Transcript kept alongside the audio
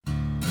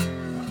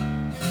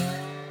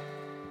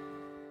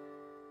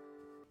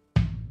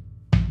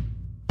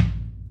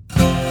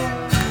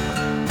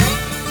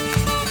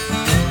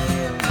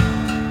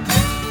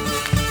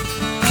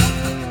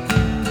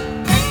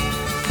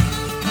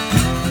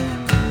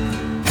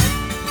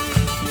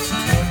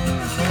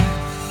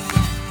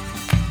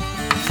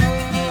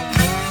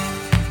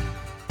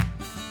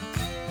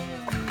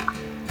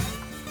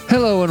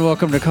Hello and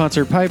welcome to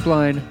Concert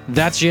Pipeline.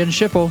 That's Jen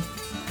Schipple.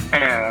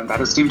 And that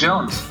is Steve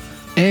Jones.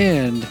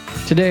 And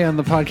today on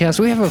the podcast,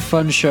 we have a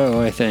fun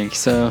show, I think.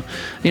 So,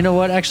 you know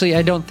what? Actually,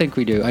 I don't think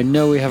we do. I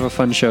know we have a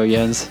fun show,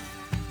 Jens.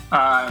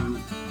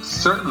 I'm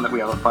certain that we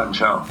have a fun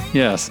show.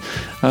 Yes.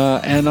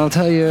 And I'll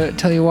tell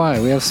you why.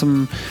 We have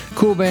some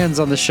cool bands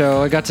on the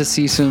show. I got to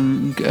see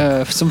some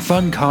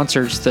fun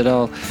concerts that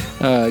I'll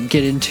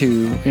get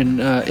into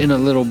in a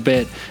little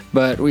bit.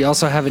 But we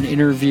also have an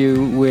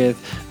interview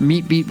with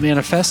Meat Beat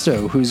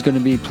Manifesto, who's going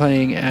to be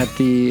playing at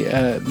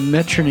the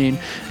Mezzanine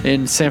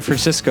in San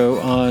Francisco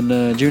on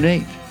June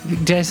 8th.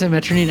 Did I say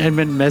Mezzanine? I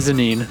meant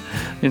Mezzanine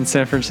in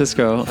San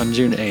Francisco on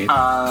June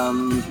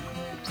 8th.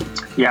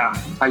 Yeah,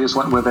 I just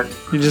went with it.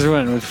 You just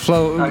went with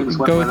flow.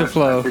 Go with the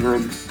flow.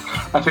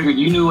 I figured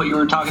you knew what you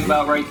were talking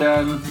about right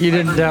then. You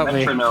didn't doubt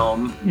me.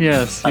 Metronome.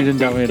 Yes, you didn't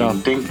doubt me at all.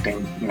 Ding,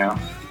 ding, you know.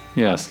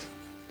 Yes.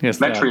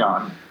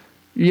 Metreon.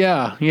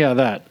 Yeah,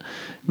 that.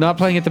 Not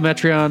playing at the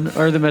Metreon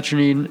or the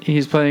Mezzanine.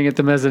 He's playing at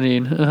the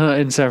Mezzanine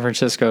in San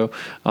Francisco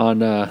on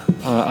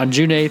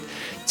June 8th.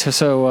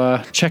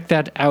 So check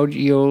that out.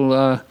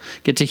 You'll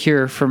get to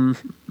hear from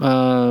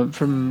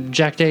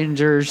Jack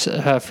Dangers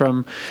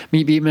from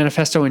Meat Beat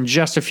Manifesto in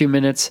just a few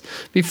minutes.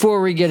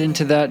 Before we get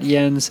into that,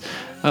 Jens,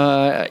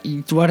 why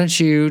don't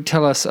you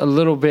tell us a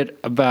little bit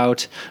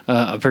about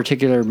a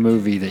particular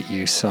movie that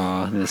you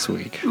saw this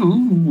week?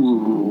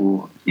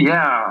 Ooh,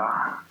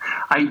 yeah.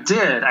 I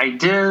did. I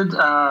don't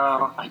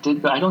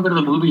go to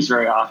the movies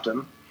very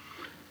often.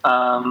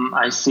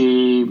 I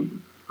see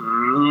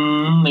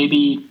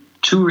maybe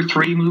 2 or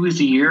 3 movies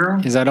a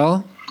year. Is that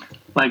all?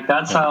 Like,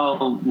 that's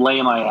how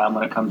lame I am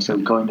when it comes to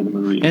going to the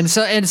movies.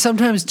 And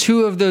sometimes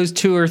 2 of those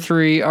 2 or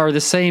 3 are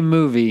the same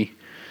movie.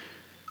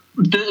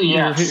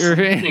 Yes.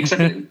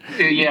 Except,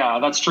 yeah,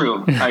 that's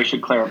true. I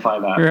should clarify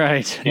that.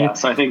 Right. Yeah,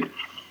 so I think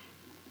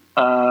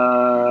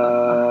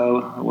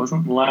it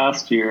wasn't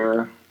last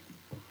year.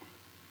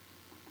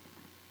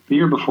 The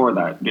year before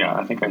that, yeah,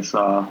 I think I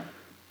saw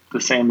the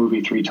same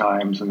movie 3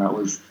 times, and that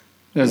was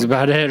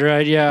about it,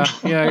 right? Yeah.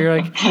 You're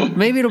like,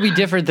 maybe it'll be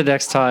different the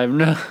next time.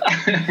 No.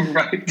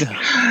 Right.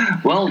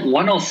 Well,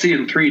 one I'll see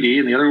in 3D,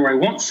 and the other I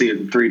won't see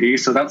in 3D.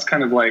 So that's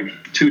kind of like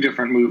 2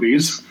 different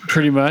movies.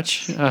 Pretty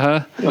much.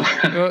 Right.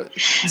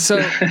 So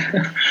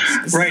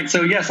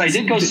yes, I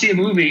did go see a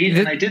movie,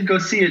 and I did go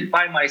see it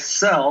by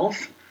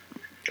myself.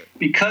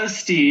 Because,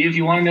 Steve,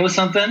 you want to know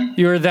something?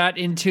 You were that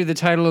into the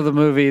title of the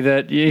movie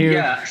that you're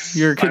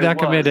that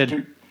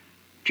committed.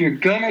 If you're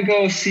going to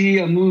go see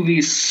a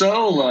movie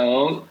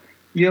solo,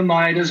 you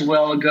might as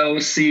well go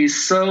see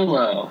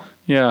Solo.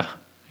 Yeah.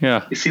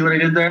 You see what I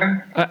did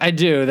there? I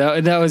do.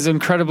 That was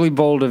incredibly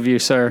bold of you,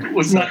 sir.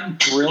 Wasn't that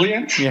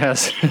brilliant?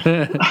 Yes.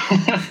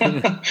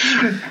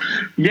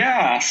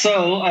 Yeah,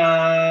 so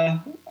I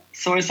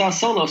saw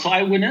Solo. So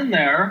I went in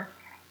there.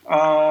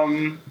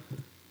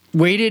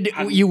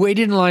 You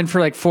waited in line for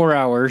like 4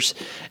 hours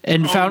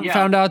and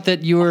found out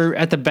that you were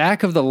at the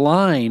back of the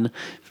line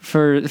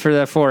for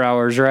that 4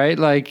 hours, right?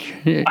 Like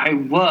I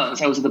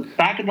was at the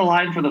back of the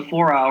line for the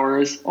 4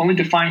 hours, only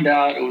to find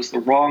out it was the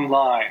wrong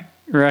line.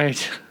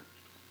 Right.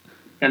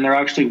 And there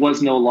actually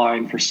was no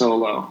line for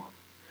Solo.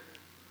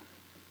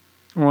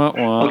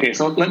 Wah. Okay,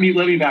 so let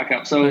me back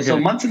up. So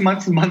months and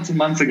months and months and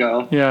months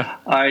ago,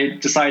 I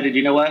decided,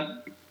 you know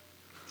what?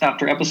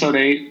 After episode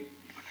 8,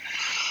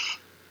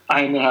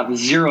 I'm going to have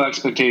 0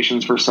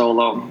 expectations for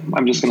Solo.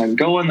 I'm just going to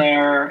go in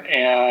there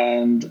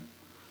and,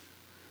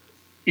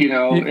 you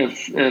know,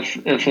 if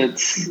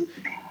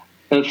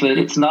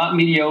it's not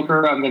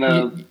mediocre, I'm going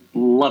to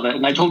love it.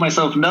 And I told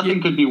myself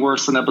nothing could be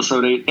worse than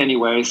episode 8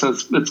 anyway, so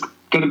it's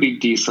going to be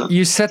decent.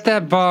 You set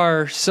that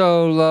bar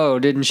so low,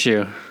 didn't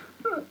you?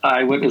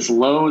 I went as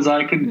low as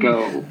I could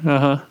go.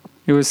 Uh-huh.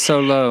 It was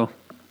so low.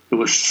 It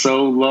was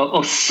so low.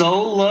 Oh,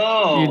 so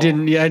low. You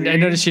didn't. Yeah, I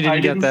noticed you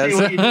didn't get that. I didn't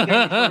see what you did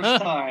there the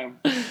first time.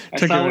 I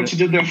saw what you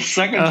did there the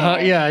second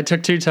time. Yeah, I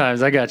took 2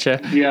 times. I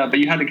gotcha. Yeah, but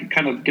you had to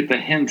kind of get the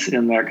hint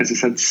in there because you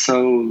said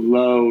so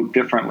low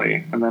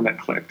differently, and then it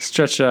clicked.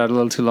 Stretched it out a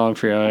little too long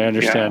for you. I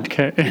understand.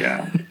 Yeah. Okay.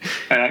 Yeah.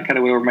 I kind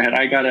of went over my head.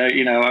 I gotta,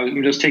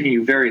 I'm just taking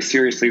you very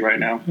seriously right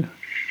now.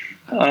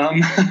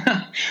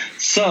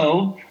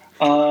 So.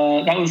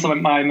 That was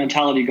my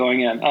mentality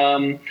going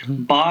in.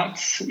 Bought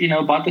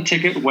the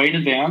ticket way in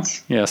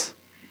advance. Yes.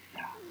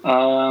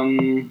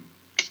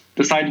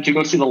 Decided to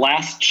go see the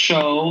last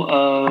show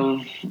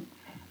of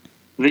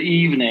the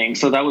evening.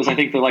 So that was, I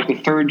think, the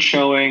 3rd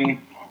showing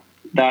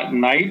that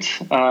night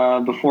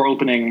before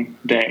opening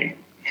day.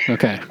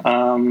 Okay.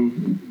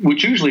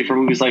 Which usually for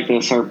movies like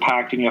this are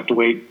packed and you have to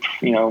wait,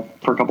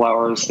 for a couple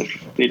hours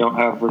if they don't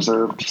have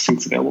reserved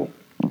seats available.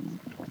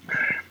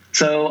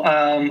 So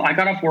I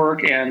got off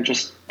work and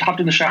just hopped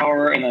in the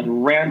shower and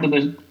then ran to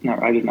the. No,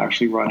 I didn't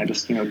actually run. I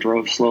just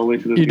drove slowly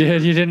to the. You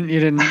did. You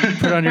didn't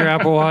put on your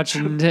Apple Watch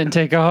and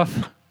take off.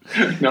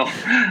 No,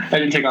 I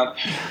didn't take off.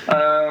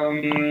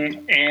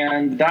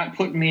 And that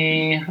put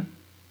me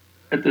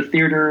at the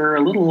theater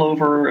a little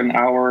over an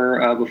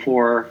hour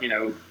before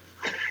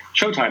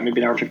showtime,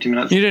 maybe an hour, 15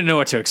 minutes. You didn't know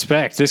what to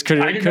expect. This could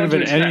have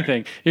been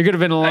anything. You could have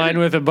been in line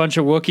with a bunch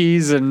of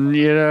Wookiees and,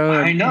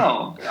 I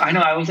know.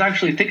 I was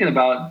actually thinking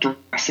about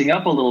dressing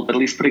up a little bit, at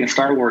least putting a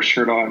Star Wars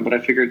shirt on, but I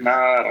figured,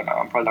 I don't know.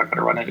 I'm probably not going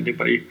to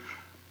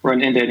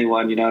run into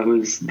anyone,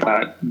 who's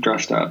that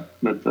dressed up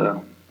at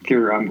the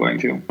theater I'm going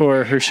to.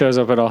 Or who shows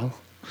up at all.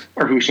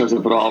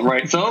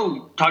 Right.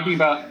 So talking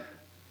about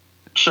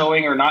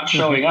showing or not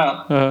showing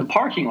up, the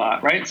parking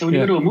lot, right? So when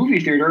you go to a movie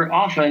theater,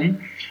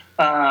 often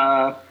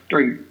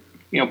during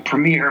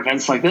premiere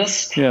events like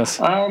this, yes,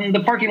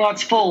 the parking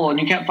lot's full and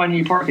you can't find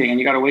any parking and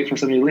you got to wait for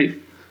somebody to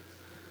leave.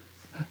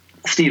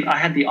 Steve, I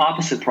had the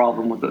opposite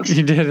problem with this.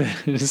 You did.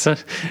 It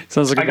sounds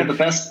like I got the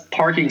best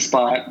parking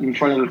spot in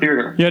front of the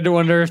theater. You had to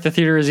wonder if the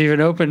theater is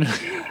even open.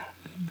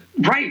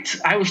 Right.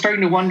 I was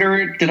starting to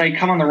wonder, did I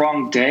come on the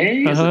wrong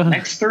day? Is it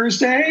next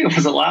Thursday?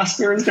 Was it last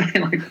Thursday?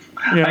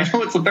 I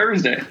know it's a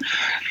Thursday.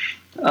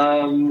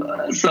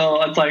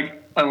 So it's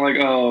I'm like,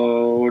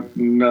 oh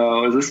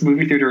no, is this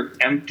movie theater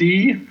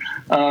empty?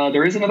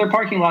 There is another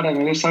parking lot on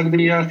the other side of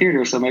the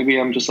theater, so maybe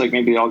I'm just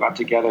maybe they all got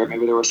together.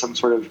 Maybe there was some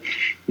sort of,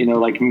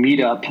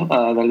 meetup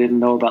that I didn't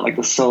know about, like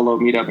the solo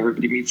meetup.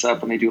 Everybody meets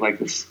up and they do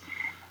this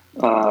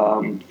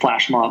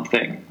flash mob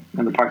thing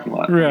in the parking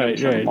lot. Right.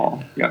 The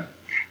mall. Yeah,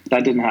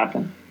 that didn't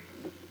happen.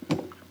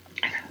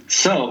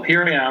 So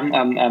here I am.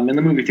 I'm in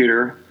the movie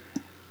theater,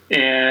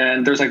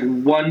 and there's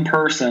one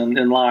person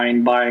in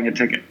line buying a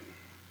ticket.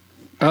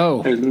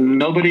 Oh. There's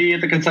nobody at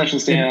the concession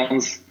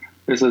stands.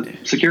 There's a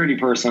security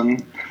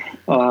person.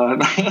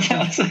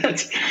 That's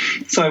it.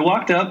 So I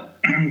walked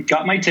up,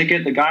 got my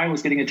ticket. The guy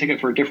was getting a ticket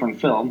for a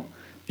different film.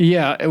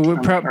 Yeah, it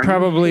would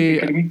probably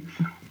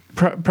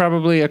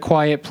A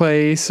Quiet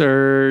Place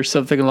or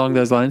something along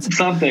those lines.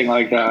 Something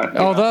like that.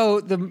 Yeah.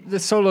 Although the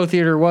Solo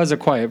theater was A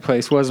Quiet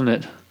Place, wasn't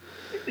it?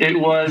 It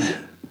was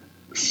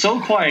so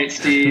quiet,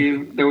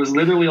 Steve. There was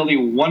literally only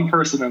one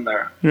person in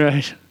there.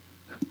 Right.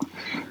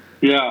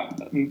 Yeah,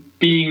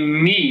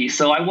 being me.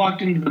 So I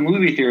walked into the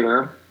movie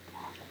theater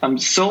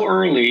so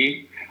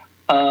early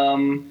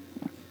that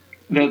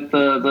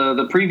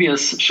the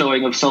previous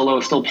showing of Solo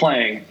is still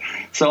playing.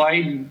 So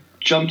I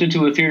jumped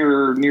into a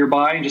theater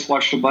nearby and just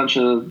watched a bunch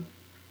of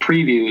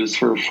previews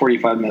for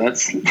 45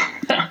 minutes. And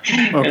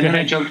then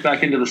I jumped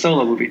back into the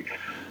Solo movie.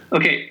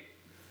 Okay,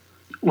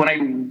 when I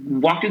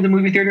walked into the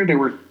movie theater, there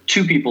were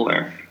 2 people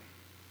there.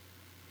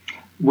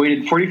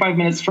 Waited 45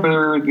 minutes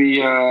for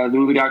the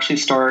movie to actually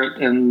start,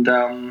 and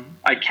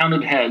I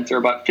counted heads. There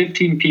were about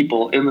 15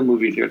 people in the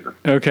movie theater.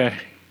 Okay.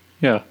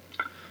 Yeah.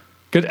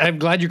 Good. I'm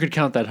glad you could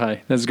count that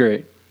high. That's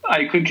great.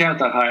 I could count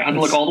that high. I had to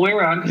look all the way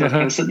around because I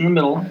kind of sit in the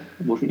middle.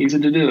 It wasn't easy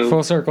to do.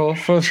 Full circle.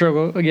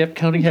 Yep,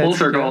 counting heads. Full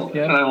circle.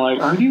 Yep. And I'm like,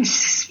 are you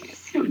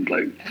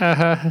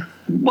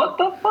what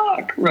the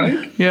fuck,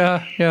 right?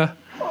 Yeah.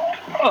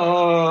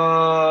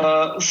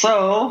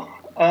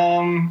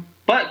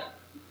 But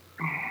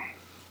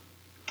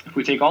if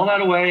we take all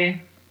that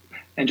away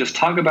and just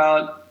talk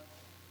about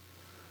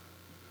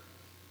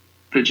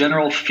the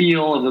general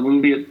feel of the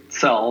movie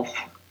itself,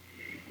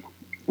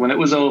 when it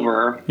was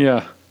over,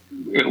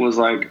 it was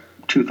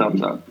 2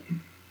 thumbs up.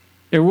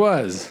 It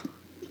was.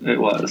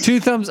 2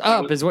 thumbs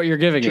up is what you're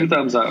giving it. 2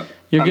 thumbs up.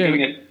 I'm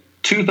giving it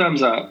 2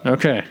 thumbs up.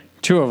 Okay,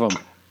 2 of them.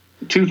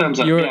 2 thumbs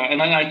up, yeah.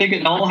 And I think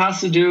it all has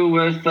to do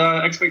with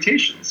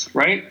expectations,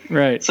 right?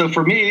 Right. So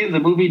for me, the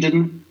movie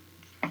didn't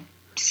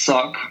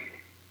suck.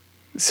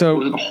 So it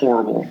wasn't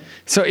horrible.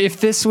 So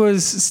if this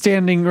was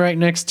standing right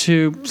next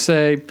to,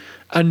 say,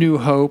 A New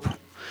Hope,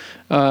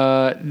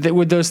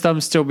 would those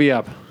thumbs still be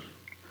up?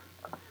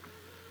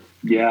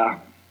 Yeah.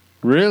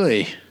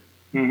 Really?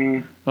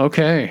 Mm-hmm.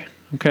 Okay.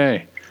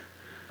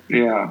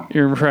 Yeah.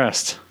 You're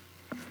impressed.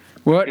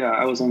 What? Yeah,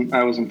 I was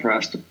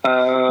impressed.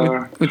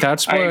 Without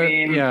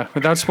spoiling.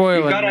 Without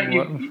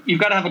spoiling. You've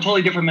got to have a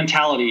totally different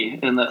mentality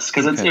in this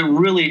because it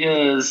really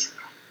is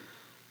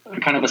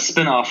kind of a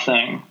spin-off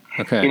thing.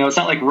 Okay. It's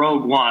not like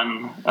Rogue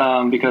One,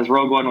 because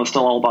Rogue One was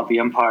still all about the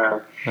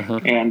Empire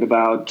and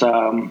about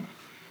the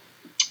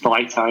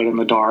light side and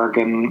the dark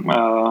and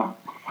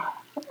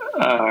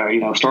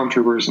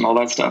stormtroopers and all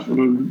that stuff.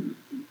 And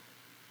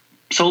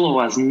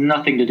Solo has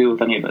nothing to do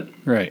with any of it.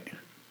 Right.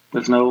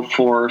 There's no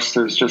Force.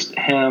 There's just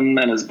him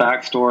and his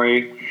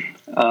backstory,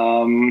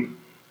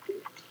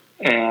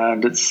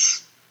 and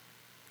it's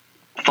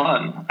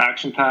fun,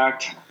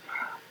 action-packed.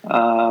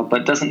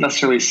 But doesn't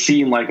necessarily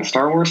seem like a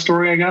Star Wars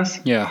story, I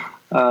guess. Yeah.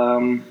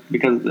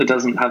 Because it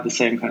doesn't have the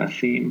same kind of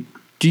theme.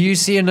 Do you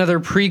see another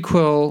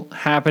prequel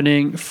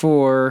happening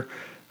for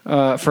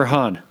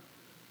Han,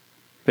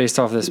 based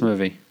off this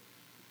movie?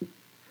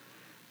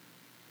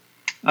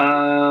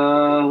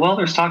 Well,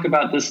 there's talk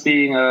about this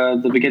being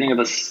the beginning of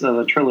a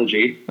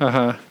trilogy. For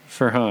Han.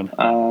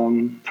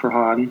 For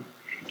Han,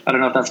 I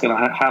don't know if that's going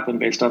to happen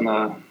based on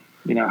the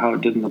how it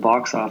did in the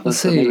box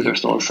office. So maybe they're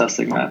still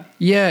assessing that.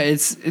 Yeah,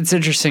 it's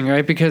interesting,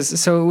 right? Because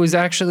so it was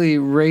actually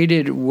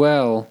rated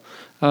well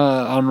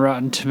on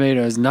Rotten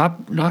Tomatoes. Not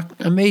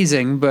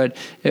amazing, but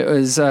it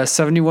was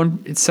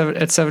 71. It's at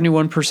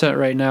 71%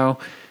 right now.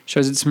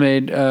 Shows it's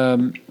made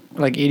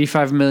like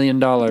 $85 million.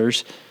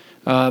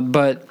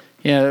 But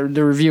Yeah,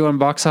 the review on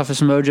Box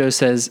Office Mojo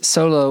says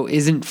Solo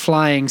isn't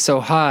flying so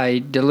high,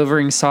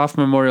 delivering soft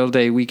Memorial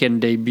Day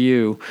weekend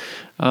debut.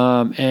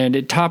 And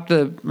it topped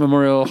the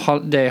Memorial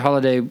Day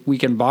holiday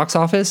weekend box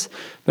office,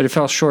 but it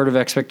fell short of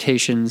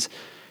expectations,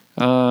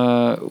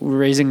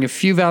 raising a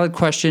few valid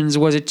questions.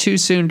 Was it too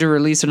soon to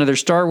release another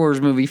Star Wars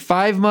movie?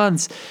 5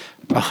 months,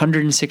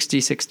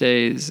 166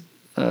 days.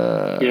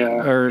 I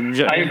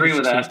agree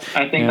with that.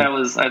 I think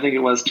it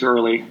was too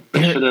early.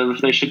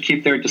 They should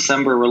keep their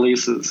December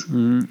releases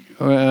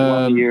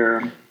 1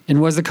 year. And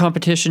was the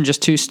competition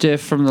just too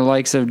stiff from the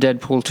likes of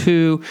Deadpool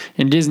 2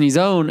 and Disney's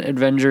own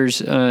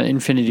Avengers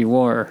Infinity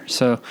War?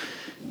 So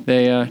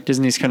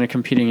Disney's kind of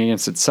competing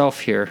against itself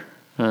here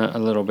a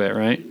little bit,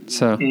 right?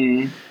 So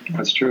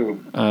that's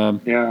true.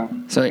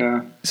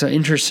 So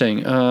interesting.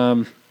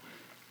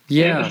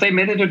 If they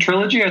made it a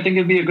trilogy, I think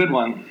it'd be a good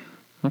one.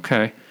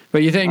 Okay.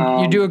 But you think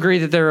you do agree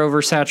that they're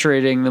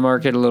oversaturating the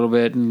market a little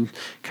bit and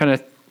kind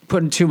of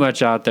putting too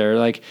much out there?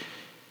 Like,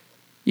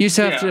 you used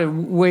to have to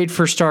wait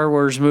for Star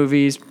Wars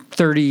movies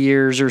 30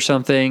 years or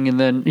something, and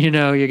then, you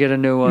get a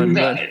new one.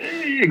 But.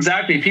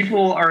 Exactly.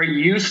 People are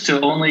used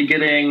to only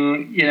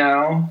getting,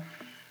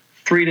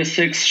 3 to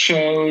 6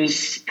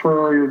 shows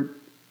per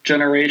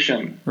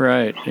generation.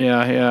 Right.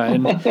 Yeah.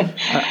 And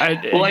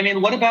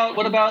what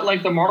about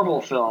like the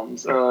Marvel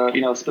films?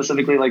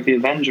 Specifically like the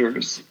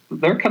Avengers.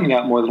 They're coming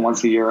out more than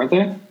once a year, aren't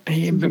they?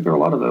 Seems like there are a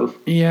lot of those.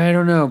 Yeah, I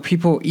don't know.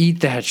 People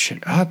eat that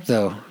shit up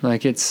though.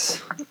 Like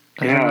it's.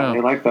 Yeah, they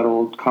like that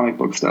old comic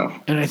book stuff.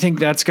 And I think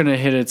that's going to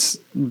hit its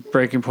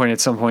breaking point at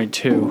some point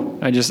too.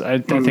 I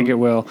think it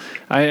will.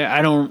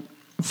 I don't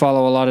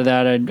follow a lot of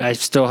that. I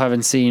still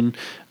haven't seen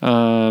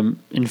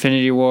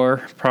Infinity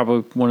War.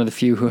 Probably one of the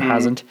few who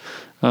hasn't.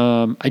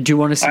 I do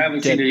want to see. I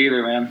haven't seen it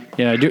either, man.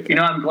 Yeah, I do.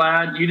 I'm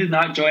glad you did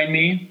not join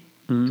me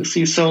to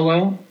see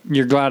Solo.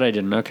 You're glad I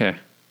didn't. Okay.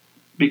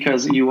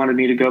 Because you wanted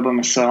me to go by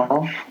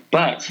myself,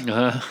 but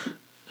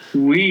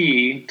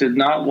we did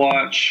not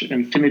watch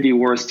Infinity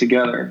Wars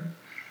together.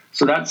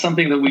 So that's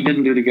something that we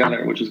didn't do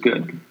together, which is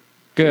good.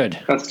 Good.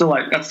 That's still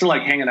like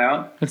hanging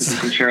out. You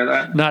can share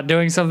that. Not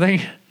doing something.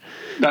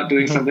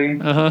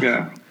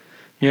 Yeah.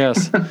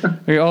 Yes.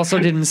 We also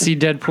didn't see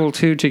Deadpool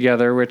 2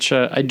 together, which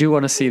I do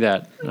want to see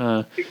that.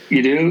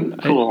 You do?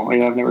 Cool.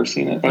 I've never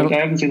seen it. I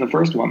haven't seen the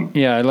first one.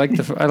 Yeah, I like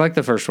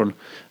the first one.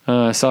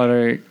 I saw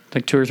it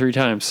like 2 or 3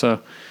 times.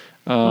 So.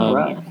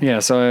 Right. Yeah,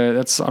 so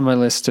that's on my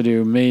list to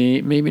do.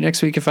 Maybe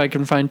next week if I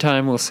can find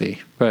time, we'll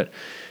see.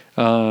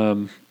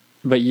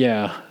 But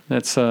yeah,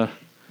 that's that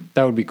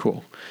would be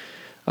cool.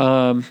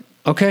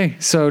 Okay,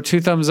 so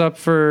 2 thumbs up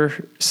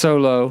for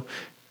Solo.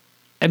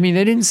 I mean,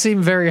 they didn't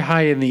seem very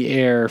high in the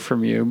air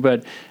from you,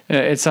 but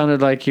it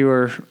sounded like you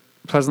were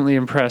pleasantly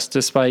impressed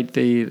despite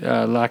the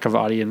lack of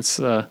audience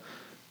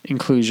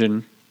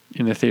inclusion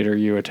in the theater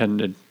you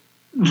attended.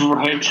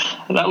 Right,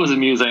 that was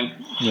amusing.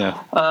 Yeah.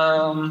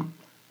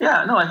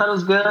 I thought it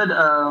was good.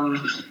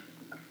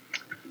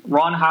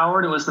 Ron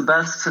Howard, it was the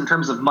best in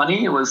terms of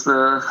money. It was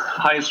the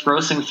highest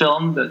grossing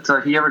film that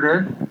he ever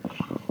did.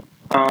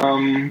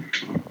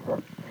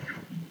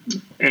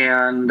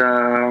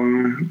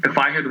 If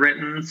I had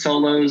written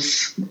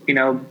Solo's,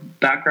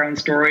 background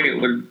story, it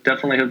would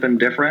definitely have been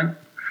different.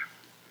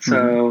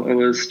 So it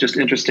was just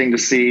interesting to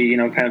see,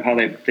 kind of how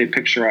they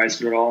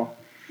picturized it all.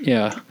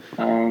 Yeah.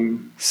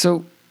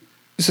 So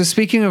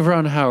speaking of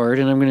Ron Howard,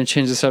 and I'm going to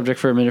change the subject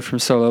for a minute from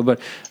Solo, but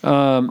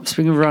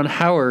speaking of Ron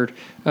Howard,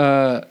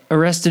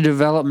 Arrested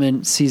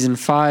Development Season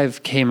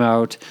 5 came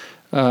out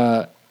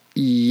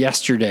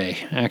yesterday,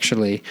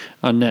 actually,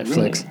 on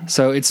Netflix. Really?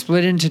 So it's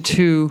split into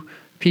 2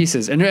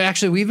 pieces. And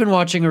actually, we've been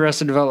watching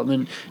Arrested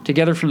Development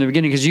together from the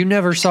beginning, because you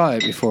never saw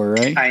it before,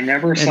 right? I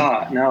never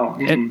saw it, no.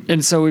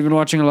 And so we've been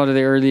watching a lot of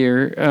the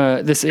earlier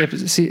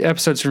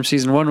episodes from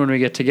Season 1 when we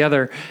get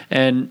together,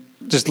 and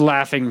just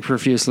laughing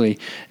profusely.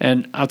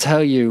 And I'll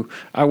tell you,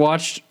 I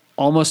watched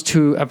almost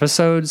 2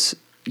 episodes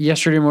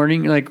yesterday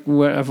morning, like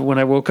when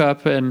I woke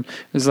up, and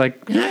was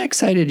like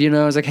excited,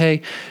 I was like,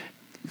 hey,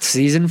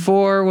 Season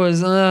 4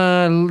 was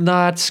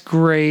not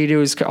great. It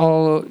was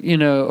all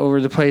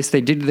over the place.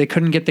 They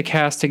couldn't get the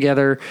cast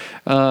together,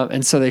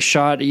 and so they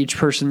shot each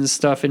person's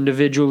stuff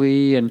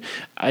individually, and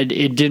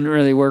it didn't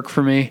really work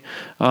for me.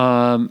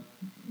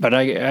 But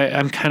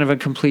I'm kind of a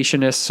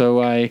completionist,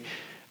 so I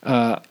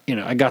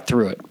got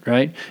through it,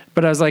 right?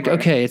 But I was like,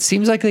 okay, it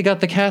seems like they got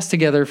the cast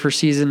together for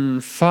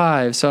Season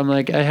 5, so I'm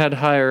like, I had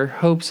higher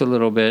hopes a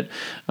little bit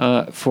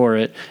for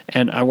it,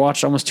 and I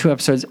watched almost 2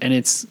 episodes, and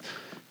it's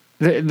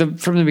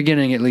from the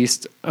beginning at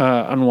least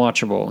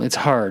unwatchable. It's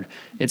hard.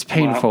 It's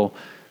painful.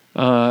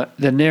 Wow.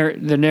 The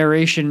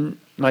narration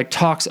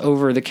talks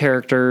over the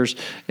characters.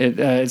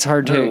 It's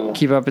hard to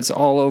keep up. It's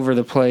all over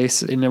the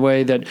place in a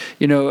way that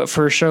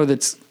for a show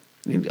that's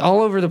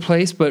all over the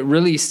place, but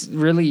really,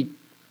 really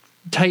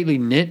tightly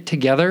knit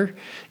together.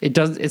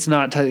 It's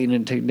not tightly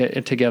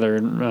knit together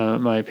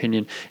in my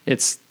opinion.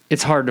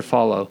 It's hard to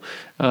follow,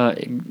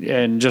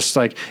 and just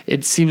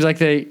it seems like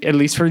they, at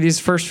least for these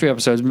first few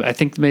episodes, I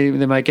think maybe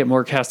they might get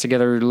more cast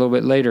together a little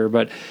bit later,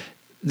 but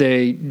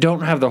they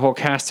don't have the whole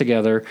cast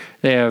together.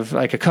 They have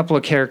like a couple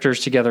of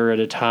characters together at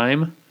a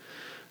time,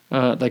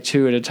 like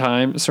 2 at a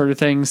time sort of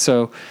thing.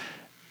 So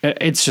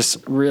it's just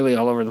really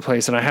all over the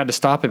place. And I had to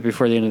stop it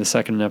before the end of the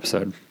second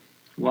episode.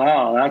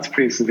 Wow, that's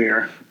pretty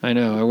severe. I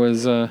know. I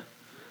was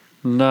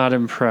not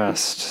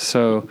impressed.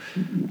 So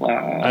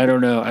wow. I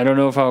don't know. I don't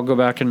know if I'll go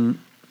back and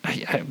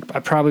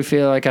I probably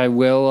feel like I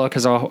will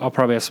because I'll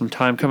probably have some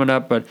time coming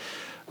up, but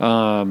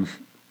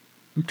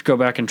to go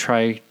back and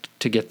try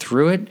to get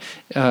through it.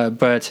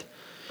 But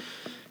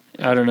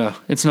I don't know.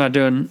 It's not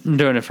doing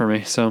it for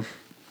me. So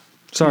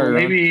sorry.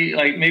 Well,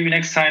 maybe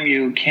next time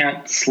you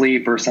can't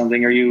sleep or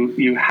something, or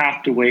you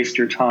have to waste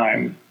your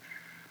time.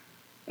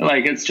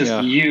 Like it's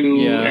just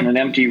you in an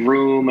empty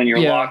room and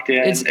you're locked in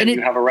and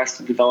you have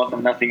Arrested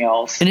Development, nothing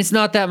else. And it's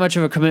not that much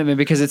of a commitment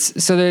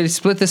because so they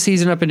split the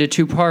season up into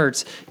 2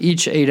 parts,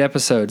 each 8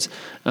 episodes.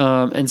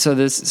 And so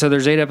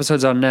there's 8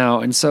 episodes on now.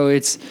 And so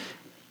it's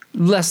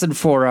less than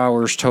 4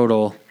 hours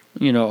total,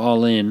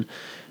 all in.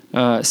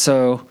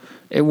 So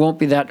it won't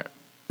be that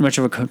much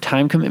of a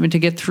time commitment to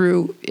get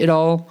through it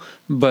all,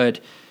 but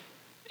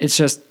it's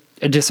just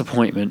a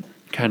disappointment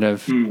kind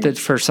of that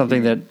for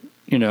something that,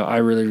 I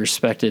really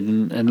respected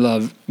and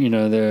love,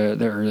 the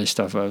early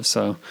stuff of.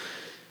 So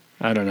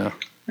I don't know.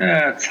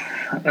 That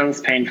was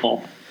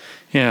painful.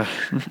 Yeah,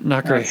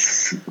 not great.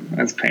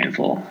 That's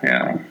painful.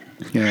 Yeah.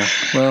 Yeah.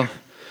 Well,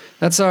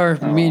 that's our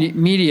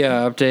media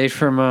update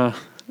from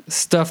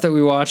stuff that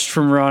we watched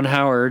from Ron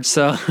Howard.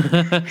 So,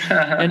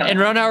 and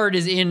Ron Howard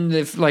is in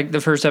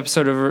the first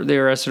episode of the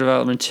Arrested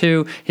Development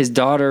 2. His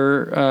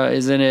daughter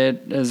is in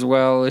it as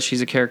well.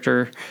 She's a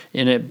character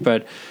in it,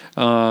 but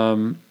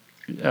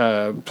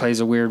plays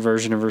a weird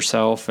version of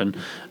herself, and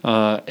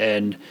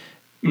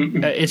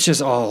it's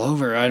just all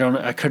over.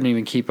 I couldn't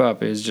even keep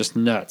up. It was just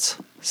nuts.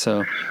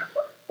 So,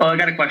 well, I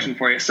got a question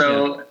for you.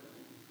 So,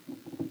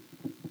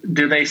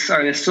 are they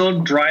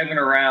still driving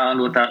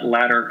around with that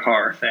ladder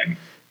car thing?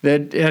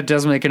 That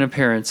does make an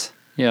appearance.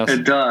 Yes,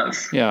 it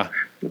does. Yeah.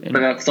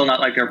 But that's still not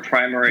like their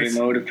primary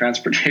mode of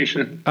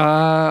transportation.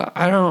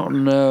 I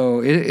don't know.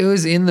 It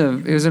was in one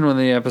of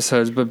the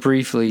episodes, but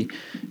briefly.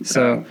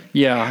 So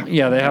they have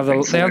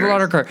the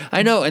ladder car.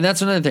 I know, and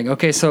that's another thing.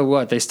 Okay, so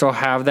what? They still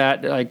have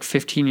that like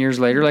 15 years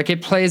later. Like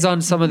it plays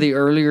on some of the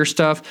earlier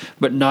stuff,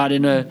 but not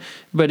in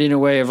a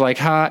way of like,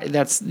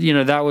 that's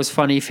that was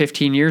funny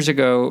 15 years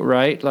ago,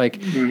 right?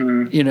 Like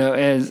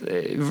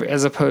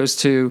as opposed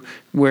to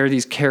where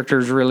these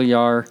characters really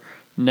are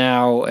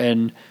now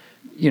and.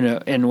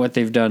 And what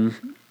they've done,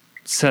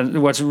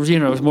 what's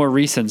more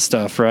recent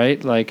stuff,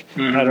 right? Like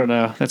I don't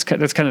know. That's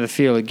kind of the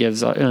feel it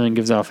gives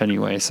off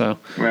anyway. So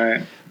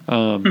right,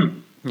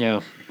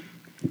 yeah.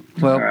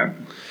 Well,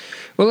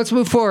 let's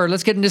move forward.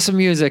 Let's get into some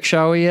music,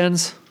 shall we,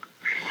 Jens?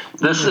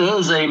 This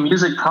is a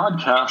music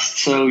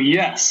podcast, so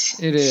yes.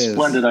 It is.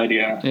 Splendid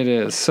idea. It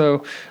is.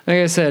 So, like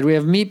I said, we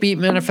have Meat Beat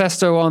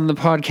Manifesto on the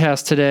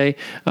podcast today.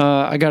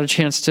 I got a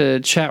chance to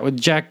chat with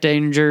Jack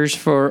Dangers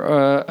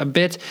for a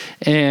bit,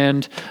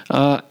 and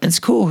it's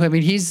cool. I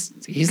mean,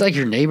 he's like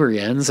your neighbor,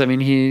 Jens. I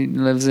mean, he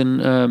lives in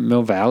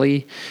Mill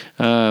Valley.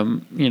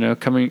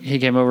 He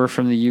came over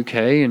from the UK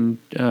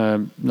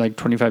and like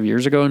 25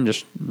 years ago and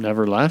just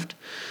never left.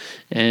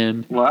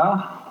 And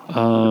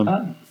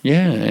wow.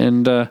 Yeah,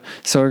 and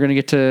so we're going to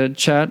get to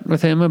chat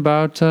with him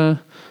about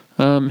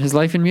his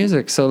life in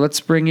music. So let's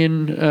bring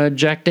in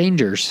Jack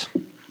Dangers.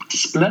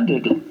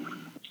 Splendid.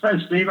 Hi,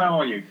 Steve.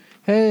 How are you?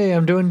 Hey,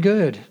 I'm doing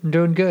good.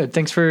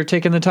 Thanks for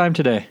taking the time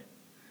today.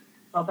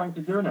 Oh, thanks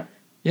for doing it.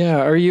 Yeah,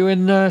 are you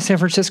in San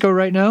Francisco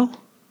right now?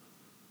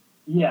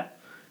 Yeah.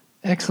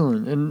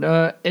 Excellent.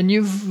 And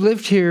you've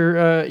lived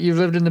here, you've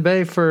lived in the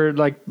Bay for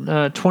like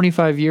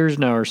 25 years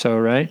now or so,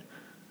 right?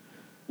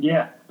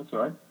 Yeah, that's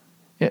right.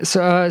 Yeah,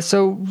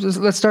 so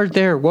let's start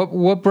there.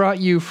 What brought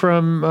you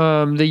from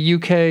the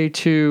UK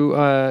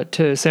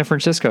to San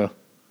Francisco?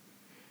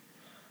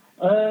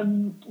 Well,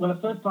 the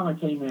first time I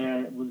came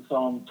here was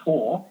on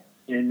tour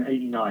in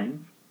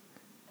 '89,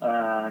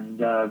 and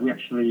we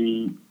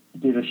actually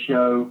did a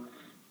show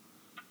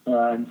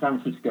in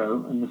San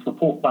Francisco, and the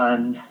support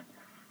band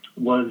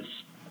was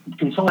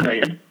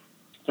Consolidated.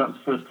 So that was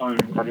the first time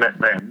I met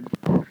them.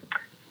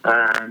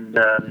 And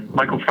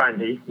Michael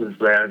Frandy was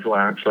there as well,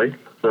 actually.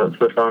 So that's the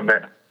first time I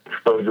met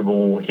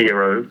Disposable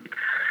Hero.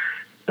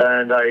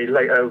 And I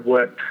later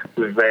worked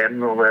with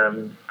them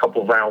on a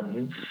couple of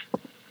albums.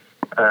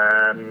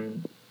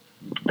 And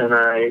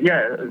I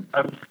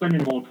was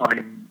spending more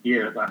time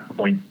here at that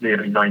point, the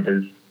early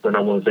 90s, than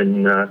I was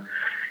in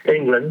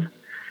England.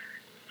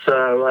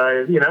 So,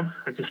 I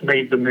just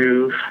made the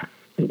move.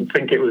 Didn't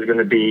think it was going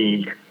to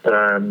be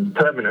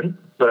permanent,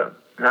 but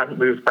I haven't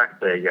moved back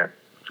there yet.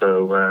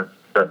 So,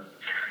 but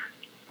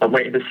I'm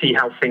waiting to see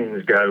how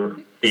things go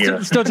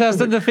here. Still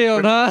testing the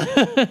field, huh?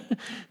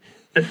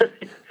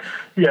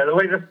 Yeah,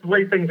 the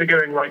way things are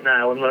going right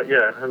now, I'm like,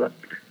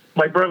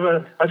 my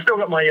brother. I've still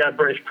got my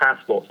British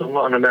passport, so I'm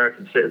not an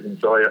American citizen.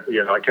 So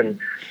I can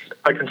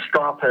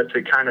scarper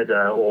to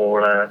Canada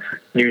or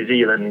New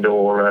Zealand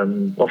or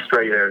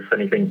Australia if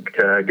anything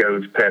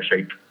goes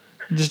pear-shaped.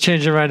 Just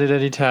change your mind at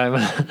any time.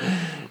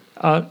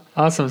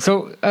 Awesome.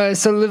 So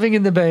living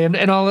in the Bay, and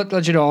I'll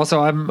let you know.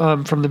 Also,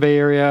 I'm from the Bay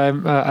Area.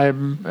 I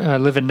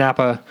live in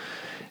Napa,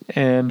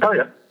 and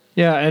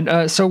yeah.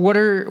 And so, what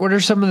are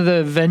some of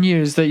the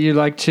venues that you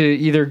like to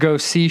either go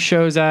see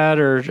shows at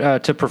or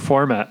to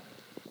perform at?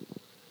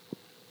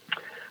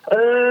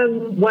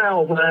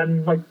 Well,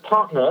 my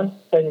partner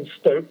Ben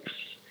Stokes,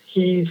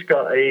 he's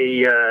got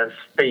a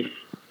space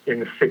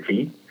in the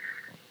city,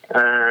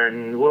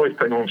 and we're always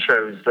putting on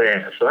shows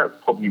there. So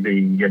that'd probably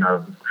be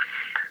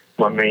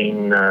my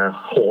main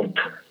haunt.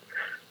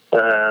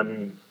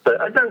 But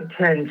I don't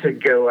tend to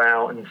go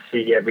out and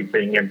see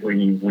everything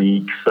every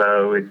week.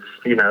 So it's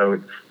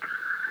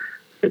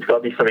got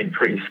to be something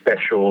pretty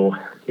special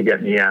to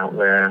get me out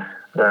there.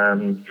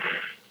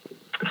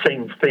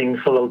 Same thing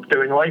for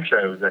doing live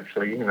shows,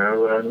 actually.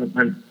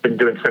 I've been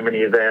doing so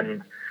many of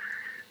them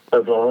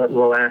over the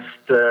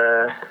last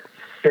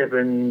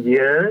 7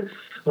 years.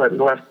 Like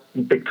the last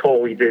big tour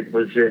we did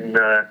was in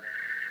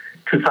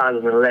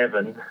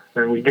 2011,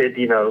 and we did,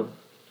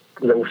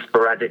 little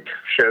sporadic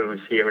shows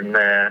here and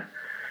there.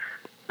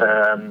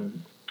 But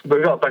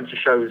we've got a bunch of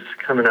shows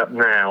coming up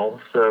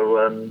now, so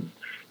I'm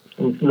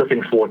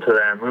looking forward to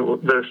them.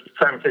 The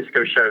San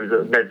Francisco shows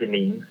at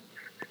Mezzanine,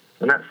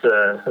 and that's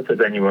a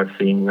venue I've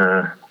seen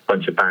a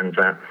bunch of bands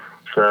at.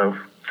 So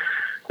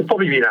it'll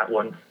probably be that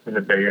one in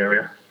the Bay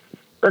Area.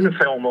 And the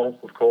Fillmore,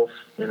 of course,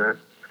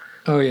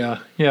 Oh yeah.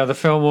 The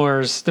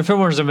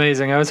Fillmore's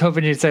amazing. I was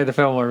hoping you'd say the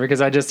Fillmore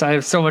because I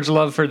have so much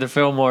love for the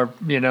Fillmore,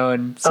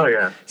 and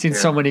seen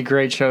so many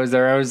great shows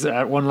there. I was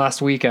at one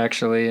last week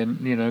actually,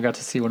 and got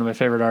to see one of my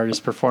favorite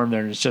artists perform there,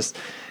 and it's just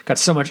got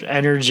so much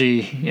energy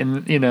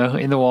in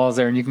the walls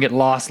there, and you can get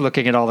lost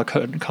looking at all the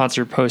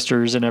concert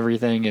posters and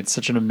everything. It's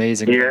such an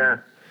amazing venue.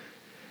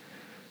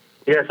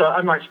 Yeah. So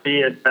I'm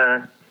actually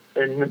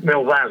in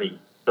Mill Valley.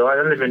 So I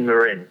live in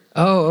Marin.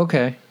 Oh,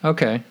 okay.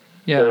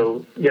 Yeah.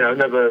 So,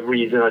 another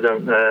reason I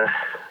don't,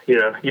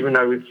 even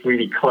though it's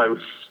really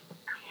close,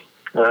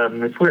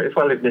 if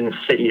I lived in the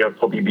city, I'd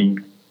probably be,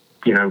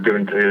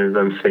 going to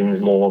those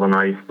things more than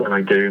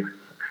I do.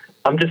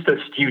 I'm just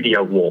a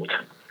studio wart.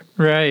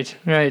 Right.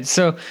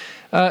 So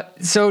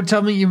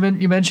tell me, you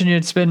mentioned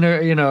it's been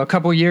a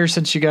couple years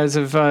since you guys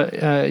have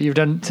you've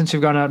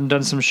gone out and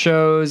done some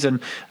shows and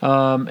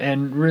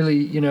really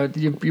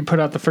you put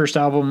out the first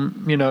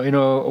album in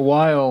a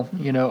while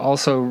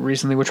also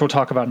recently, which we'll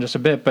talk about in just a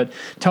bit. But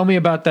tell me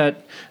about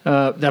that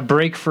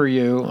break for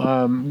you.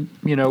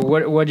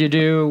 What you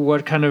do,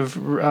 what kind of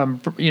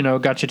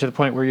got you to the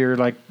point where you're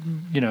like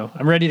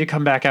I'm ready to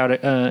come back out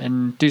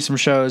and do some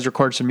shows,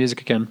 record some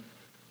music again.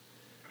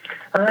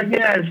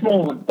 It's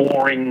more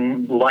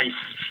boring life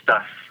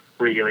stuff,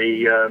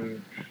 really.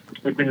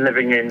 We've been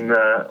living in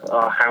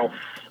our house,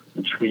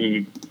 which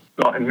we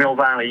got in Mill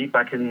Valley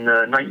back in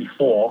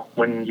 '94,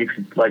 when you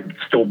could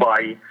still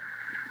buy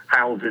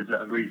houses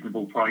at a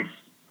reasonable price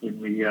in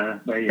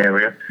the Bay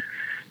Area.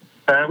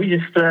 We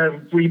just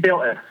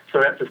rebuilt it, so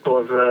we had to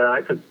I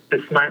had to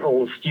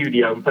dismantle the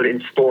studio and put it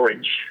in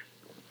storage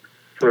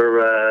for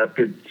a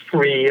good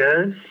 3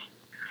 years.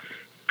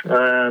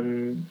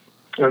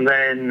 And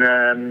then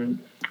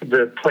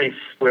the place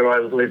where I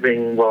was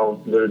living while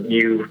the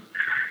new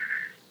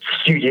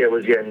studio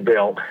was getting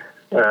built,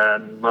 I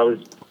was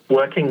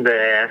working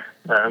there.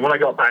 When I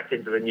got back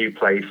into the new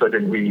place, I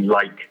didn't really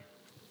like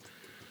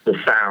the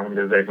sound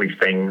of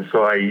everything,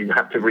 so I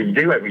had to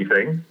redo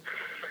everything.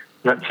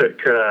 And that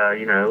took,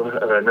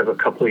 another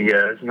couple of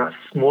years, and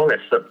that's more or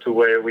less up to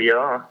where we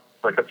are.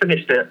 I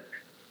finished it.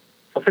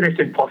 I finished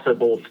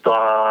Impossible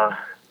Star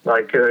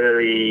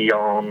early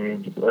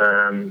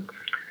on.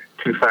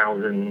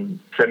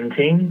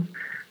 2017.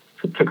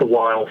 So it took a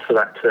while for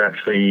that to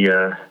actually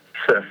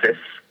surface.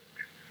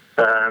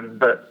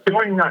 But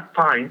during that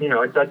time,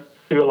 I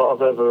do a lot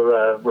of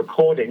other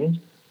recording.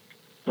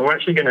 We're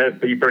actually going to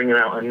be bringing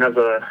out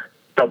another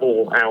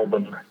double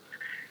album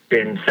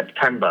in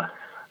September.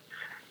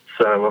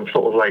 So I'm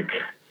sort of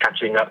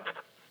catching up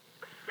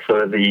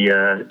for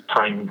the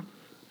time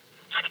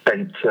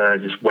spent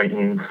just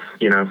waiting,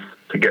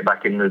 to get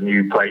back in the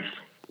new place.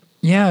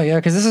 Yeah,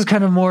 because this is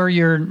kind of more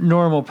your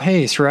normal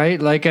pace, right?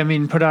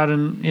 Put out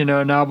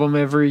an album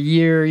every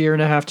year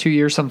and a half, 2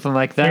 years, something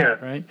like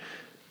that, right?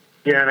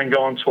 Yeah, and then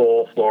go on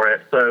tour for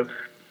it. So there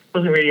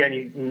wasn't really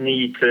any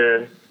need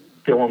to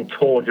go on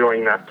tour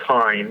during that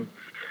time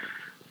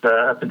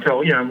up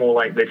until, more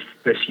like this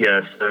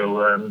year.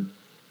 So,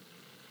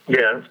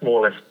 it's more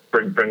or less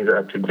brings it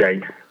up to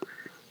date.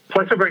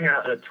 So I bring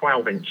out a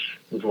 12-inch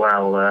as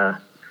well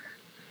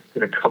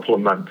in a couple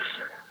of months.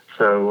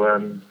 So...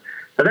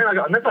 And then I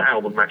got another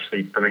album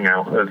actually coming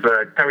out of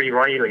Terry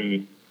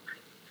Riley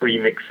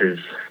remixes.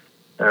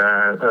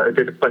 I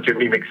did a bunch of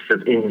remixes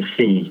of In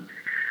C,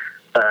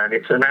 and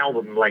it's an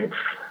album length.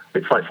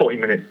 It's 40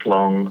 minutes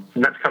long,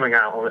 and that's coming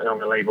out on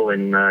the label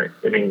in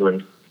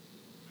England.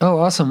 Oh,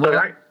 awesome!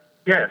 So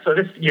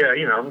this year,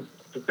 I'm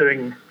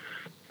doing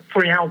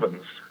 3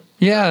 albums.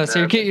 Yeah, so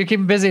you're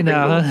keeping busy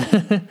now,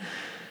 huh?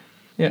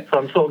 Yeah. So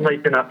I'm sort of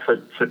making up for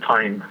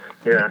time.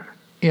 Yeah.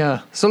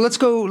 Yeah. So let's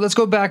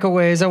go back a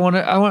ways.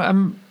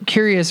 I'm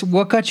curious,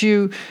 what got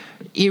you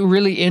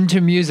really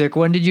into music?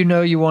 When did you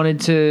know you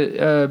wanted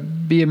to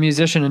be a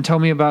musician? And tell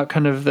me about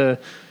kind of the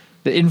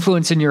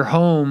influence in your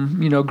home,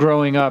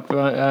 growing up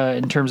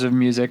in terms of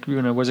music.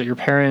 Was it your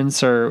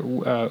parents, or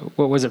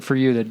what was it for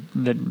you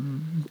that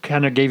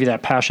kind of gave you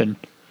that passion?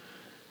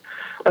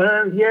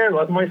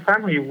 Well, my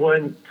family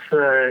weren't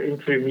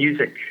into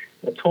music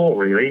at all,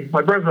 really.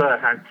 My brother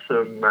had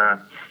some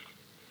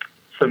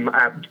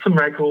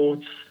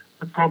records.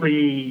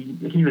 Probably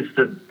he was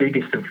the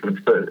biggest influence,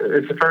 but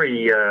it's a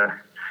very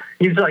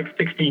he was like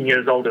 16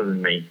 years older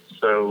than me,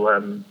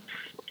 so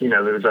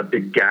there was a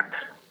big gap.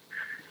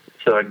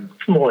 So I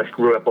more or less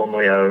grew up on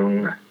my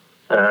own.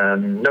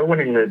 No one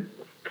in the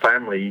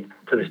family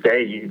to this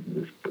day,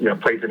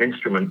 plays an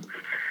instrument.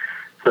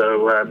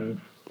 So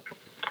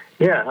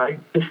I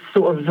just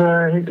sort of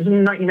it was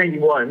in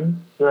 1981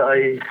 that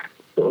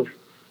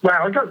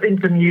I got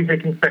into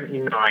music in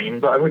 '79,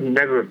 but I would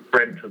never have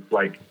dreamt of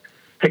like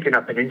picking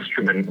up an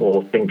instrument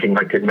or thinking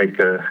I could make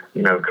a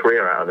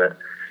career out of it.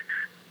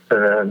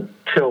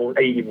 Till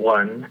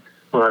 '81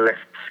 when I left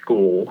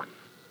school,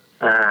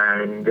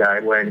 and I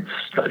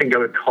didn't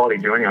go to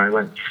college or anything. I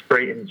went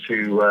straight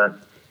into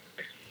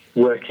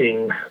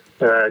working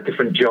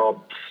different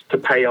jobs to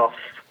pay off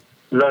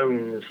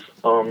loans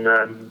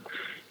on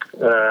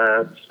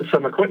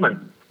some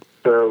equipment.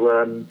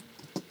 So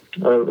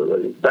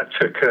that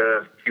took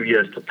a few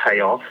years to pay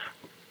off.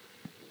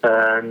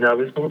 And I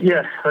was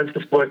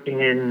just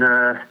working in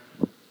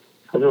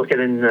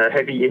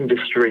heavy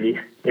industry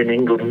in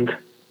England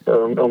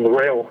on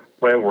the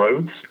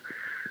railroads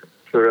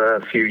for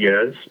a few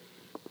years.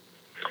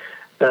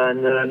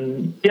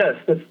 And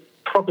that's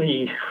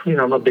probably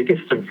my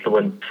biggest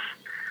influence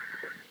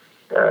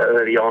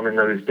early on in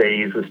those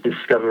days was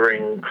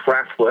discovering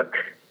Kraftwerk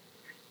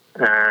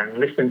and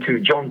listening to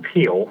John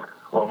Peel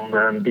on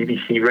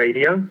BBC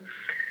Radio.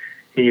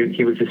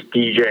 He was this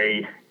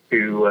DJ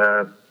who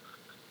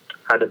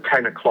had a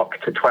 10 o'clock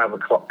to 12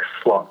 o'clock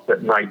slot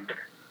at night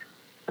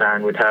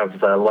and would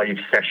have live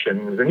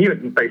sessions. And he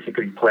would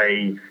basically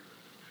play,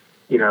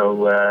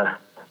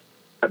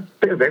 a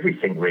bit of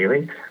everything,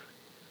 really.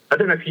 I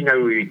don't know if you know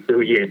who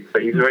he is,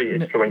 but he's very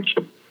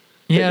influential.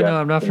 Yeah, no,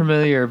 I'm not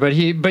familiar. But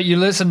you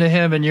listen to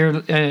him, and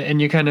you're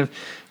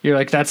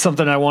like, that's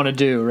something I want to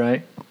do,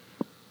 right?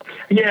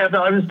 Yeah,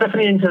 but I was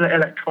definitely into the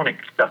electronic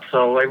stuff,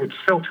 so I would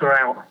filter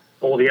out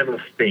all the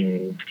other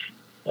things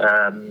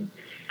and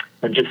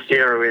just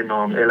zero in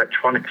on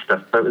electronic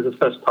stuff. So it was the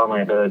first time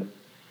I heard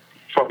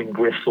Throbbing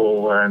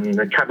Gristle and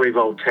Cabaret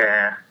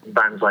Voltaire and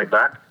bands like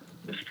that.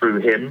 It was through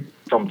him,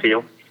 John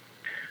Peel.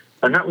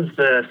 And that was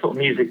the sort of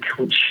music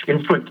which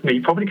influenced me,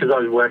 probably because I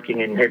was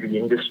working in heavy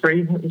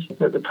industry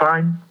at the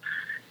time,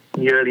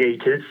 in the early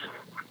 80s.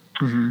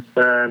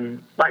 Mm-hmm.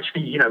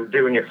 Actually,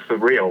 doing it for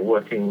real,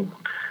 working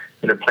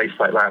in a place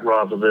like that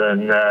rather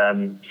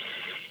than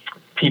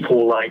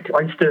people like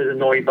Einstein and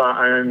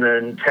Neubauten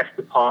and Test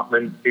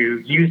Department who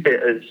used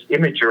it as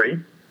imagery,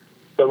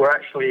 but were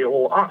actually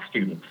all art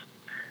students.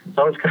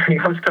 So I was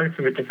coming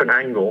from a different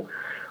angle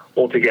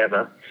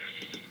altogether.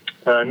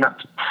 And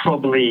that's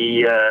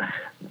probably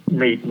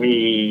made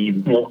me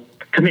more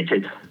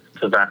committed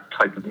to that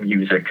type of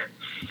music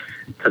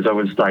because I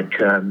was like,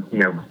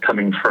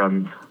 coming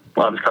from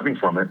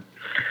it.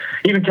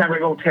 Even Cabaret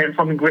Voltaire and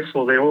Throbbing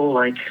Gristle, they're all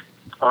like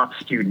art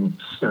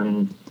students,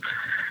 and there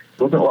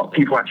wasn't a lot of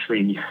people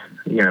actually,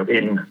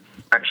 in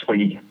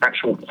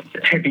actual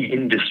heavy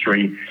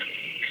industry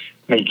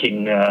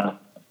making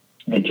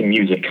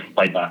music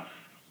like that.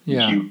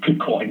 Yeah, you could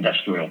call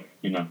industrial,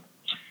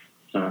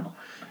 So.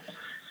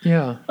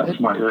 Yeah, that's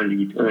my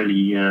early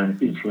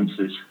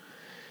influences.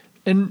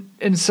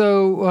 And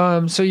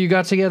so you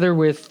got together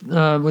with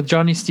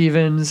Johnny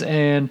Stevens,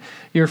 and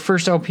your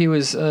first LP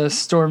was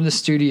Storm the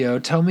Studio.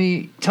 Tell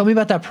me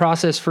about that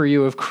process for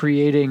you of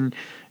creating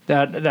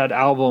that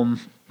album,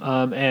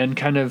 and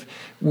kind of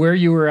where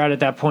you were at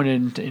that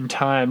point in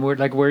time.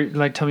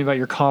 Tell me about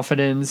your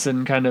confidence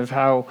and kind of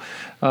how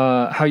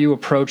you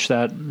approach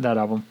that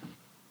album.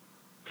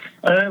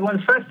 Well,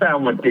 the first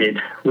album I did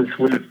was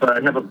with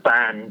another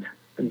band.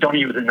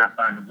 Johnny was in that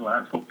band as well.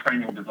 It's called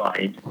Cranial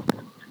Divide.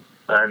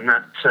 And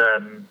that,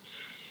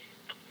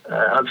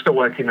 I was still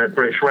working at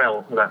British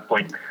Rail at that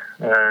point.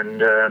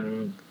 And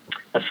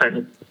I sent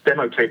a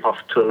demo tape off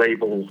to a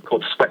label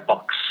called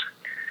Sweatbox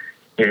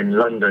in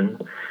London.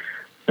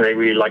 And they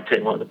really liked it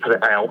and wanted to put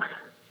it out.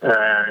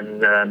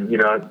 And,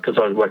 because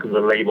I was working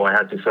with a label, I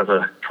had this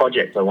other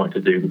project I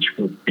wanted to do, which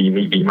would be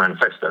Meat Beat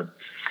Manifesto.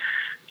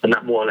 And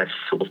that more or less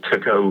sort of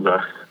took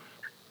over.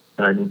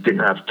 And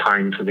didn't have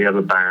time for the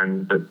other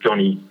band, but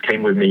Johnny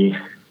came with me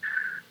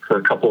for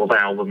a couple of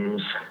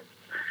albums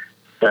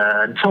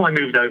until I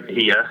moved over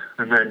here,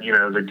 and then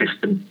the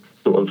distance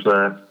sort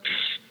of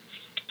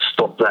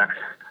stopped that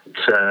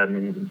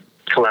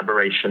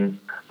collaboration.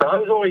 But I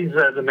was always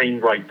the main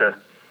writer.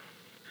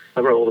 I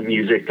wrote all the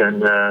music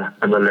and the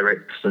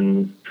lyrics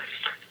and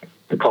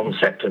the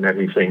concept and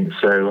everything.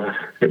 So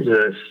it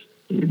was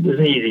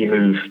an easy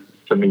move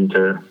for me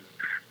to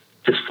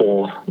just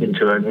fall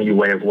into a new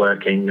way of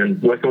working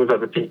and working with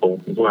other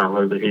people as well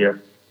over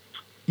here.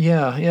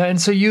 Yeah, yeah,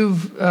 and so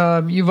you've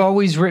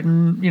always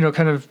written,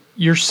 kind of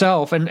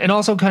yourself, and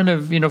also kind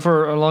of,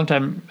 for a long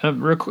time,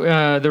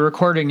 the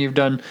recording you've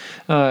done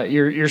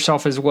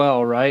yourself as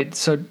well, right?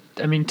 So,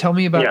 I mean, tell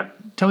me about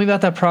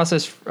that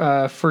process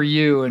for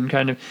you, and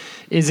kind of,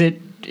 is it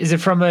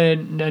from a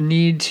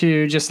need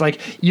to just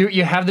like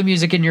you have the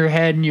music in your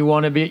head and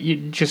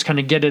you just kind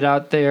of get it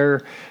out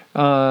there,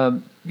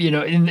 in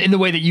the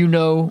way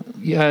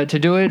that to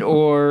do it,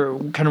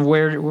 or kind of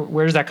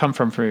where does that come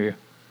from for you?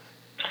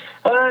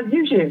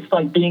 Usually it's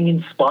like being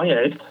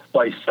inspired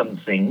by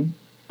something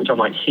which I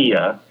might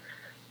hear,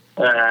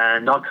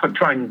 and I'll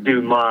try and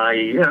do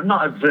my,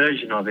 not a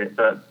version of it,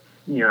 but,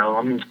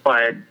 I'm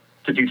inspired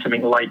to do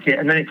something like it,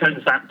 and then it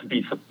turns out to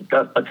be something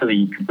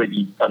utterly,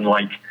 completely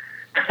unlike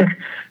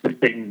the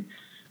thing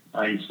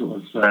I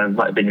sort of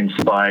might have been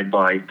inspired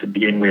by to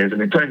begin with,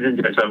 and it turns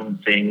into its own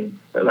thing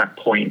at that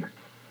point.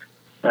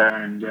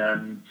 And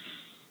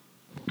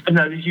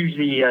there's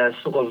usually there's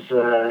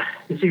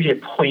usually a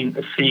point,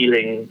 a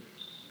feeling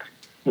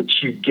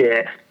which you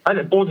get. I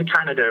think Boards of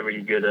Canada are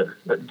really good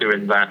at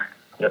doing that,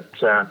 at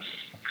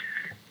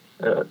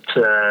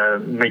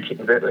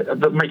making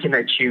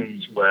their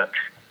tunes work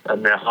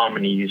and their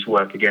harmonies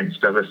work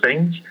against other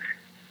things.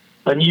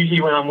 And usually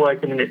when I'm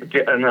working it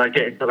and I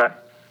get into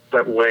that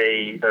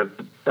way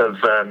of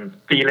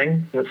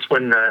feeling, that's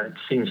when it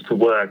seems to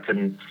work,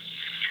 and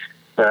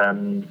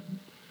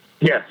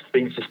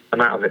things just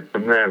come out of it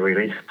from there,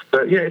 really.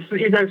 But yeah,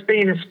 it's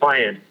being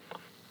inspired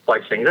by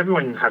things.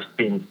 Everyone has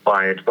been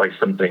inspired by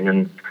something,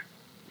 and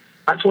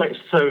that's why it's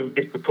so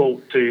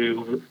difficult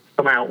to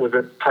come out with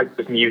a type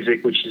of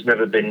music which has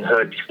never been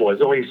heard before.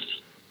 There's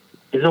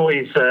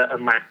always a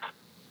map,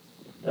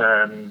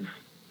 a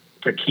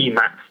key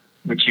map,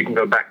 which you can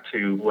go back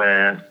to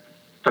where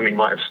something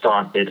might have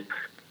started,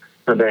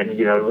 and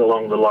then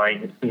along the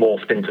line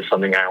morphed into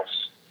something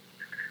else.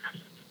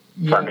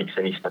 If that makes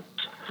any sense.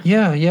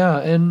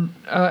 Yeah,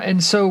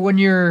 and so when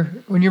you're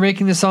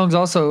making the songs,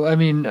 also, I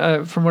mean,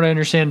 from what I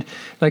understand,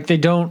 like they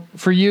don't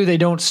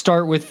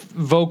start with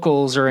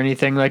vocals or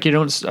anything. Like you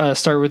don't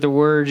start with the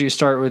words. You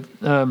start with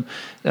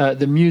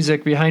the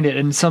music behind it.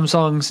 And some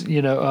songs,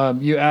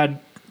 you add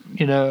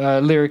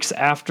lyrics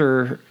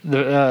after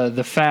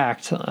the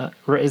fact.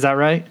 Is that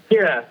right?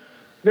 Yeah,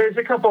 there's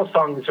a couple of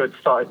songs where it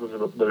started with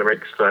the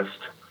lyrics first.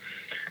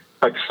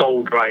 Like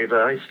Soul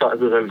Driver, I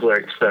started with those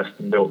lyrics first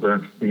and built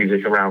the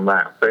music around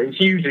that. But it's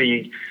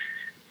usually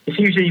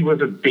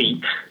with a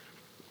beat.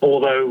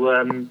 Although,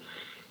 I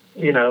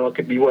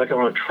could be working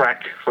on a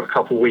track for a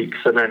couple of weeks,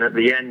 and then at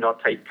the end I'll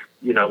take,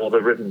 all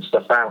the rhythm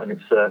stuff out, and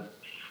it's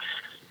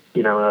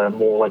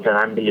more like an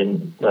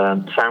ambient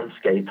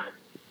soundscape.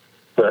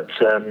 But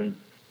there's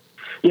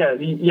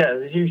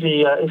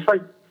usually it's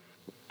like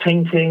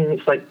painting.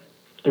 It's like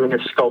doing a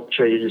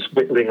sculpture. You're just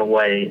whittling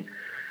away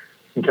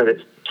until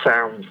it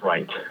sounds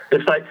right.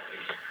 It's like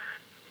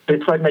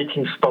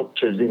making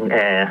sculptures in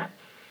air.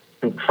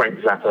 And Frank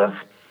Zappa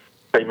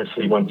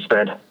famously once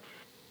said,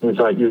 "It's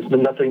like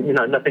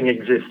nothing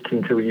exists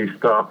until you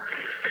start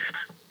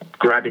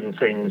grabbing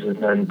things and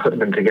then putting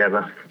them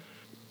together."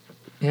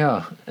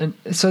 Yeah, and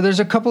so there's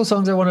a couple of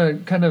songs I want to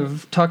kind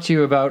of talk to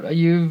you about.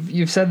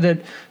 You've said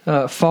that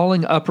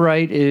Falling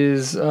Upright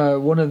is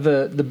one of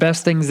the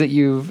best things that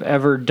you've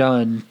ever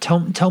done.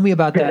 Tell me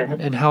about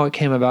that and how it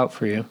came about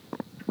for you.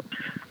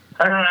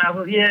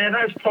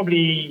 That was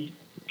probably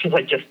because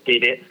I just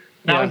did it.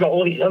 Now I've got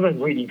all these other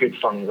really good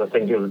songs. I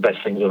think are the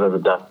best things I've ever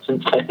done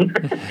since then.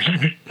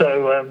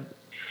 So,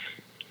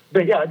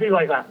 but yeah, I do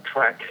like that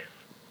track.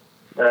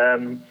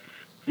 The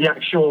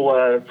actual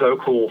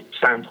vocal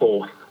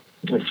sample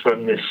is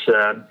from this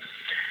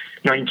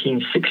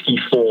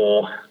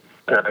 1964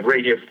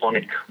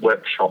 radiophonic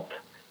workshop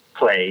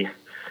play,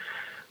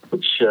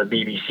 which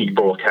BBC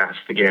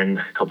broadcast again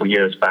a couple of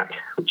years back,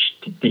 which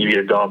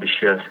Delia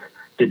Derbyshire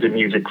did the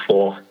music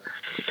for.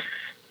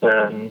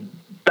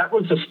 That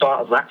was the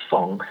start of that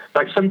song.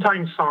 Like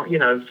sometimes,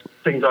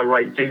 things I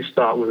write do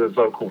start with a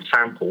vocal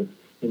sample,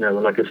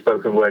 like a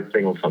spoken word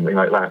thing or something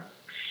like that,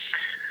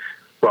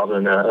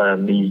 rather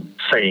than me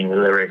saying the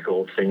lyric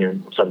or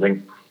singing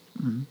something.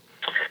 Mm-hmm.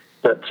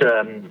 But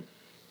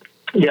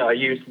I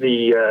used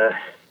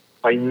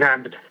I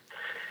nabbed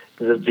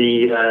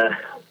the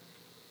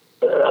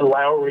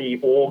Lowry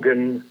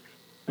organ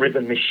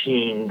rhythm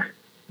machine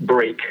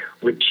break,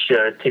 which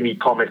Timmy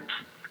Comet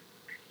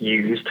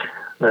used.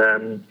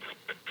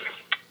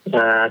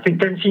 I think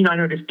Dempsey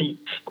 900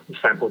 Beats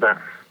sampled that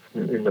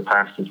in the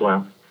past as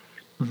well.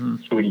 Mm-hmm.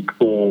 It's a really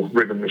cool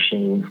rhythm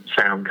machine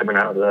sound coming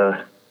out of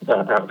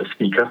the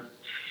speaker.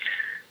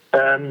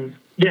 And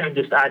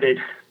just added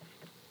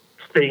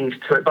things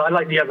to it, but I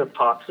like the other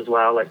parts as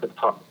well, like the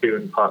part 2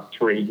 and part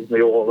 3.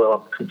 They all are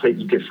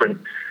completely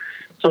different.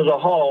 So as a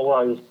whole,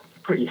 I was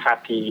pretty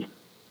happy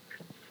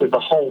with the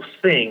whole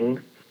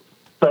thing.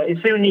 But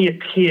it's only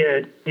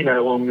appeared,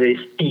 on this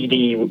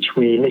CD, which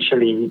we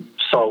initially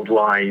sold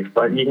live,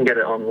 but you can get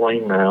it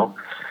online now.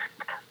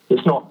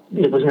 It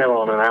was never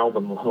on an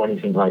album or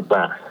anything like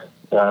that.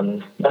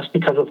 That's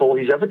because of all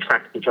these other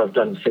tracks which I've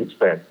done since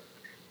then,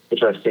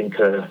 which I think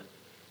are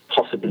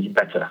possibly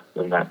better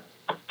than that.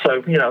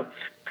 So,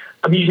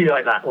 I'm usually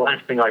like that. The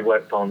last thing I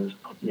worked on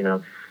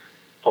is,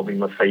 probably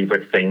my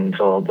favorite thing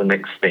or the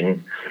next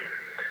thing.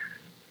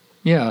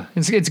 Yeah,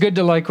 it's good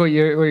to like what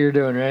you're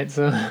doing, right?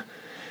 So.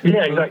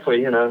 Yeah,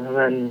 exactly. And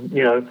then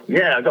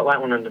I got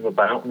that one under my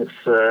belt.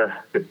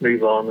 Let's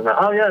move on.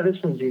 And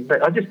this one's even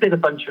better. I just did a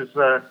bunch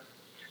of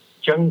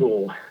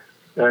jungle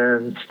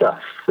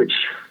stuff, which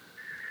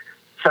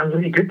sounds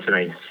really good to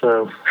me.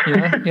 So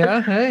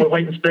yeah. Hey, we'll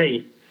wait and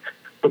see.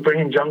 We're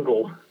bringing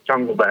jungle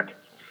back.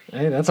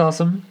 Hey, that's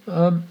awesome.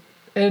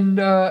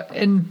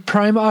 And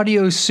Prime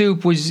Audio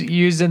Soup was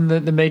used in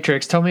the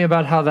Matrix. Tell me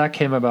about how that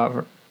came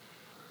about.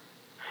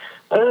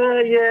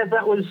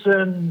 That was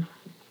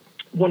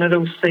one of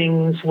those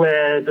things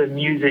where the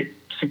music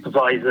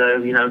supervisor,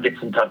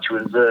 gets in touch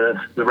with the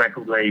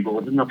record label.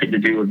 It had nothing to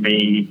do with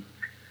me.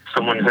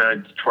 Someone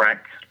heard the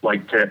track,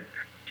 liked it.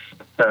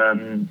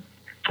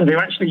 They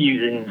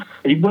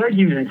were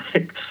using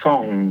 6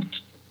 songs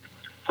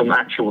from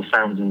actual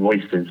sounds and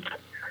voices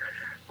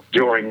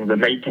during the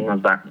making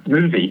of that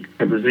movie.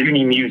 It was the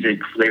only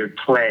music they would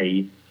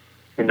play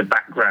in the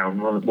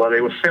background while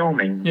they were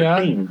filming the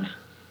scenes.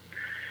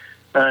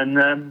 And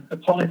the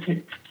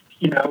politics,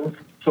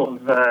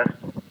 sort of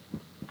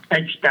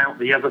edged out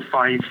the other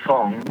 5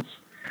 songs,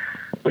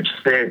 which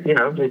they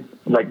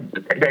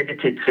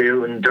edited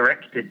to and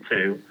directed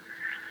to.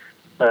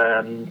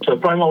 So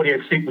Prime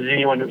Audio Soup was the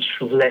only one which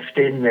was left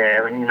in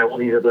there, and all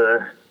these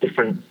other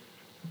different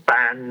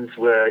bands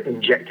were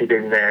injected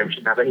in there, which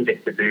didn't have anything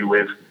to do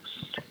with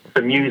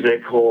the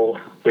music,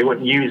 or they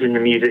weren't using the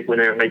music when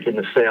they were making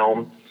the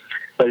film.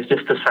 But it's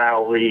just to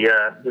sell the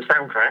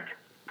soundtrack.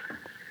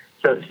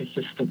 So it's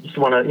just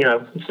one of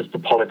it's just the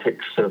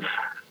politics of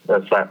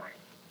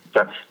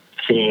that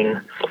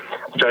scene,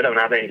 which I don't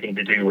have anything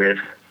to do with.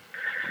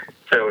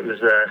 So it was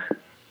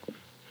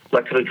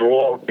luck of the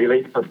draw,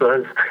 really, I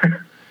suppose.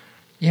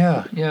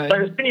 Yeah. So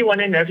there's been one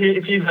in there.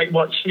 If you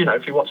watch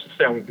the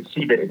film, you can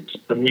see that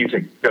the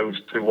music goes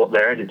to what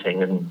they're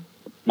editing and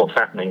what's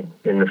happening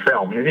in the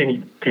film. There's any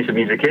piece of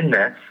music in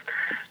there,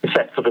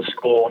 except for the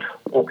scored,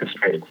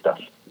 orchestrated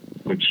stuff,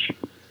 which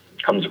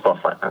comes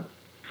across like that.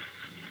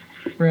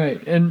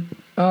 Right, and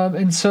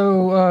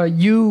so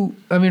you,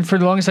 for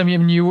the longest time,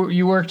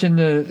 you worked in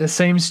the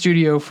same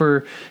studio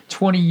for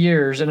 20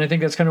 years, and I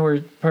think that's kind of where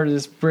part of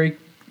this break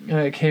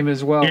came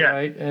as well,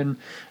 right?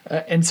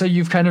 And so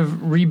you've kind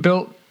of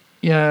rebuilt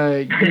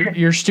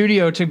your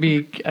studio to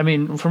be,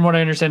 from what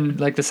I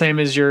understand, like the same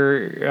as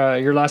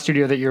your last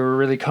studio that you were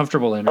really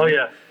comfortable in. Right? Oh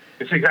yeah,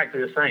 it's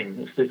exactly the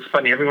same. It's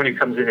funny. Everyone who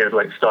comes in here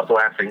starts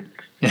laughing.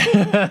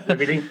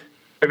 Everything's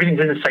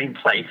in the same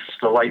place.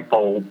 The light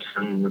bulbs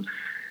and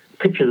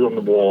pictures on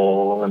the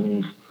wall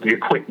and the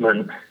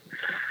equipment.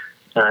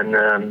 And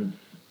I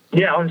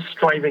was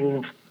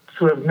striving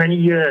for many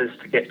years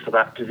to get to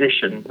that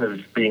position of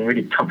being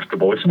really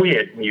comfortable. It's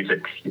weird,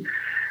 music.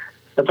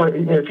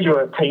 If you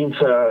were a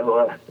painter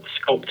or a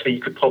sculptor,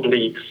 you could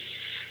probably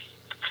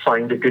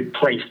find a good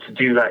place to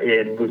do that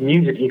in. With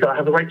music, you've got to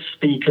have the right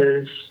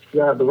speakers, you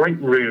got to have the right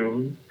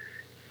room.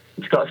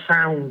 It's got to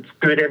sound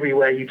good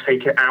everywhere you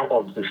take it out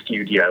of the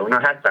studio, and I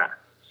had that.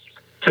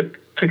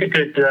 Took a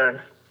good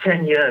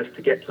 10 years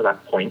to get to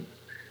that point.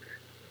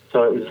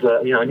 So it was,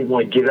 I didn't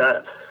want to give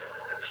up.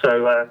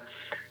 So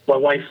my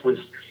wife was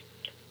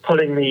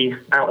pulling me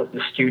out of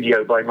the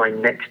studio by my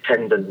neck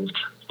tendons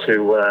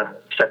to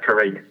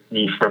separate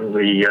me from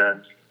the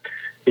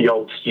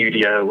old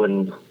studio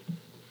and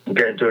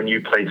get into a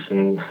new place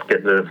and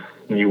get the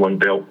new one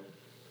built.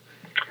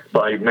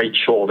 But I made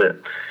sure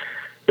that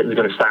it was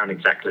going to sound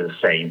exactly the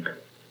same.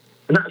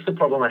 And that's the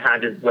problem I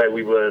had where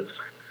we were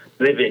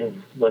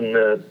living when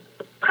the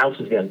house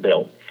was getting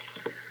built.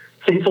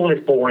 See, it's all this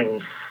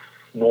boring,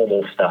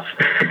 normal stuff.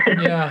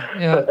 Yeah.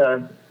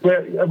 But,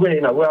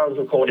 where I was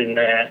recording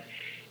there,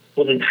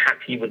 wasn't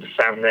happy with the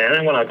sound there. And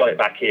then when I got it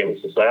back here, it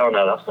was just like, oh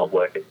no, that's not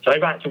working. So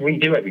I've had to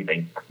redo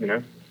everything,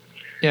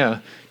 Yeah.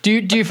 Do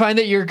you find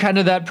that you're kind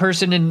of that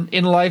person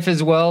in life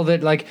as well,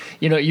 that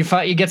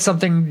you get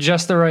something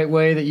just the right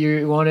way that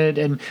you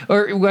wanted,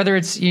 or whether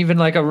it's even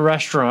like a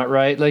restaurant,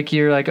 right? Like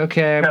you're like,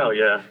 okay,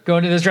 I'm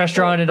going to this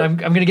restaurant and I'm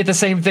going to get the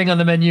same thing on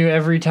the menu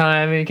every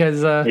time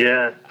because I'm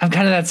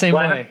kind of that same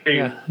way.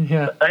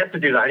 I have to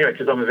do that anyway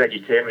because I'm a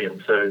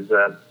vegetarian, so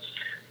there's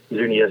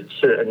only a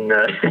certain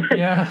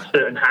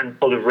certain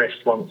handful of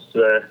restaurants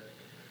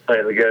I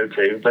ever go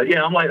to. But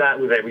I'm like that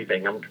with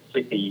everything. I'm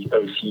completely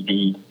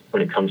OCD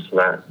when it comes to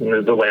that.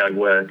 The way I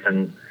work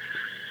and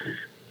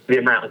the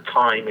amount of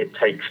time it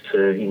takes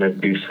to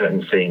do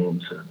certain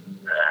things.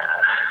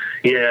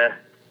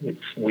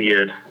 It's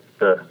weird,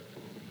 but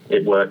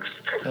it works.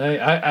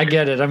 I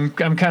get it. I'm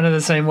kind of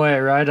the same way,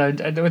 right? I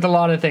with a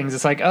lot of things,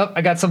 it's like,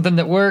 I got something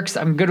that works.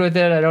 I'm good with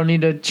it. I don't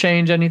need to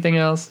change anything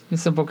else. I'm a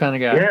simple kind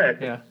of guy.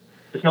 Yeah.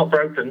 It's not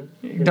broken.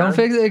 Don't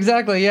fix it.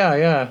 Exactly.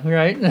 Yeah.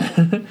 Right.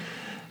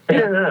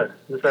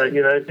 So,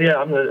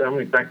 I'm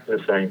exactly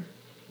the same.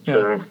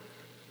 So,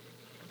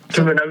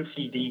 to an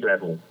OCD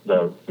level,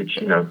 though, which,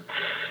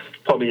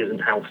 probably isn't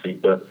healthy,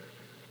 but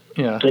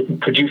it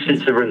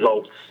produces the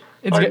results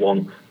I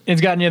want.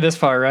 it's gotten you this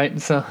far,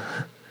 right? So.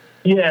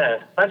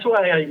 Yeah, that's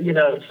why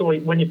so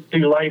when you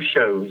do live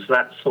shows,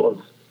 that sort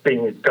of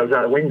thing goes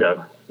out the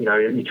window.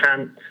 You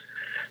can't.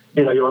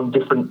 You're on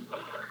different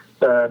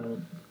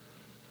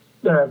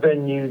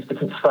venues,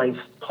 different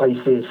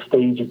places,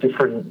 stages,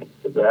 different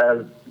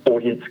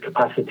audience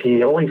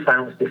capacity. It always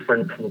sounds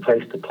different from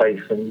place to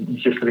place, and you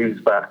just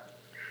lose that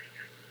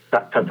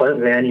comfort. I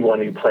don't think anyone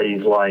who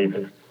plays live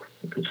has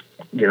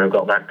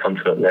got that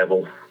comfort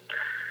level.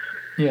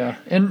 Yeah,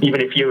 and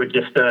even if you were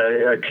just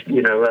a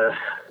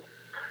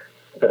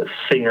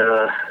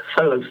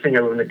solo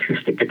singer with an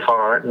acoustic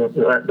guitar,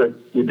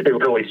 it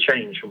would always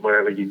change from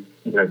wherever you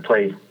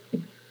play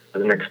to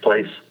the next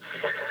place.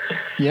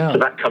 Yeah. So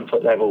that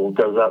comfort level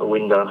goes out the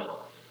window.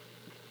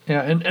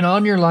 Yeah, and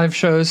on your live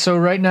shows, so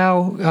right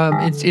now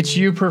it's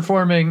you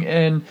performing,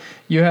 and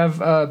you have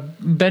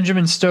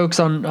Benjamin Stokes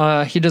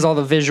on. He does all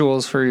the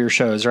visuals for your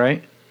shows,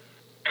 right?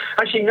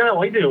 Actually,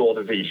 no, I do all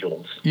the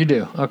visuals. You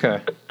do?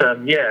 Okay.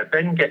 Yeah,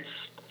 Ben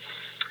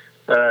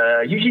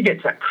usually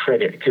gets that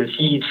credit because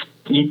he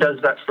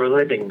does that for a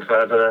living for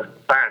other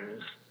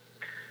bands,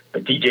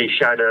 like DJ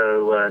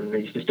Shadow, and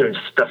he's just doing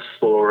stuff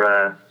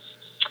for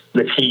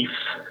Latif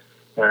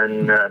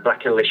and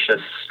Black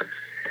Alicious.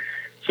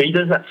 So he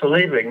does that for a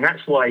living.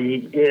 That's why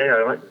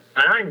I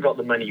haven't got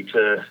the money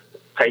to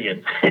pay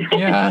him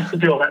to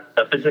do all that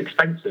stuff. It's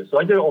expensive, so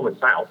I do it all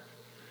myself.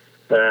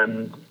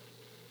 I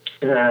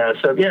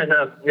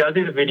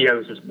do the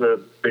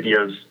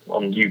videos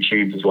on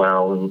YouTube as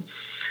well, and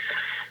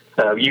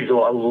we use a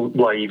lot of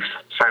live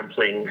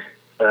sampling.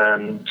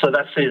 So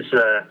that's his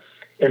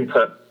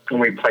input when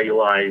we play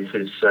live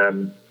is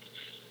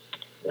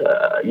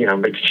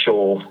making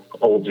sure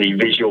all the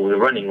visuals are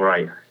running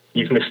right.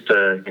 He's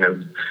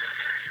Mr.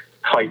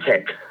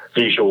 high-tech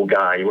visual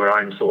guy, where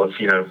I'm sort of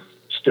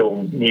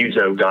still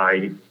muso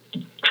guy,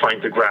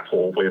 trying to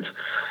grapple with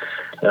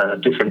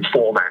different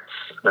formats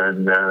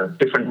and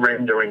different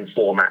rendering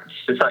formats.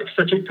 It's like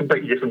such a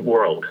completely different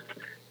world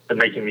than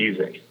making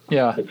music.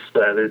 Yeah,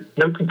 there's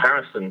no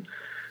comparison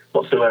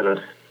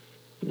whatsoever.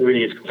 It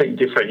really is completely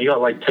different. You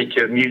got to take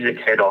your music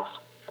head off,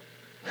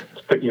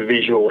 put your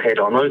visual head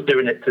on. I was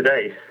doing it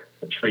today,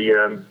 actually,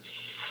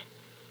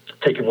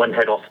 taking one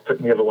head off,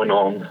 putting the other one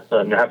on,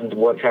 and having to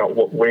work out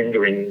what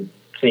rendering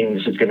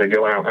things is going to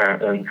go out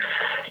at. And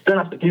you don't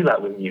have to do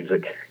that with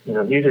music.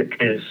 Music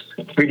is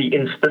really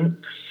instant.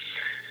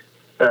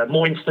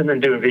 More instant than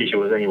doing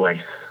visuals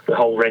anyway. The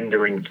whole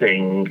rendering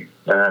thing,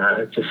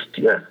 there's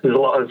a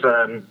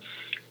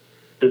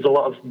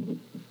lot of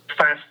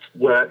fast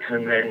work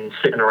and then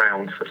sitting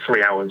around for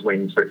 3 hours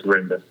waiting for it to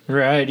render.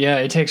 Right. Yeah,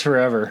 it takes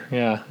forever.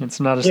 Yeah,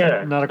 it's not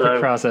a quick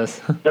process.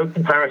 No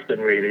comparison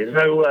really. There's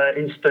no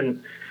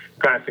instant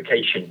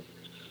gratification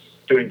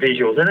doing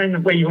visuals. And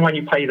then even when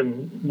you play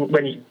them,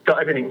 when you got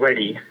everything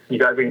ready, you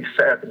got everything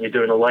set up, and you're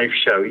doing a live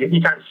show,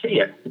 you can't see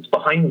it. It's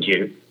behind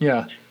you.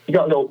 Yeah. You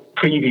got a little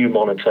preview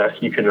monitor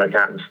you can look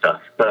at and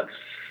stuff, but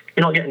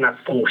you're not getting that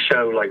full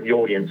show like the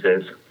audience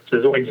is. So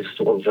there's always this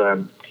sort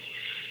of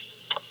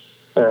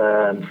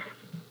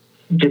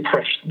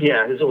depression.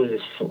 Yeah, there's always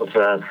this sort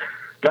of,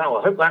 wow,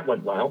 I hope that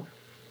went well.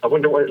 I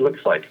wonder what it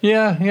looks like.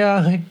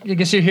 Yeah. I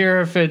guess you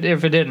hear if it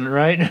didn't,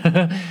 right?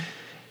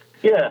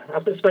 Yeah,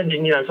 after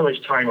spending so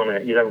much time on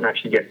it, you don't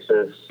actually get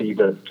to see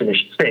the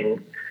finished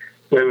thing.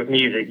 Where with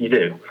music, you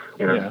do.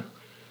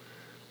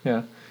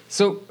 Yeah.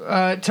 So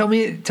tell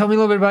me a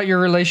little bit about your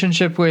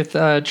relationship with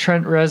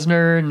Trent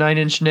Reznor, Nine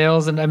Inch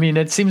Nails, and I mean,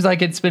 it seems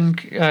like it's been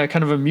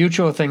kind of a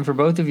mutual thing for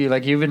both of you.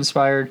 Like you've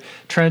inspired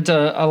Trent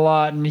a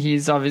lot, and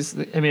he's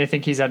obviously, I mean, I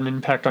think he's had an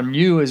impact on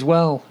you as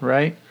well,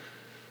 right?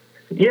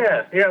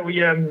 Yeah.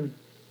 We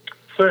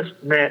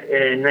first met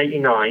in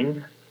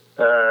 '89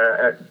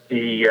 at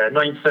the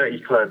 930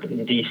 Club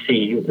in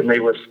DC, and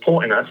they were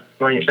supporting us.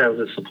 Nine Inch Nails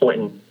was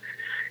supporting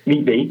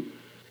Meat Beat,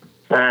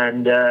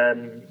 and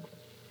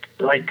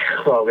I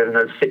don't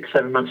know,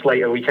 6-7 months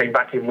later, we came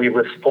back and we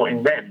were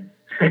supporting them.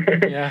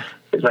 Yeah.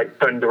 It's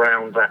turned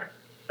around that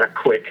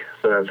quick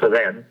for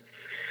them.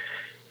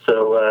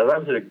 So that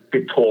was a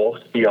good tour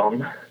to be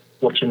on,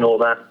 watching all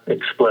that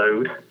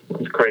explode. It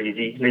was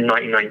crazy in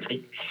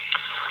 1990.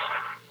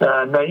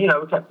 And then, we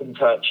kept in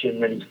touch,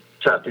 and then he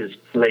set up his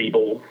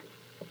label.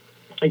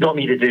 He got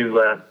me to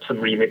do some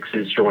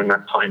remixes during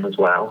that time as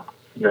well.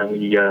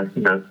 We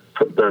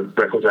put the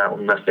records out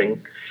on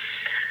Nothing.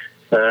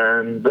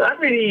 But I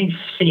haven't really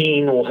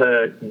seen or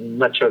heard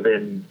much of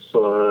him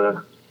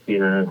for,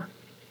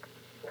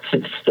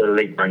 since the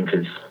late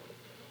 90s, to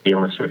be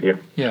honest with you.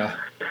 Yeah.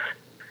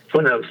 It's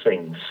one of those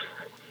things.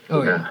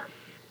 Oh, yeah.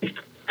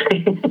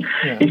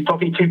 He's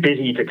probably too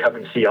busy to come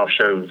and see our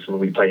shows when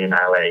we play in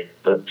LA,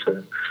 but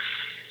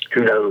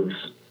who knows?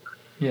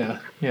 Yeah.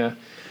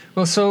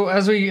 Well, so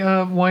as we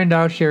wind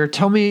out here,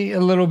 tell me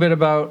a little bit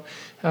about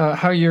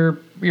how your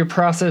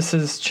process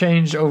has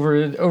changed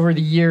over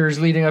the years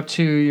leading up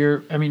to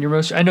your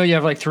most. I know you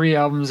have 3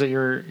 albums that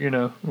you're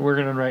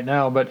working on right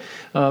now, but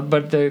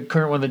the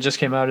current one that just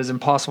came out is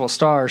Impossible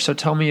Star. So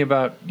tell me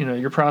about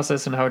your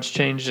process and how it's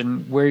changed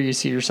and where you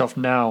see yourself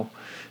now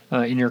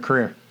in your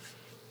career.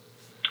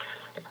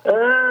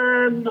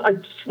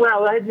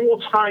 I had more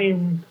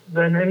time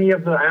than any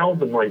other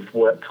album I've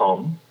worked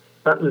on.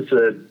 That was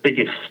the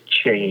biggest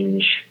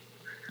change.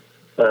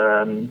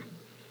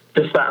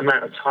 Just that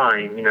amount of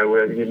time,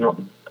 where you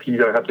don't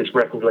have this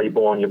record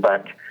label on your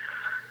back,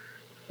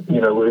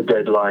 with a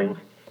deadline.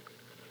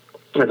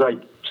 As I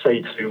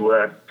say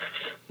to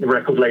the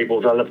record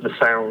labels, I love the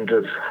sound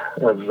of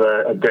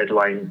a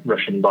deadline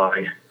rushing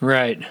by.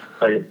 Right.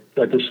 I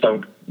just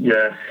don't.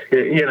 Yeah,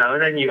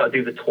 and then you got to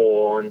do the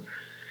tour, and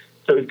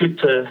so it's good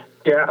to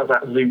get out of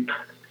that loop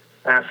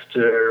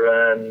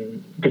after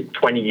good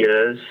 20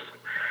 years,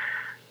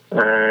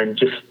 and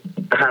just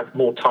have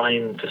more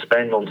time to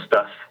spend on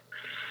stuff.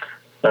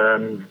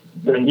 And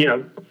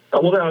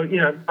although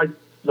I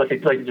like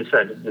you just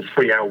said, there's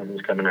 3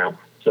 albums coming out,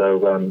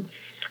 so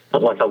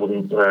not like I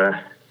wasn't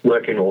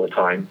working all the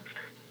time.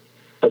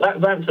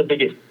 But that's the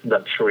biggest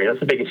luxury. That's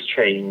the biggest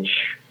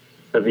change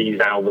of these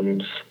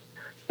albums,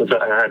 was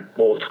that I had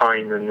more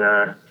time than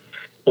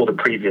all the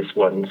previous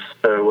ones.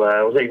 So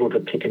I was able to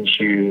pick and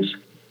choose.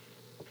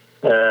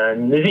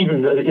 And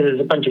there's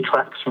a bunch of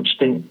tracks which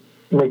didn't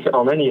make it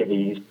on any of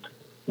these,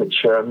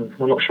 which I'm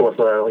not sure if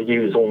I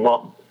use or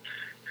not.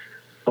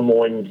 I'm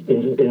more in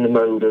the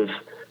mode of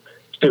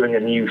doing a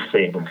new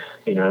thing,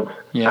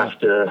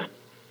 after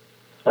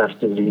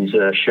these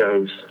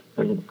shows,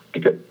 and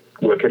get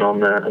working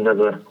on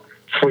another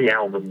 3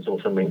 albums or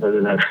something. I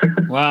don't know.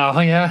 Wow,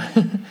 yeah.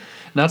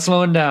 Not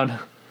slowing down.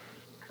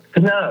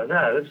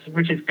 No,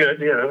 which is good.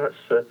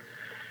 That's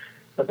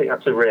I think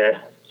that's a rare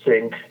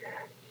thing.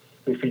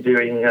 If you're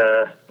doing,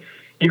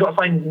 you've got to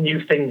find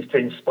new things to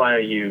inspire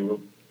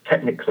you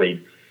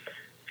technically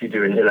if you're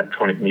doing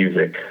electronic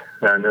music.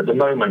 And at the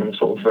moment, I'm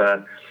sort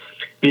of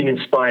being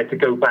inspired to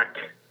go back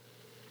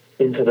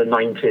into the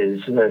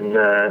 90s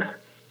and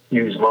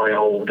use my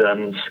old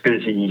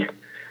SCSI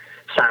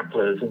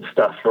samplers and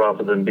stuff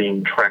rather than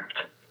being trapped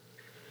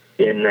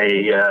in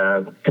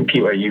a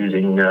computer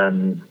using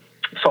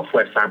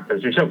software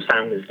samplers, which don't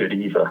sound as good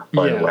either,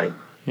 by the way.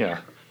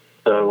 Yeah.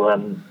 So,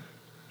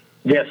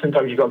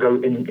 sometimes you've got to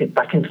go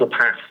back into the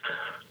past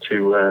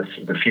to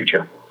see the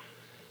future.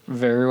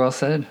 Very well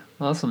said.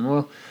 Awesome.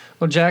 Well,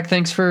 Jack,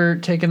 thanks for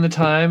taking the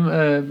time.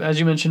 As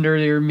you mentioned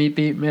earlier, Meat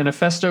Beat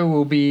Manifesto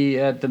will be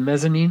at the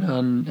Mezzanine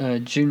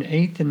on June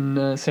 8th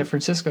in San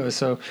Francisco.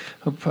 So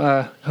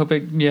hope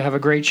you have a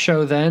great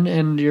show then,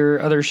 and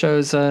your other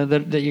shows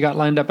that you got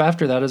lined up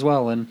after that as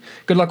well. And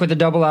good luck with the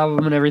double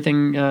album and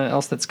everything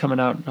else that's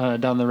coming out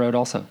down the road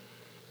also.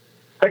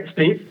 Thanks,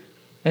 Steve.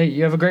 Hey,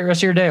 you have a great rest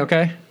of your day,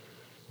 okay?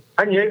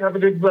 And you have a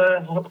good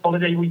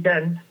holiday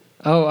weekend.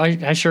 Oh,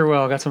 I sure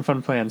will. Got some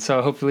fun plans.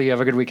 So hopefully you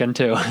have a good weekend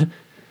too.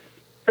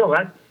 Cool,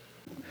 man.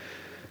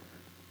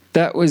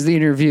 That was the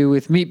interview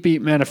with Meat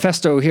Beat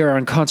Manifesto here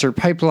on Concert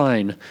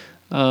Pipeline.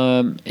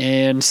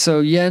 And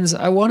so, Jens,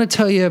 I want to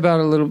tell you about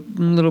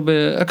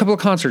a couple of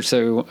concerts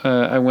that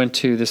I went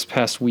to this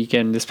past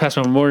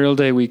Memorial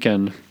Day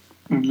weekend.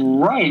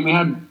 Right. We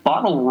had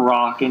Bottle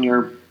Rock in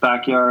your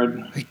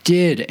backyard. I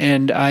did,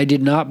 and I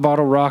did not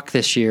Bottle Rock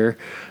this year.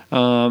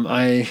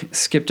 I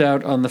skipped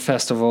out on the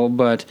festival,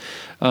 but,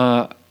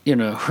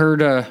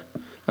 heard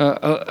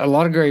a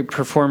lot of great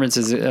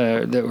performances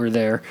that were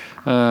there.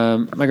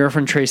 My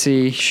girlfriend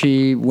Tracy,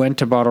 she went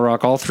to Bottle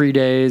Rock all 3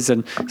 days,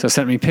 and so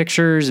sent me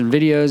pictures and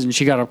videos, and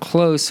she got up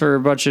close for a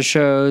bunch of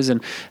shows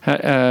and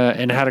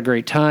had a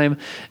great time.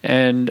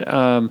 And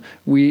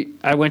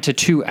I went to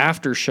 2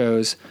 after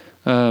shows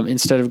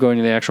instead of going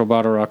to the actual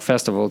Bottle Rock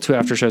festival. 2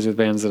 after shows with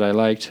bands that I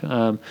liked,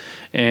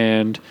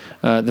 and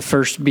the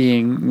first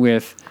being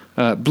with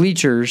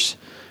Bleachers,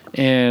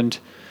 and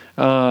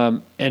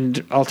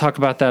I'll talk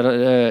about that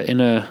in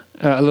a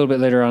little bit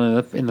later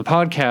on in the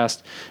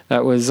podcast.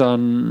 That was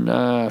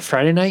on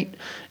Friday night,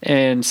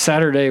 and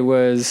Saturday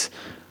was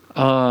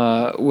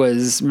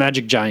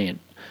Magic Giant,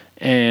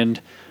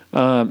 and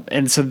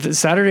so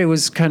Saturday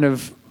was kind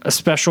of a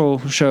special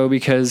show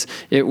because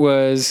it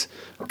was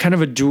kind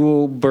of a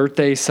dual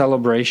birthday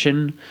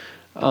celebration,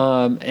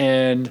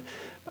 and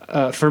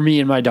for me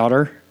and my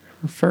daughter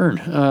Fern,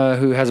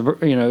 who has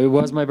it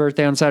was my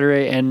birthday on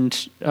Saturday,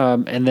 and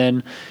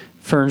then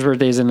Fern's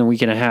birthday is in a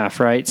week and a half,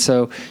 right?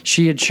 So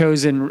she had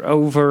chosen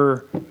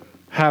over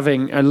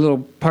having a little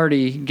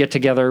party get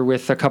together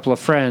with a couple of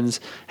friends,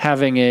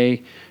 having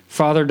a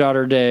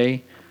father-daughter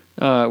day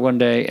one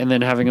day, and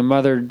then having a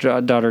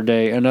mother-daughter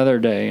day another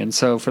day. And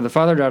so for the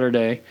father-daughter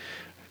day,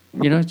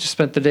 just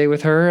spent the day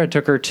with her. I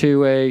took her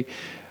to a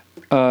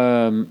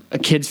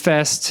kids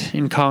fest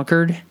in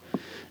Concord,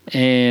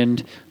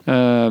 and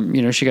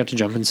she got to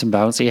jump in some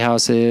bouncy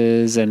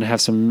houses and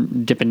have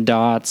some Dippin'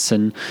 Dots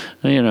and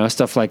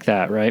stuff like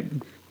that, right?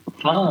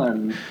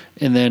 Fun.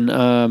 And then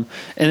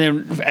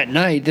at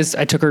night,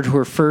 I took her to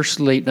her first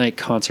late night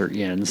concert,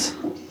 Jens.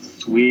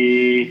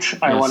 Sweet. Yes.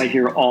 I want to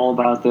hear all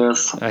about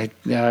this. I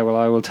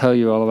will tell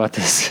you all about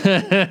this.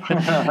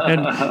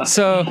 And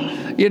so,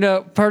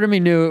 part of me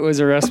knew it was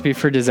a recipe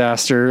for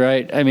disaster,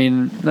 right? I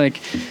mean,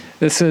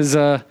 this is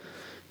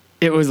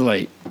it was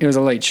late. It was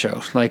a late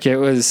show.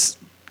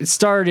 It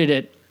started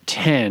at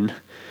 10,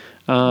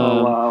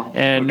 Wow.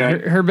 And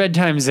her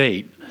bedtime's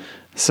 8.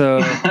 So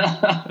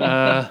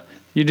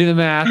you do the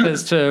math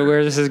as to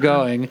where this is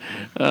going.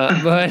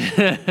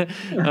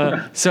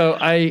 So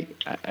I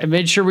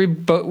made sure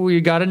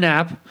we got a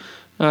nap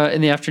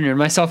in the afternoon,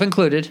 myself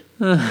included.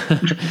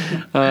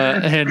 And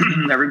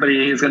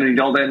everybody is going to need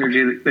all the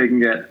energy that they can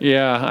get.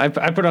 Yeah, I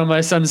put on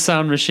my son's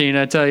sound machine,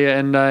 I tell you,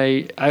 and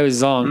I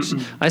was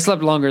zonked. I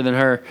slept longer than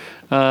her.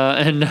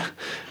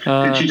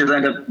 Did she just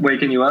end up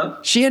waking you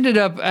up? She ended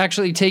up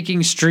actually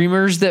taking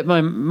streamers that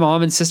my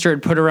mom and sister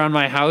had put around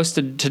my house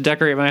to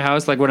decorate my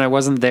house, like when I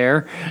wasn't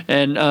there.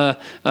 And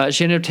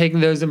she ended up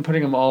taking those and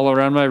putting them all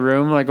around my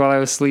room, like while I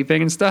was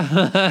sleeping and stuff,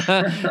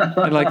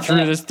 and like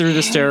through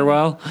the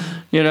stairwell,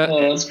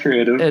 Oh, that's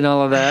creative. And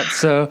all of that.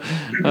 So,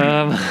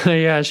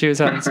 yeah, she was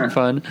having some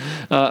fun.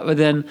 But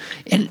then,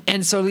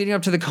 and so leading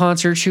up to the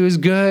concert, she was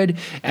good.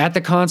 At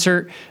the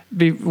concert,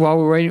 while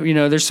we're waiting,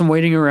 there's some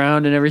waiting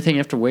around and everything. You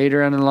have to wait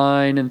around in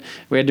line, and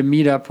we had to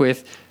meet up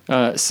with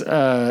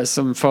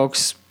some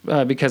folks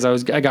because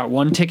I got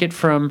one ticket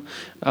from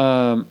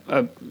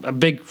a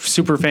big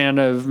super fan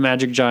of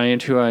Magic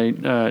Giant who I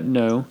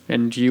know,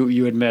 and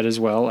you had met as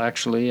well,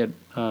 actually, at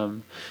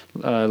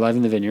Live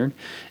in the Vineyard,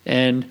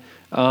 and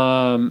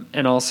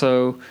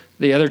also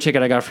the other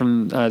ticket I got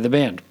from the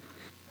band,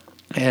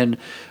 and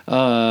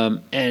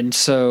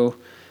so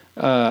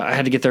I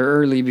had to get there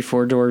early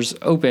before doors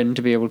opened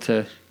to be able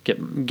to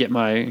get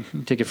my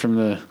ticket from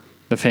the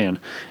fan,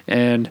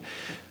 and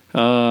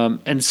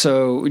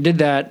so we did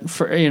that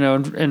for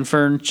and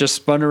Fern just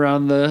spun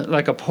around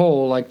like a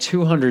pole like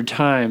 200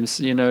 times,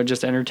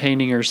 just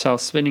entertaining herself,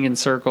 spinning in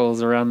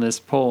circles around this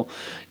pole,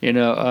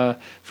 for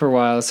a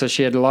while. So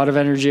she had a lot of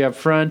energy up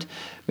front.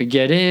 We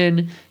get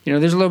in,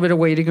 there's a little bit of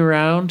waiting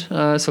around.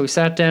 So we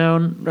sat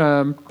down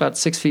about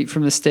 6 feet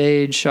from the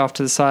stage off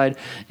to the side,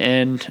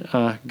 and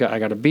I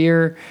got a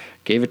beer,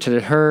 gave it to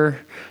her,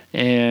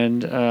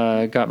 and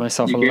got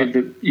myself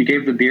you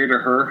gave the beer to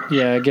her?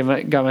 Yeah,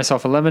 got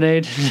myself a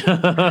lemonade.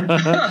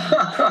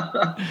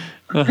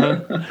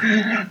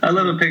 I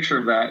love a picture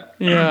of that.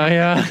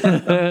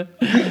 Yeah.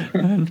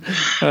 And,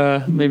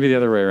 maybe the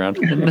other way around.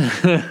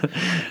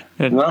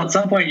 Well, at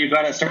some point you've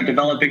got to start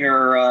developing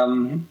her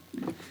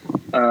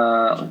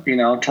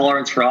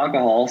tolerance for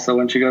alcohol, so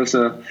when she goes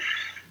to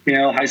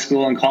high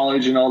school and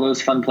college and all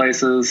those fun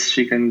places,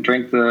 she can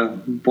drink the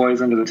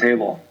boys under the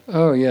table.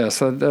 Oh yeah,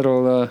 so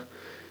that'll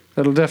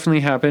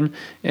definitely happen.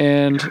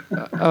 And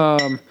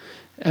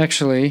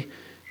actually,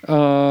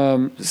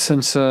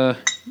 since you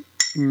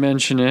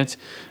mention it,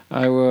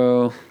 I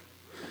will.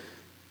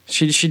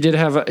 She did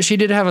have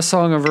a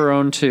song of her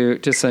own to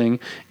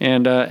sing,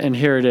 and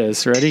here it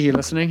is. Ready? You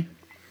listening?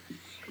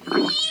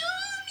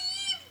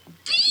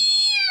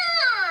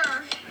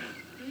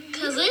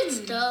 Cause it's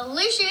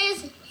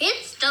delicious.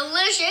 It's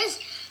delicious.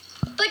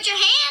 Put your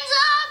hands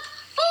up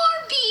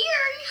for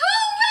beer.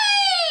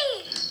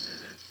 Hooray!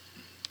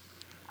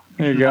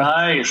 There you go.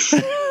 Nice.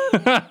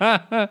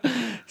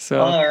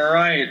 So all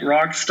right,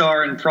 rock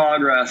star in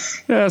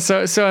progress. Yeah,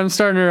 so I'm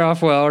starting her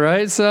off well,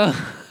 right? So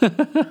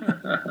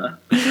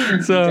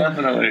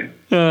definitely.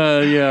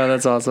 Yeah,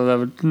 that's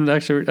awesome.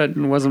 That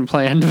wasn't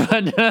planned,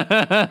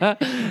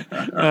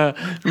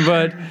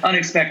 but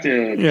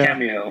unexpected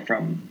cameo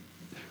from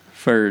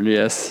Fern,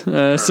 yes.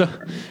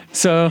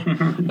 So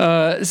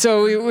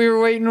we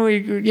were waiting.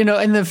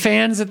 And the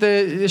fans at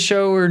the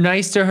show were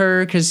nice to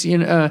her because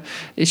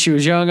she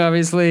was young,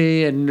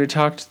 obviously, and we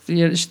talked.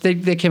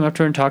 They came up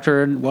to her and talked to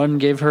her, and one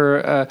gave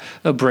her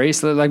a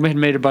bracelet. Like,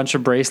 made a bunch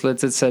of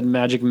bracelets that said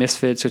Magic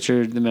Misfits, which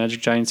are the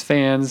Magic Giants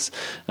fans,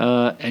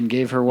 and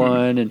gave her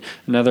one. And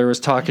another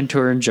was talking to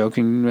her and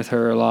joking with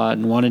her a lot,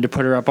 and wanted to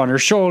put her up on her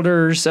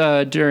shoulders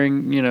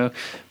during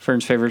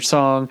Fern's favorite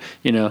song.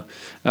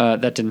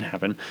 That didn't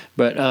happen,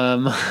 but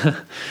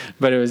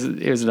it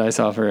was a nice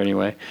offer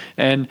anyway.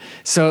 And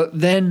so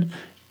then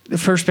the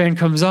first band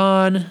comes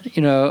on,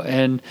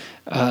 and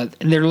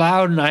they're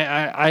loud, and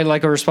I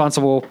like a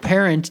responsible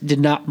parent did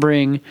not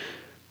bring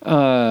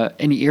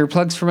any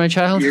earplugs for my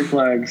child.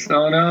 Earplugs.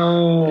 Oh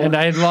no. And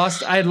I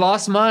had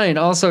lost mine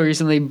also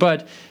recently,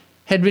 but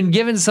had been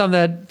given some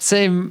that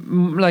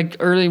same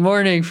early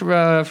morning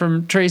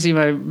from Tracy,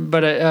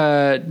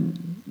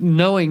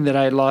 knowing that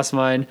I had lost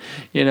mine,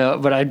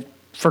 but I'd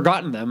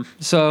forgotten them.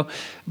 So,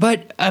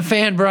 but a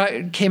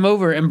fan came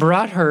over and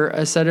brought her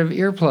a set of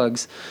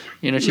earplugs.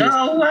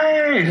 No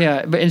way.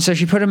 Yeah, and so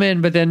she put them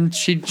in, but then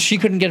she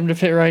couldn't get them to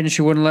fit right, and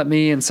she wouldn't let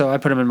me, and so I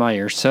put them in my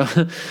ears. So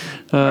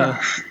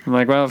I'm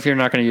like, well, if you're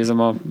not going to use them,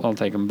 I'll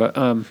take them. But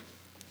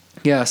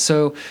yeah,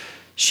 so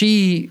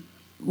she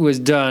was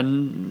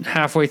done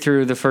halfway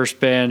through the first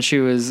band. She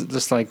was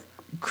just like,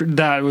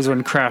 that was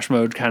when crash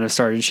mode kind of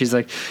started. She's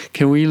like,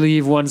 can we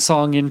leave one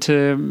song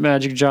into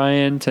Magic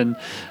Giant? And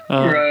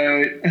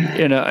right,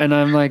 and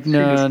I'm like,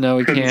 no,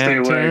 we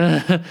can't.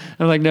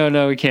 I'm like,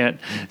 no, we can't.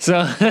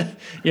 So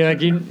yeah,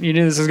 like you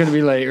knew this was going to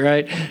be late,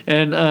 right?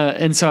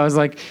 And so I was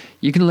like,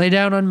 you can lay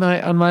down on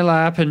my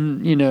lap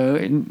and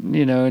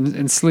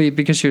and sleep,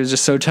 because she was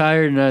just so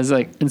tired. And I was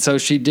like, and so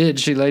she did.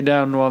 She laid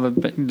down while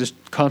the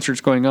concert's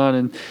going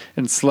on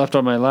and slept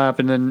on my lap.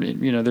 And then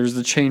there's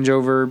the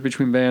changeover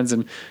between bands,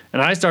 and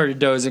I started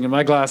dozing, and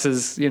my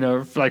glasses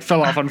like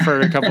fell off on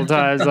Ferd a couple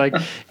times, like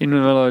in the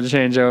middle of the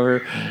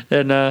changeover.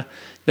 And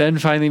then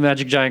finally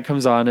Magic Giant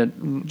comes on at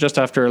just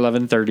after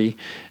 11:30,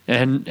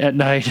 and at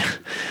night.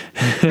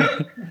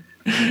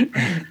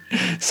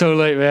 So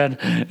late, man.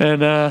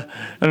 And I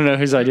don't know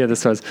whose idea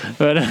this was,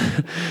 but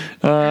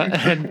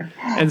and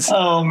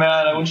oh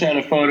man, I wish I had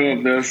a photo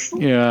of this.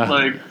 Yeah,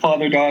 like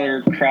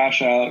father-daughter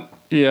crash out.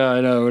 Yeah,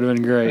 I know, it would have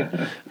been great.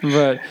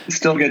 But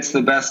still gets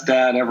the best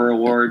dad ever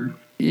award.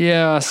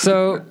 Yeah,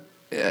 so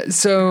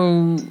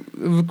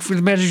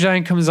the Magic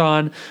Giant comes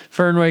on,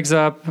 Fern wakes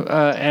up,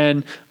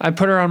 and I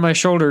put her on my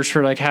shoulders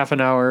for like half an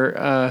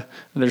hour.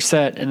 They're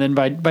set, and then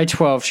by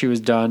 12 she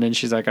was done, and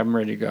she's like, I'm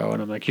ready to go. And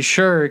I'm like, you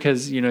sure?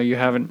 Because you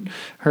haven't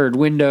heard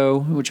Window,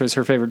 which was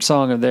her favorite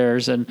song of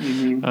theirs, and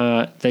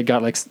they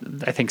got like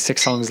I think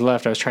 6 songs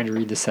left. I was trying to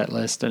read the set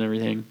list and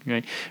everything,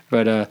 right?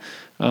 But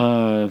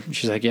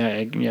she's like,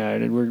 yeah,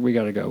 we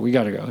gotta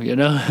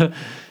go,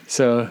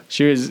 So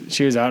she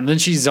was out, and then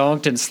she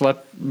zonked and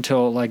slept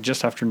until like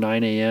just after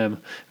 9 a.m.,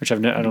 which I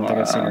don't think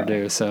I've seen her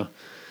do. So,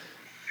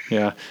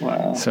 yeah.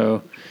 Wow.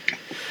 So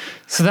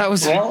that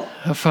was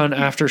a fun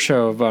after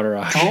show of Butter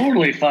Rock.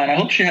 Totally fun. I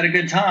hope she had a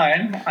good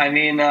time. I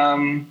mean,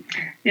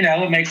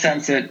 it makes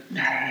sense that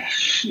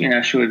she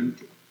would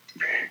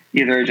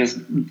either just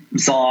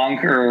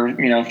zonk or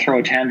throw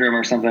a tantrum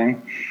or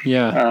something.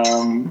 Yeah.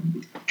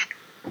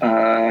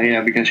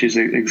 Because she's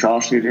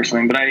exhausted or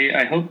something. But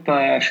I hope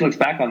she looks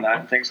back on that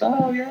and thinks,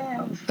 oh,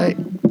 yeah.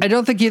 I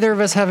don't think either of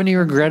us have any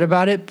regret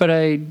about it, but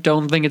I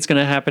don't think it's going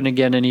to happen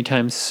again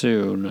anytime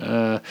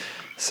soon.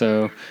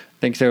 So I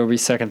think there will be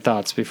second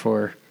thoughts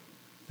before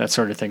that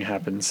sort of thing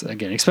happens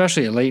again,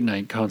 especially a late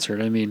night concert.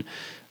 I mean,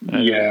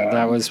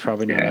 that was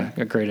probably not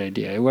a great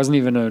idea. It wasn't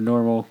even a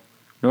normal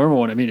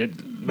one. I mean,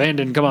 band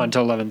didn't come on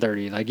until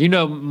 11:30. Like,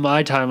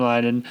 my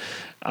timeline, and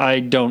I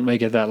don't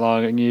make it that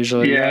long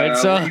usually. Yeah, right?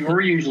 So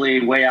we're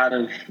usually way out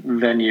of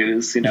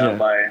venues,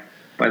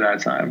 by that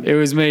time. It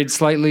was made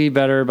slightly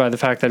better by the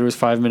fact that it was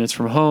 5 minutes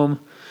from home.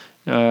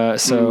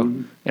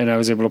 And I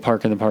was able to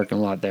park in the parking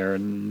lot there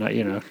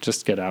and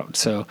just get out.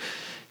 So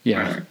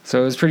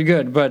so it was pretty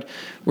good. But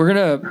we're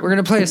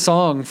gonna play a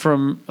song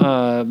from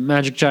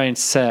Magic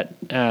Giant's set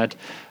at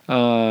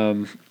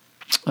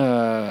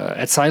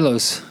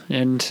Silos,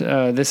 and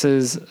this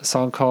is a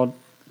song called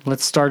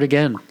 "Let's Start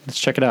Again." Let's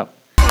check it out.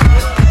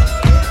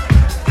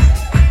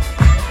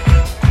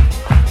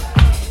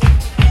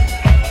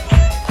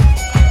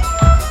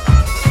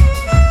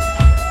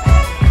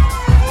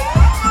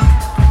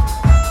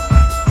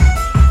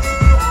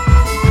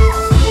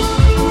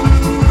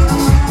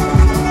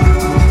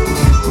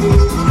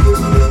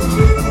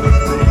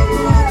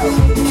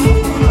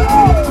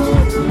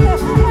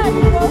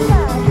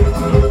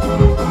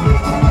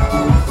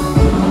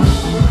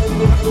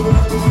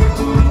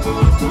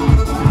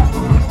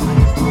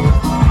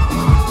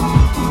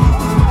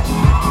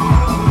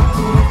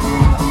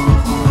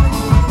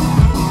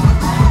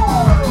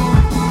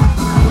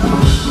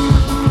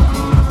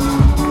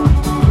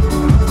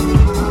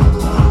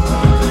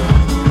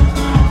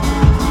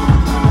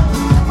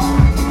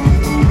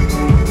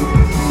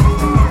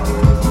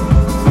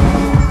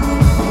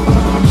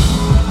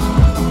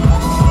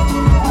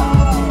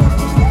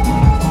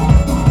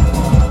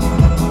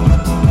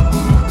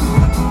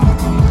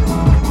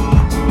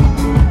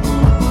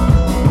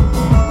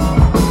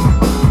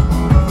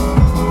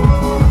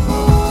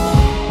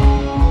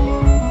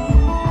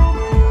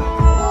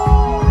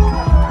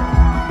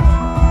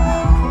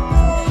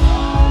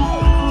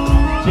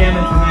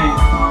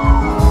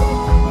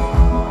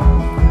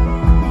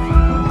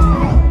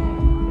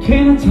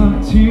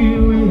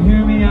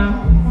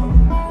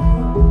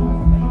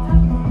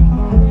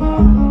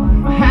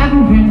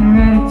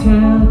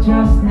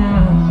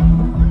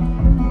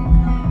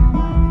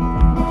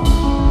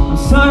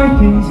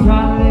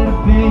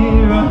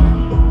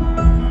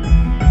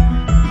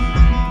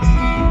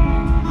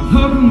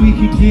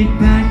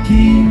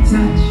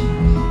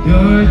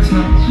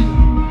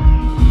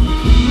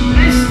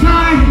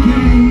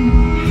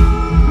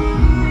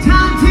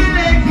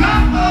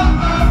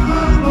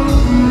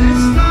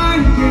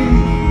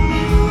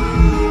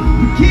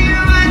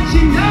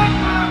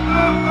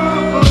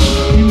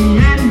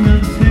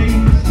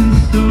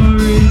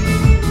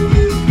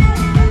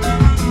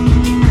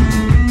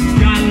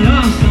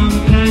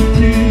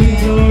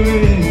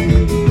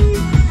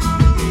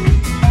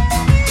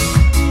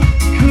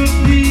 Could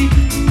be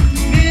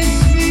this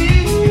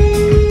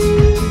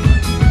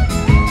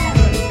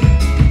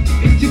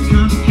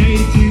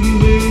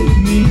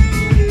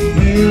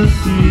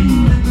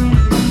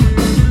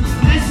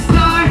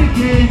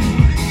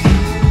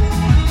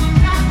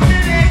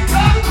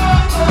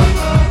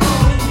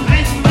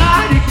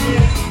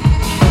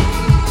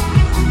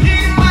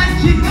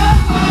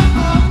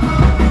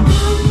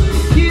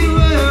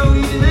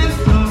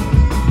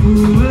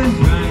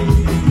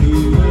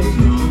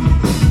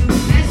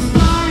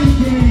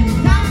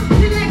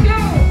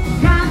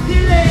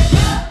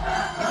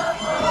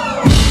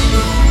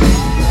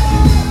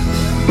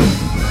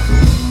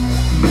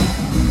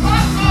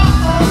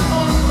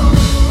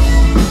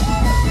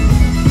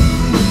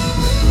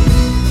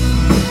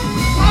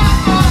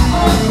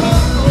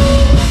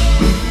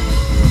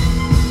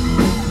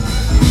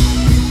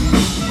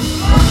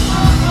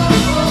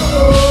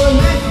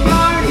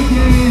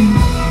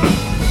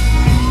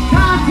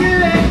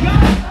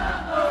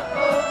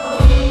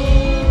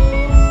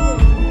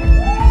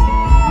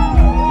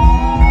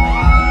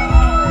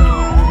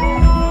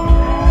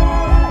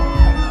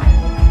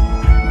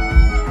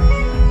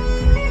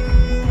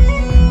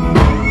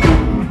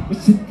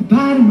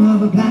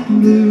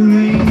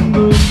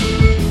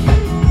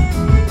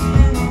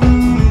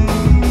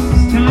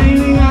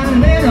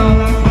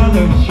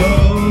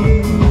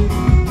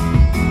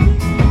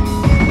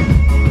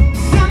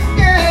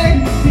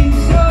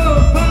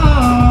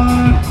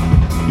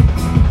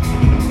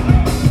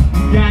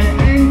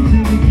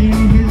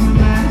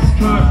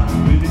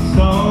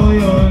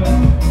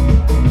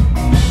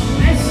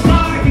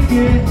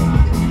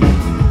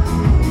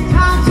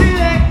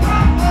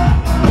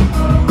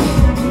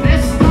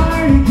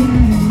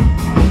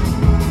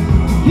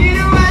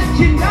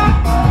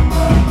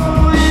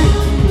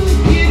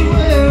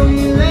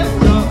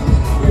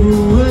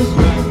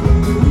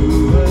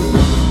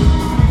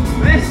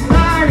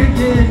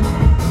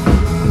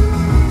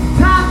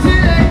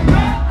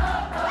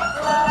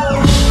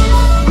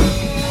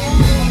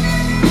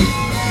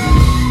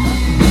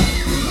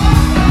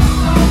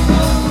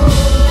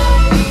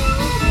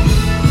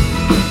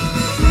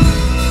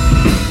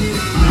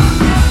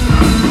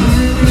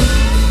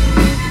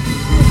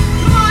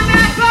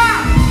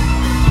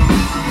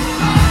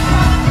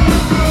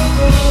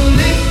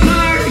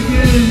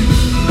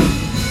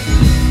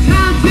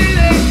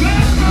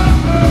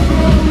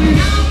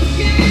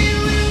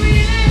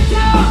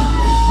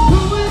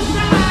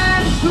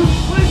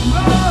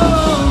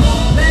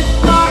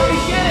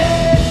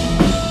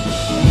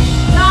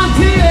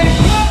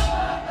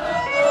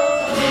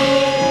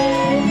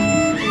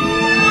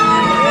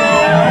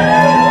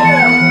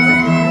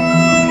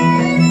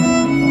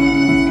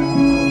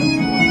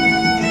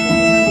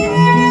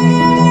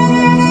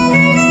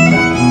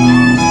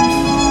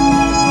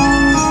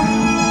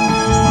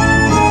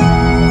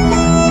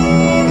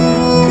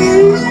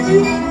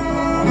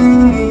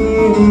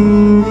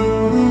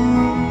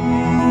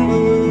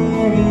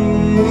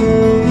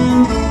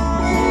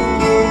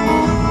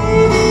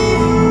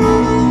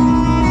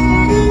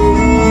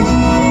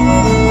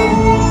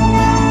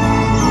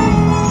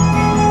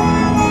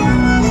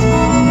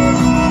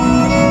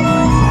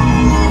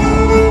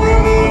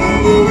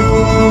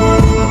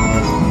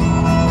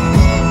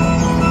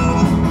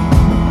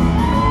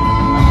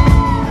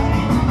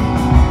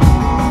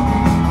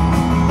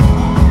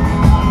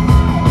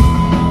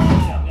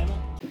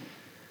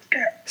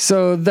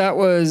So that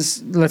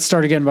was Let's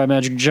Start Again by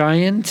Magic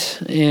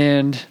Giant,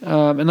 and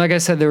like I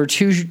said, there were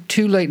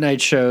two late night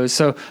shows.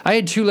 So I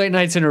had 2 late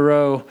nights in a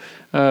row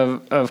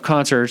of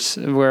concerts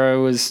where I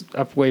was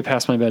up way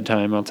past my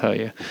bedtime. I'll tell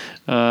you,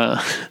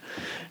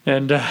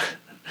 and the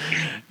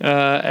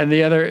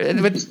other,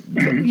 but,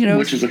 you know,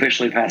 which is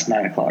officially past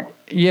 9:00.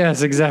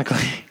 Yes,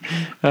 exactly,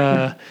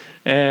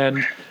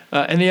 and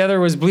the other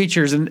was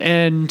Bleachers,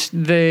 and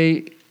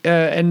there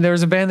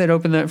was a band that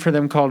opened that for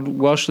them called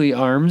Welshly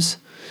Arms.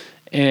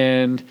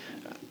 And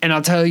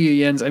I'll tell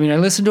you, Jens, I mean, I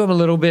listened to them a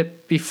little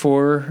bit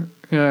before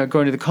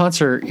going to the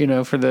concert, you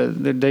know, for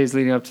the days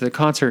leading up to the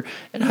concert,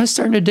 and I was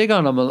starting to dig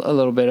on them a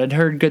little bit. I'd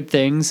heard good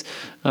things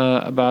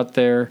about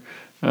their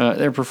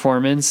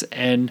performance,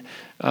 and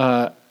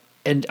I'll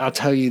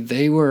tell you,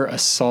 they were a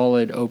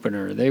solid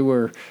opener. They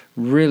were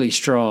really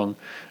strong,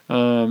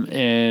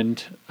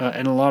 and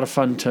a lot of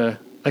fun to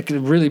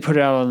really put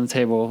it out on the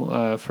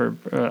table for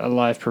a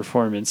live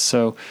performance.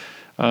 So.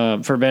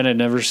 For a band I'd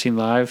never seen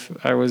live,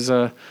 I was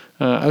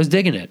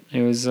digging it.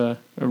 It was a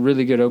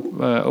really good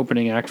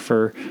opening act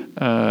for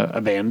a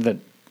band that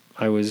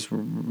I was,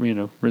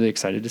 really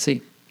excited to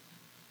see.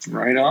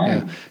 Right on.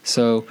 Yeah.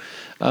 So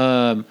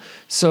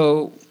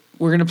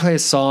we're gonna play a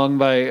song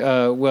by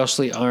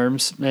Welshly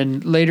Arms,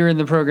 and later in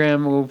the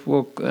program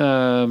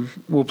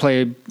we'll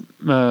play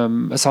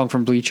a song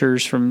from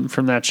Bleachers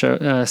from that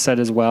show set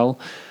as well.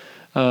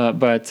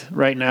 But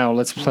right now,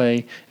 let's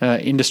play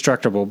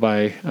Indestructible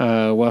by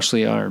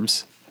Welshly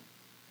Arms.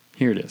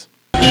 Here it is.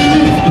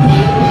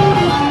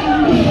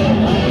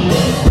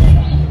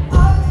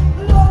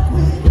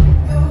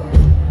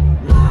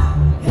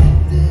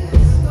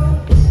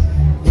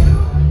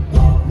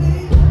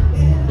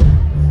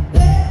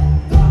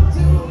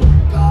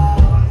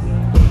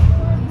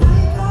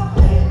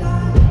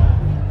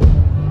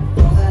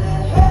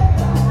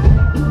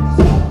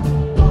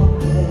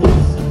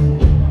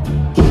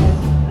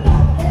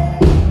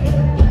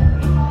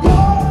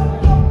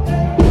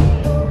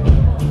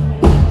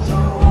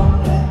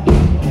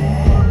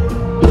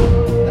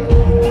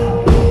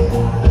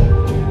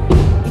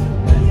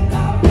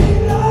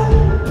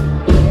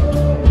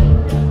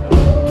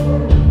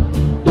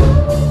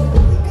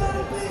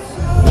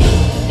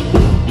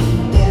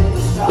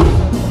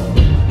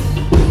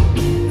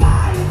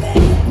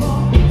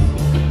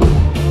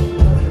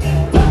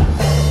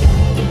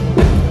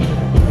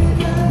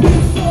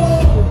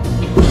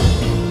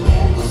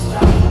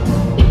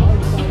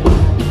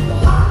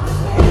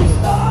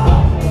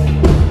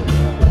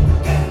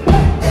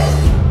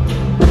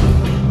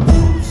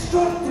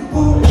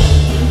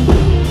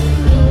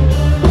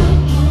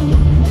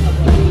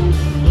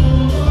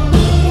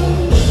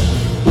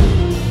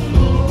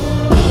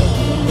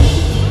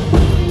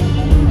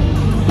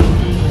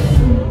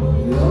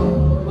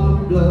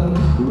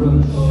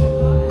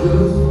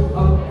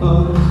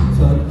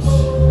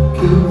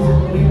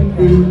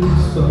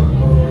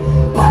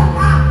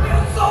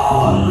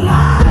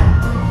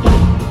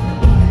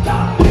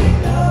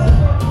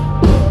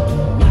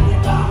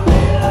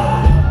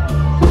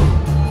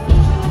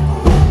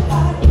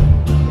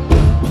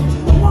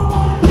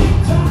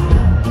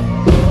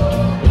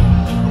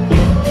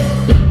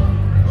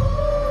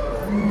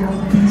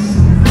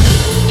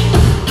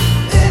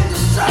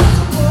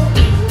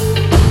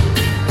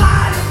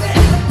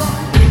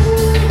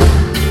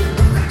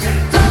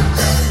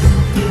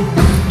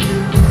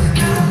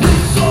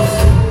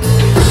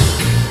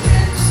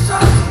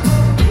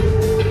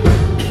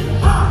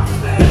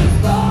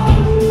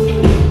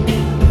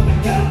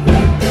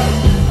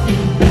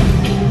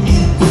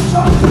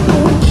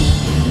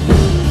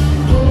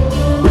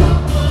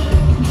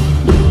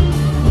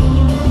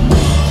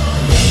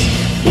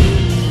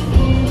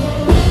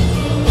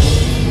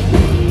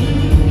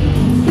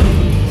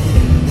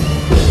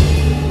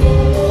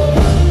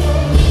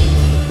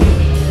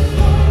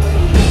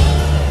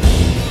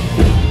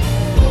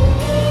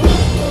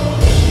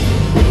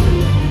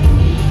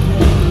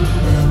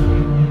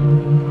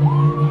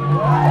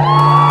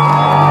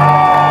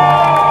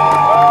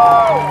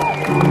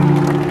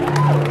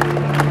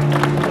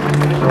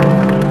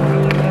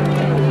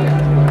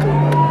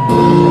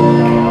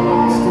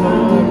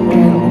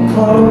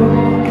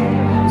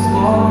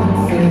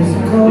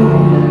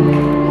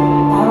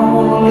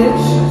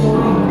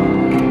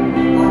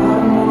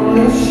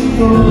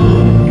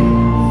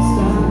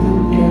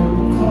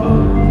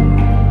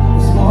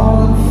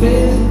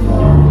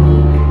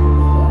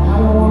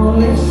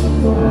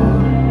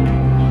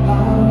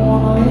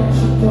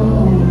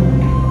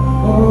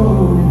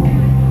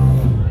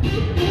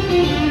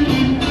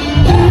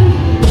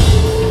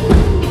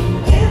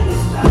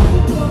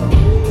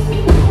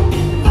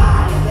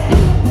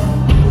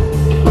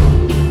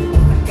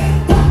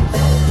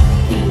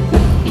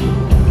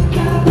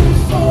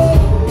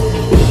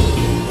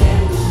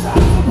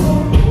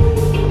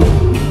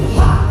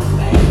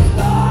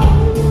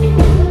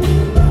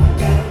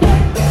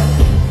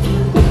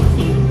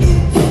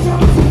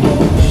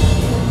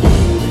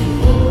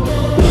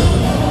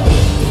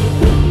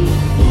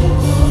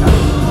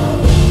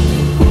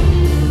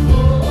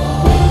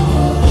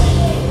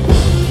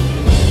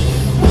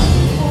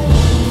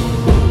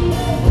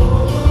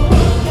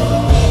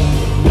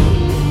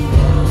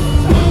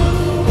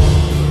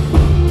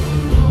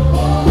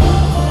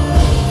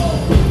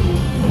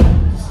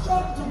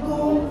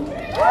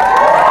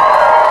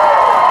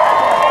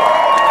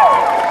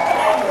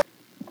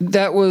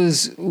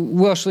 was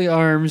Welshly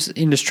Arms,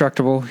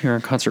 Indestructible, here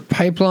on Concert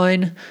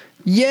Pipeline.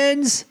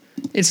 Jens,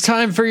 it's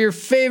time for your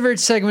favorite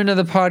segment of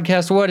the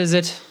podcast. What is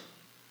it?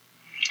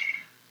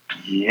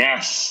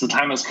 Yes, the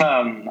time has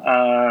come.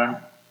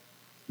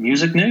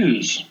 Music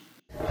news.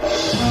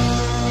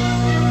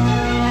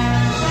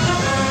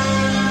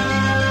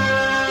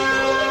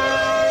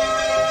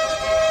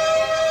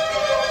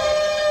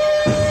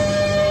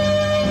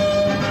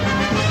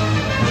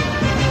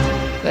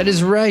 That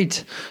is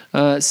right.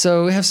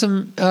 So we have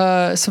some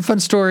fun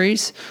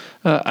stories.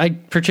 I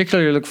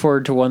particularly look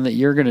forward to one that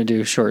you're going to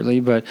do shortly,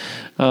 but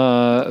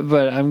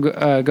I'm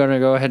going to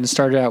go ahead and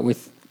start out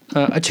with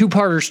a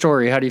two-parter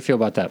story. How do you feel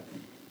about that?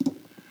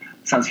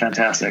 Sounds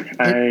fantastic.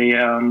 I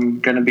am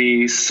going to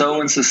be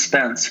so in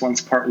suspense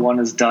once part one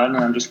is done,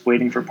 and I'm just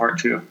waiting for part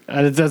two.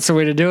 That's the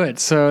way to do it.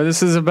 So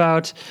this is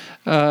about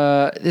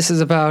the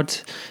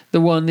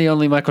one, the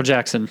only Michael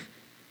Jackson.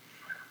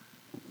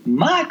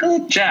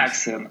 Michael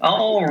Jackson.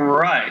 All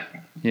right.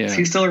 Yeah. Is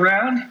he still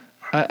around?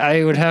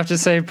 I would have to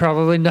say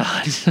probably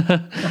not.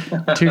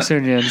 Too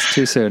soon, Jens.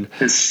 Too soon.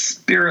 His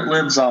spirit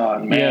lives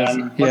on,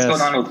 man. What's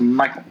going on with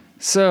Michael?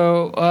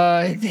 So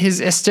his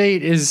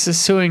estate is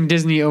suing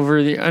Disney over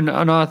an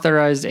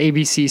unauthorized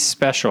ABC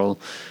special.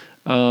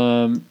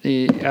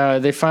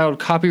 They filed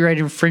copyright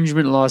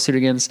infringement lawsuit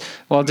against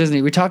Walt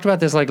Disney. We talked about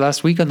this like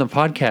last week on the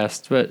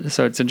podcast, but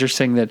so it's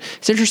interesting that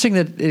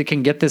it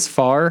can get this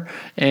far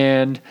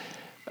and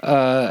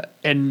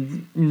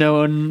no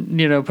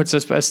one, puts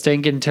a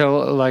stink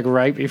until like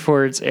right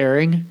before it's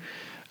airing.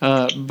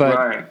 But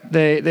right.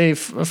 They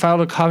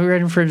filed a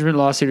copyright infringement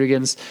lawsuit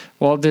against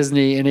Walt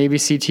Disney and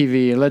ABC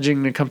TV,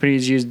 alleging the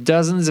companies used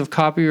dozens of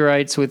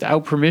copyrights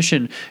without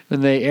permission when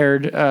they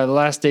aired the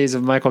last days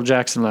of Michael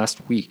Jackson last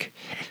week.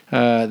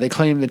 They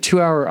claimed the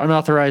 2-hour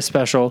unauthorized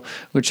special,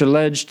 which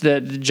alleged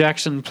that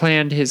Jackson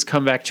planned his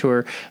comeback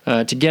tour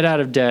to get out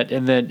of debt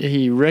and that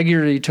he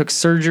regularly took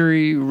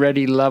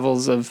surgery-ready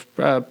levels of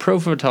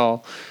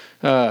Profitol.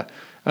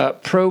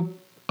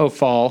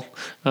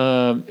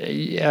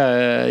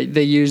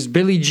 They used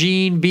Billie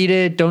Jean, Beat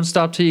It, Don't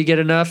Stop Till You Get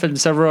Enough, and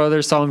several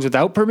other songs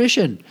without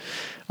permission.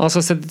 Also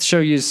said that the show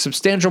used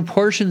substantial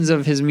portions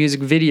of his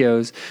music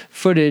videos,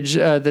 footage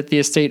that the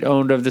estate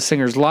owned of the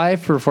singer's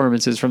live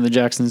performances from the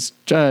Jackson's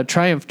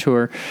Triumph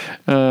Tour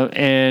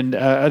and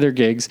other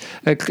gigs,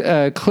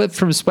 a clip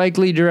from Spike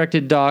Lee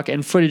directed doc,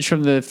 and footage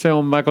from the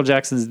film Michael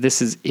Jackson's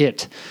This Is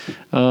It.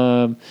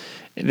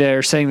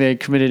 They're saying they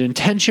committed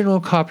intentional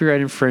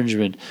copyright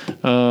infringement.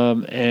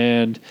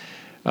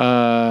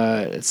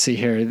 Let's see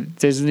here.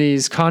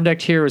 Disney's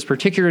conduct here was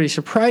particularly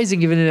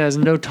surprising, given it has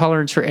no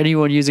tolerance for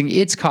anyone using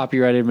its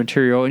copyrighted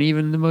material in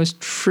even the most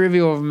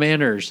trivial of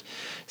manners.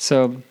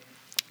 So,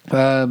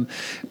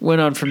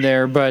 went on from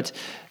there, but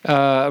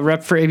a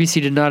rep for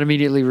ABC did not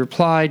immediately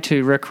reply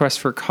to requests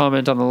for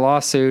comment on the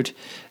lawsuit.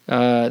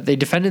 They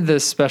defended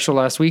this special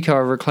last week,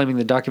 however, claiming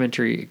the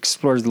documentary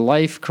explores the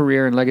life,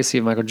 career, and legacy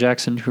of Michael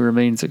Jackson, who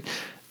remains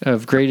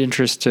of great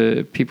interest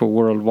to people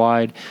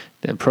worldwide.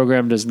 The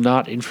program does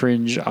not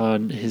infringe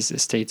on his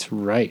estate's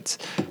rights.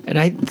 And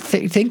I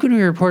think when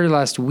we reported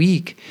last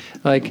week,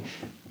 like,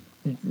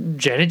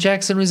 Janet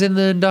Jackson was in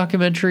the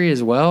documentary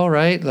as well,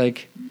 right?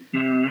 Like,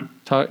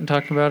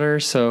 talking about her,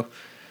 so...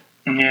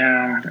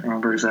 Yeah, I don't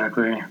remember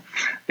exactly.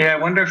 Yeah, I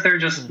wonder if they're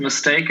just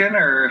mistaken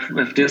or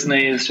if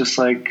Disney is just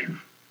like...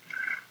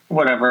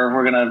 whatever,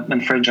 we're going to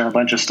infringe on a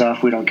bunch of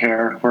stuff. We don't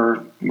care.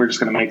 We're just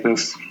going to make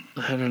this.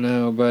 I don't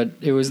know, but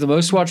it was the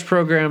most watched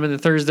program in the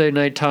Thursday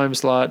night time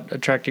slot,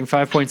 attracting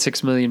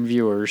 5.6 million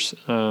viewers.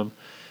 Wow.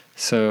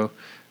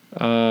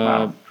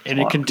 And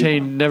it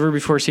contained never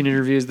before seen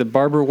interviews that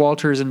Barbara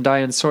Walters and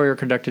Diane Sawyer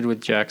conducted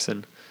with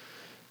Jackson.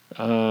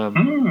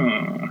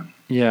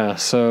 Yeah,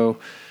 so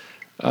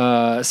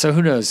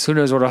who knows? Who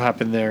knows what will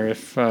happen there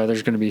if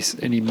there's going to be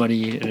any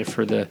money in it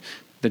for the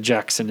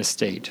Jackson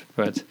estate,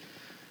 but...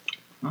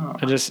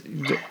 I just,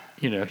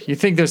 you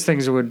think those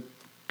things would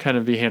kind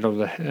of be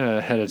handled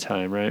ahead of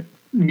time, right?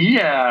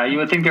 Yeah, you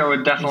would think there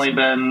would definitely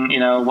been,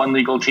 one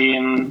legal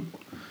team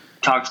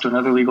talks to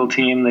another legal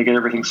team, they get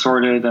everything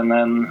sorted, and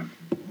then,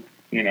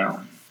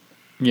 yeah,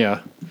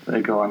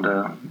 they go on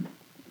to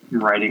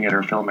writing it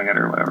or filming it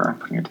or whatever,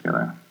 putting it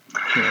together.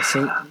 Yeah,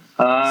 so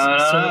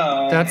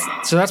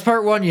that's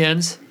part one,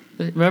 Jens.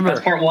 Remember,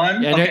 that's part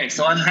one. Yeah, okay,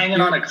 so I'm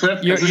hanging on a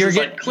cliff. You're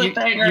getting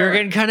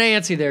kind of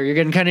antsy there. You're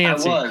getting kind of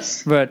antsy. I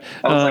was like,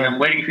 I'm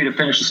waiting for you to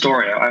finish the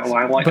story. I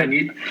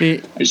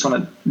just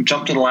want to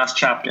jump to the last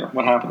chapter.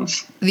 What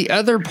happens? The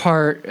other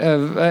part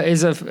of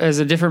is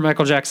a different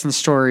Michael Jackson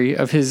story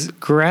of his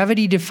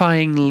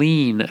gravity-defying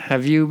lean.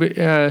 Have you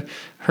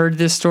heard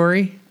this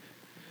story?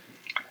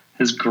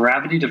 His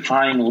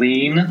gravity-defying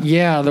lean?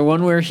 Yeah, the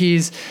one where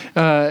he's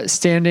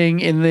standing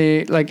in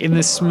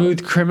the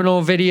Smooth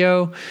Criminal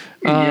video.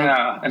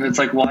 Yeah, and it's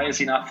like, why is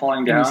he not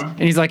falling down? And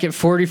he's like at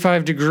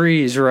 45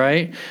 degrees,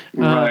 right?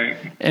 Right.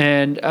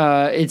 And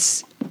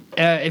it's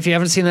if you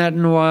haven't seen that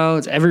in a while,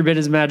 it's every bit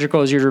as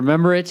magical as you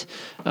remember it.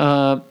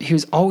 He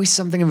was always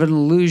something of an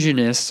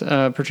illusionist,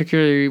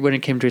 particularly when it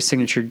came to his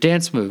signature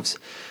dance moves.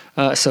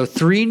 So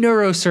 3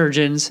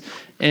 neurosurgeons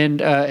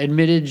and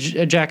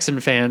admitted Jackson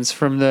fans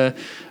from the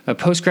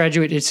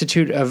Postgraduate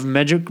Institute of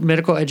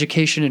Medical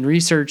Education and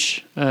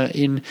Research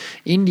in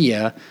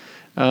India.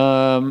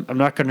 I'm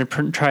not going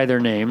to try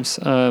their names.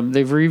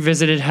 They've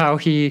revisited how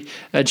he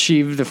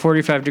achieved the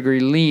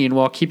 45-degree lean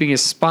while keeping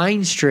his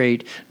spine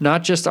straight,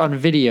 not just on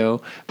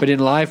video, but in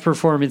live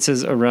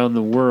performances around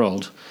the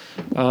world.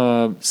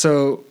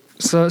 So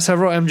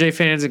several MJ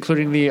fans,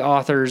 including the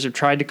authors, have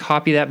tried to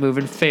copy that move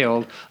and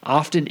failed,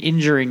 often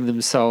injuring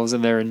themselves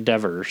in their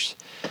endeavors.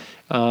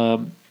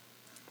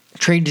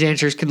 Trained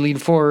dancers can lean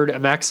forward a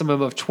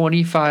maximum of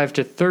 25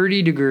 to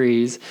 30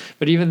 degrees,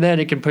 but even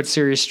then it can put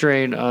serious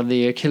strain on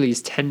the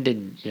Achilles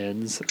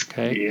tendons.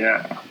 Okay.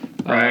 Yeah.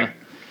 Right.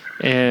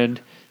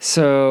 And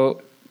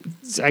so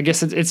I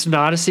guess it's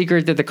not a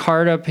secret that the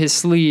card up his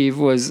sleeve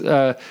was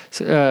a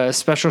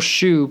special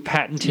shoe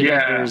patented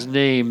under his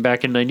name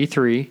back in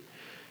 '93.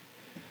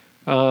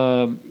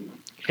 And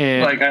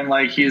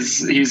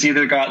he's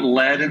either got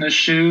lead in his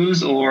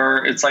shoes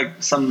or it's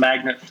like some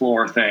magnet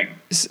floor thing.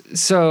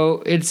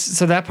 So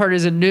that part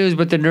isn't news,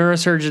 but the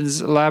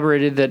neurosurgeons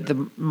elaborated that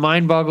the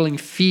mind-boggling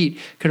feat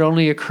could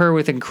only occur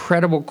with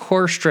incredible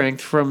core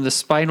strength from the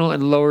spinal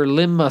and lower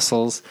limb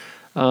muscles,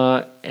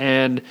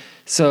 and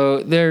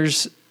so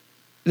there's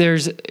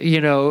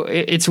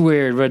it's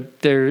weird,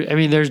 but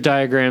there's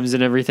diagrams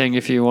and everything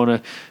if you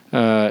want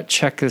to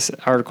check this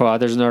article out.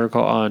 There's an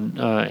article on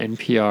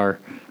NPR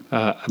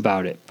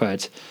about it,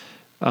 but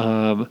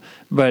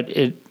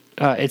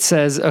it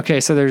says, okay,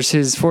 so there's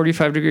his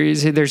 45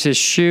 degrees, there's his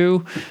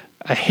shoe,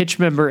 a hitch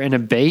member, and a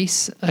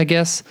base, I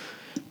guess,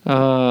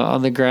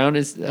 on the ground.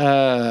 Is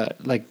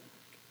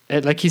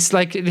he's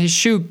like his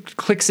shoe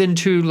clicks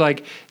into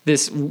like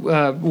this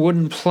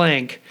wooden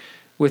plank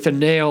with a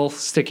nail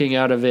sticking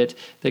out of it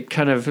that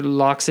kind of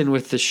locks in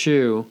with the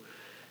shoe.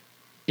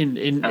 And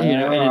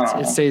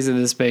it stays in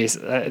this base.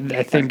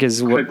 I think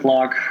is what quick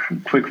lock,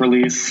 quick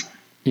release.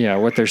 Yeah,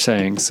 what they're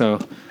saying.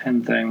 So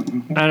pin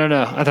thing. I don't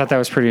know. I thought that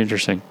was pretty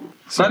interesting.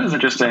 So that is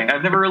interesting.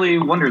 I've never really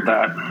wondered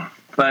that,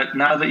 but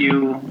now that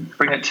you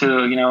bring it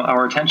to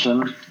our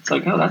attention, it's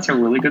like, oh, that's a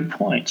really good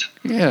point.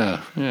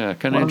 Yeah,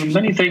 kind of. One of the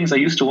many things I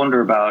used to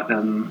wonder about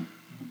and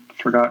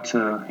forgot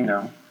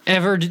to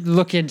ever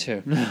look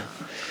into.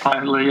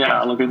 Finally,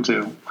 look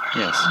into.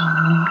 Yes.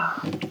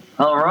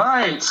 All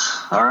right.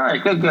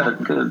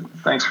 Good.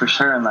 Thanks for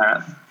sharing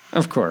that.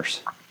 Of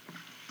course.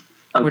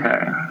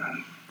 Okay.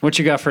 What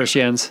you got for us,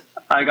 Jens?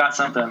 I got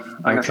something.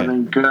 I got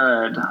something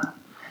good.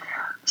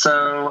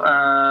 So,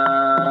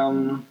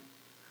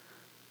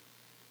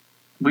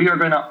 we are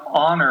going to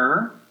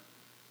honor,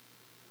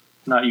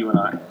 not you and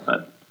I,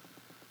 but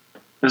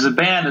there's a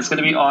band that's going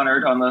to be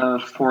honored on the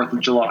 4th of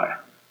July.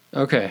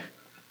 Okay.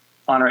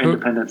 Honor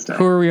Independence Day.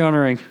 Who are we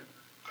honoring?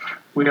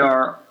 We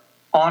are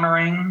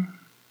honoring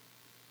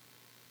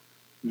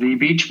the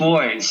Beach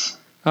Boys.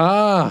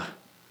 Ah,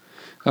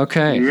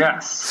 okay.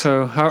 Yes.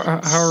 So how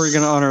are we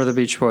going to honor the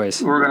Beach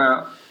Boys? We're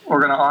gonna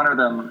honor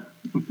them.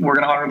 We're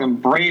gonna honor them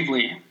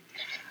bravely.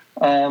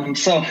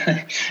 So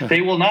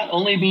they will not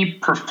only be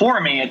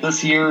performing at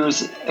this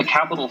year's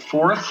Capitol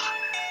 4th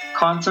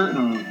concert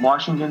in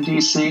Washington,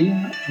 D.C.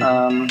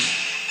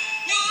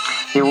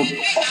 They will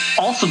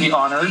also be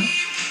honored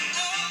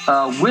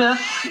with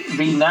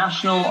the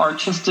National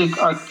Artistic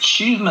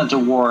Achievement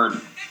Award.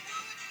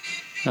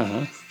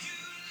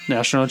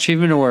 National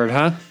Achievement Award,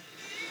 huh?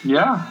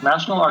 Yeah,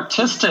 National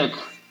Artistic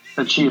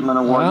Achievement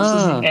Award.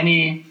 This isn't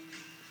any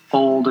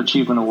old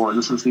achievement award.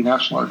 This is the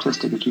National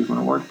Artistic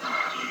Achievement Award.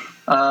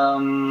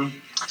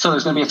 So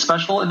there's going to be a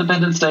special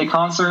Independence Day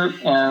concert,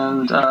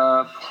 and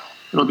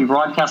it'll be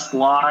broadcast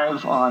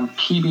live on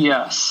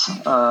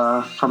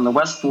PBS from the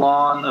West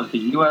Lawn of the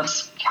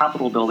U.S.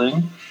 Capitol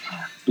Building,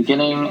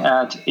 beginning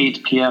at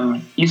 8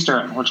 p.m.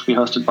 Eastern, which will be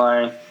hosted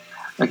by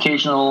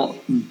occasional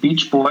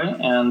Beach Boy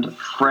and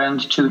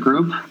friend to the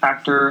group,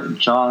 actor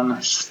John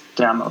Stamos.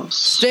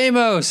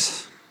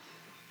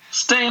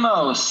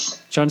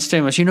 John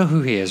Stamos. You know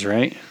who he is,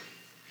 right?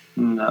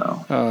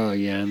 No. Oh,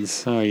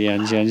 Jens.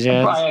 Jens.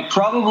 I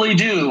probably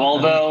do,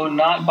 although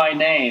not by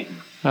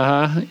name.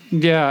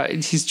 Yeah,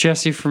 he's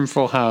Jesse from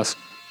Full House.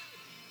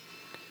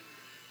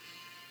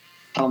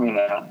 Tell me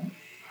that.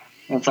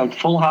 It's like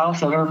Full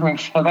House. I've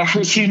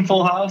ever seen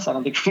Full House. I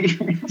don't think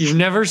You've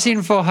never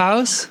seen Full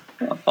House?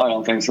 I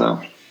don't think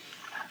so.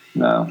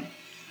 No.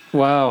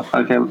 Wow.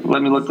 Okay,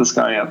 let me look this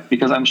guy up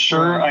because I'm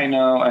sure I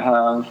know I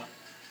have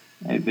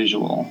a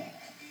visual.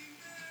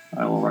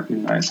 I will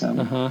recognize him.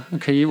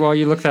 Okay, while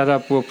you look that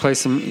up, we'll play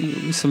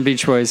some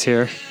Beach Boys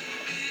here.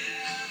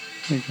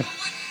 There you go.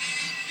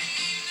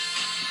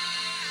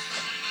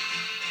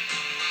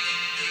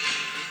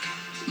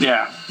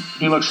 Yeah,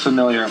 he looks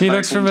familiar. He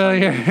looks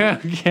familiar.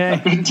 Okay. I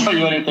couldn't tell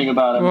you anything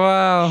about him.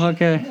 Wow,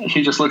 okay.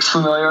 He just looks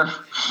familiar.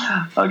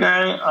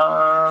 Okay,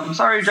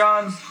 sorry,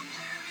 John.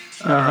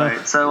 All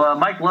right, so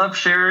Mike Love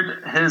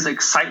shared his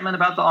excitement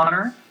about the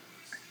honor.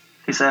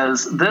 He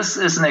says, "This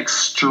is an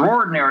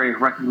extraordinary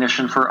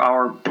recognition for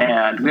our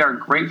band. We are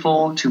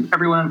grateful to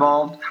everyone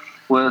involved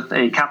with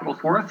a Capitol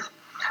 4th.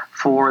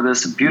 for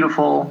this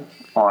beautiful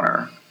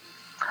honor.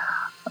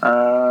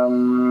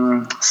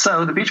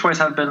 So the Beach Boys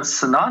have been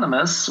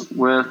synonymous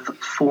with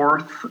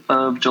 4th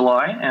of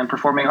July and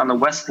performing on the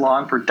West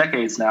Lawn for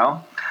decades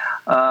now.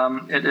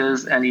 It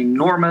is an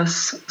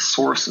enormous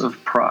source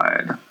of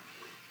pride.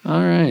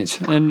 All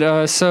right.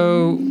 And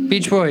so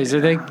Beach Boys,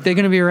 are they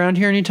going to be around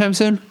here anytime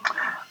soon?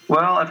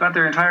 Well, I've got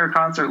their entire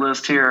concert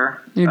list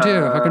here. You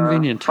do? How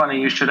convenient.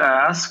 Funny you should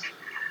ask.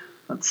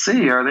 Let's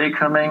see. Are they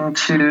coming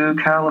to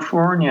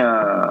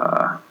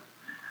California?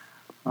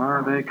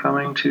 Are they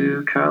coming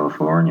to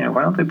California?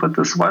 Why don't they put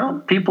this? Why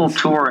don't people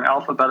tour in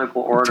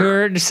alphabetical order?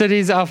 Tour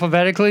cities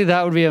alphabetically?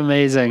 That would be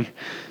amazing.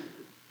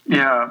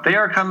 Yeah, they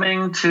are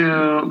coming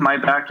to my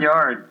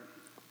backyard.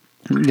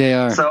 They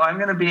are. So I'm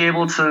going to be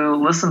able to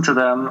listen to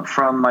them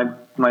from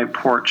my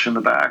porch in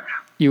the back.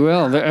 You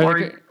will.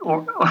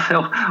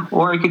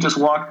 Or I could just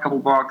walk a couple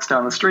blocks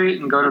down the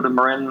street and go to the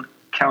Marin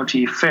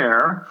County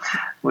Fair,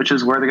 which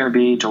is where they're going to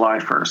be July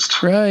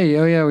 1st. Right.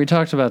 Oh, yeah. We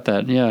talked about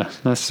that. Yeah.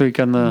 Last week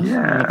on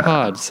the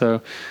pod.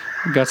 So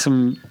we got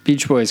some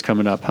Beach Boys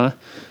coming up, huh?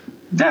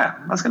 Yeah.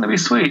 That's going to be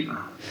sweet.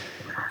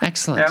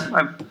 Excellent.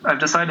 Yeah. I've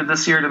decided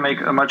this year to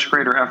make a much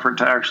greater effort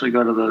to actually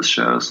go to those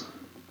shows.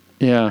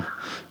 Yeah.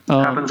 It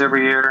happens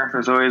every year.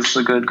 There's always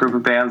a good group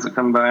of bands that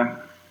come by.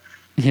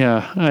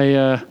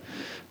 Yeah.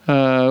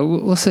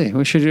 We'll see.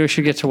 We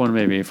should get to one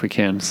maybe if we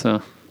can.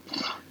 So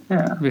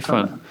yeah, it'll be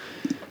fun.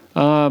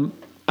 I'm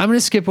going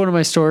to skip one of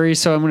my stories,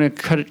 so I'm going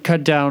to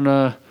cut down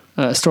a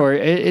story.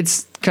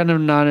 It's kind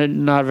of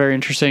not very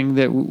interesting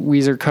that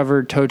Weezer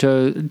covered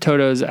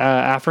Toto's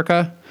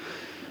Africa.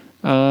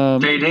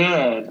 They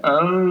did.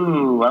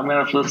 Oh, I'm going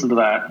to have to listen to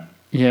that.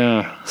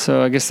 Yeah,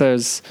 so I guess that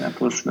was. I have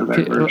to listen to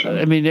that version.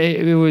 I mean,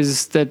 it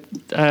was that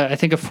I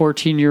think a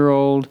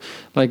 14-year-old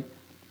like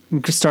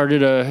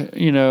started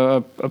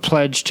a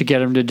pledge to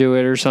get him to do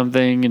it or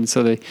something, and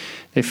so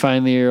they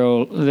finally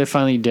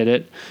did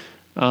it.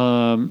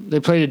 They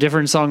played a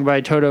different song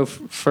by Toto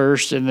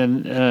first, and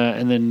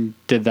then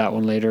did that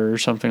one later or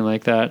something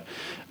like that.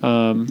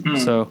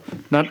 So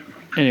not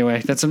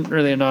anyway. That's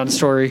really a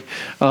non-story.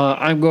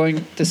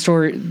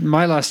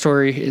 My last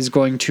story is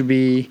going to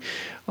be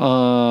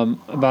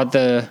about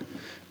the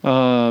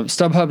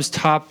StubHub's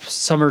top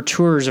summer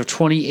tours of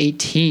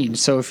 2018.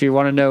 So if you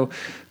want to know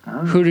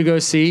who to go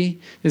see,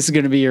 this is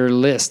going to be your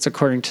list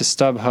according to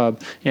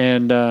StubHub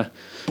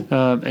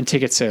and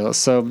ticket sales.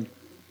 So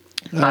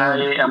I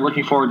am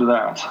looking forward to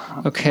that.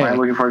 Okay. I'm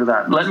looking forward to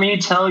that. Let me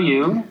tell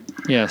you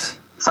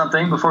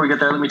something before we get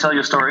there. Let me tell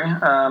you a story.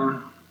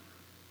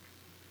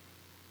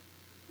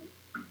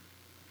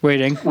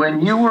 Waiting.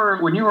 When you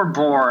were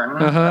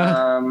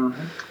born,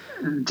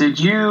 did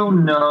you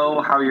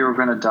know how you were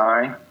going to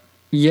die?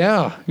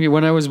 Yeah,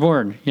 when I was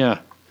born. Yeah.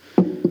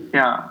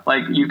 Yeah,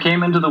 like you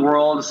came into the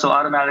world, so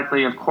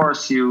automatically, of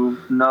course, you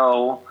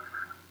know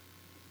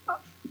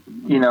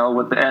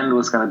what the end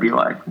was going to be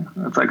like.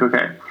 It's like,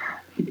 okay,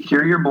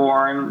 here you're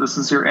born, this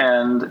is your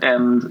end,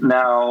 and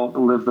now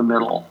live the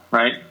middle,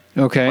 right?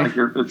 Okay. Like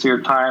it's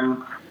your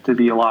time to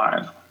be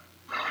alive.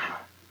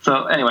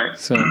 So anyway,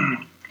 so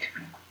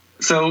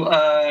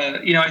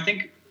I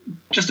think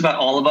just about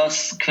all of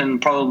us can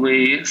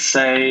probably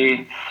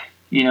say,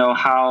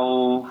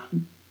 how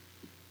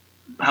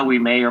we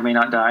may or may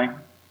not die.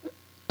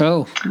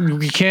 Oh,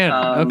 we can.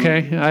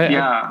 Okay.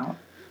 I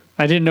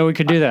didn't know we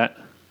could do that.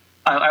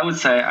 I would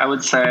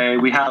say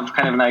we have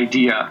kind of an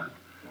idea.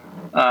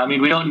 I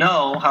mean, we don't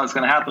know how it's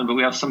going to happen, but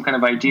we have some kind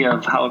of idea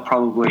of how it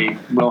probably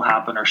will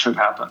happen or should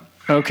happen.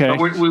 Okay.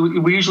 But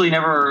we usually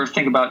never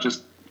think about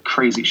just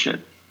crazy shit.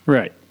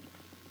 Right.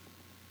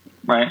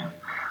 Right.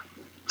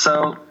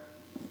 So,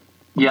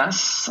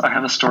 yes, I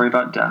have a story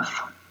about death.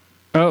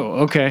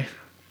 Oh, okay.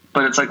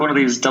 But it's like one of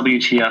these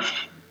WTF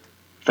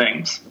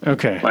things.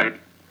 Okay. Like,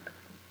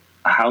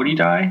 how'd he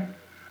die?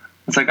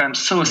 It's like, I'm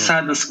so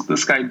sad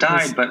this guy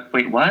died, but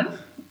wait, what?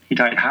 He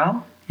died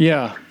how?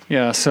 Yeah.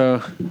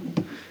 So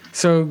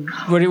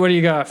what do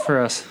you got for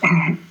us?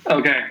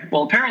 Okay.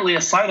 Well, apparently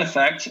a side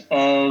effect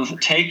of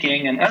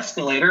taking an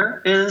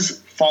escalator is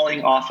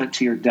falling off it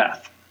to your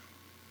death.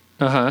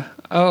 Uh-huh.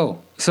 Oh,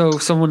 so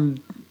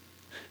someone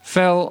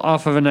fell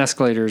off of an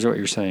escalator is what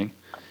you're saying?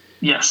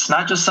 Yes,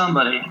 not just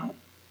somebody,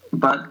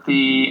 but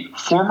the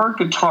former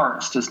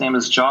guitarist. His name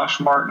is Josh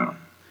Martin.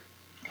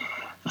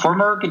 The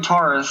former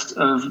guitarist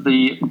of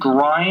the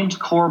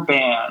grindcore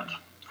band,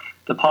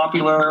 the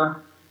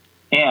popular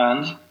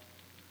and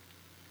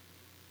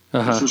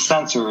this is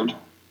censored.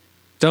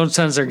 Don't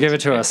censor. Give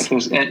it to us.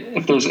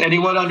 If there's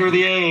anyone under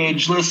the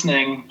age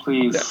listening,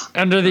 please.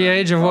 Under the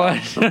age of what?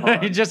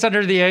 Just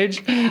under the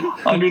age?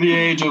 Under the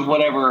age of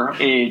whatever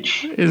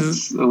age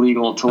is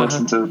illegal to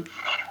listen to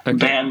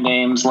band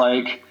names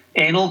like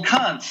Anal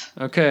Cunt.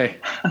 Okay.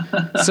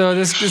 So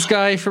this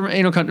guy from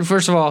Anal Cunt.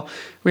 First of all,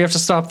 we have to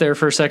stop there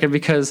for a second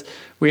because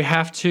we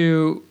have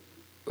to.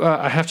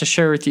 I have to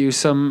share with you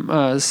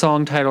some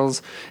song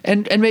titles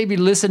and maybe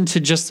listen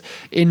to just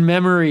in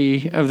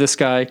memory of this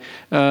guy,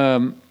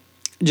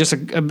 just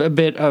a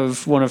bit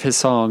of one of his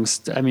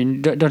songs. I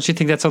mean, don't you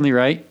think that's only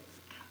right?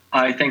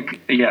 I think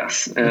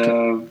yes.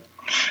 Okay.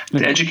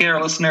 To educate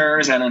our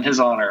listeners and in his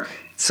honor.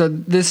 So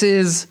this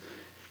is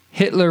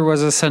Hitler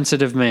Was a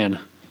Sensitive Man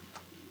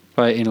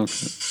by Anal.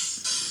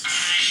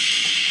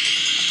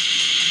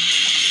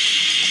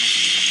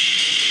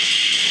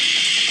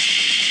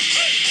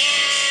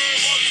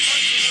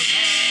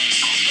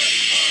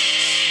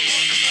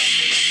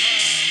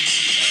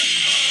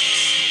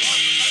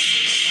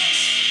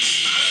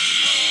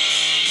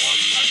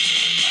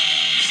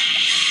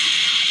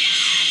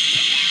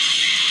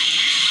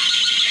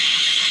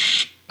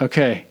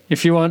 Okay,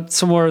 if you want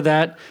some more of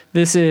that,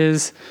 this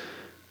is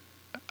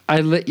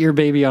I Lit Your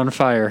Baby on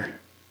Fire.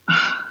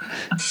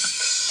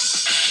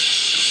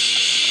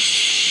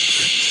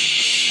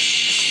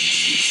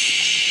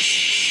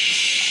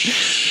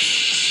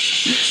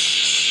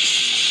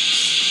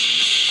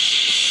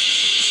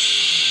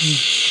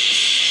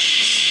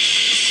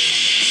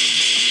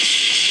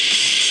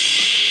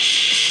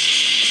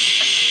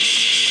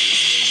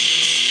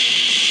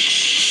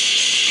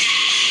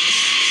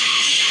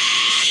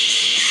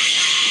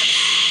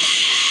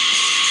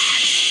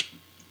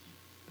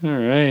 All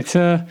right.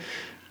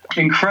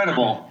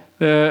 Incredible.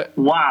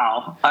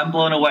 Wow. I'm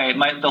blown away.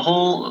 The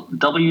whole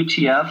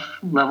WTF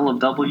level of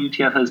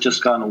WTF has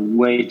just gone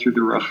way through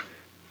the roof.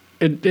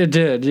 It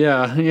did.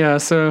 Yeah. Yeah.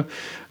 So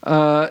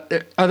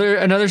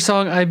another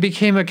song, I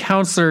became a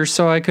counselor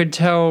so I could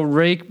tell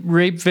rape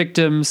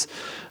victims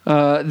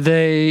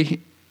they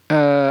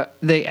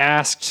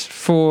asked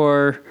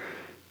for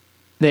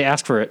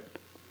it.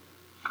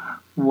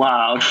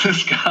 Wow,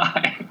 this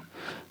guy.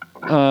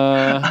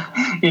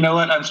 You know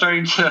what? I'm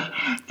starting to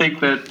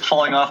think that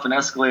falling off an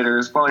escalator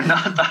is probably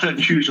not that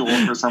unusual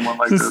for someone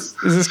like this.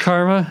 Is this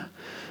karma?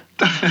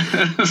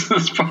 This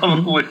is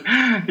probably,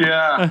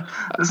 yeah.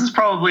 This is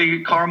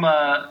probably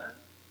karma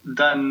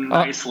done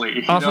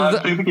nicely.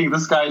 I'm thinking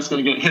this guy is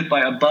going to get hit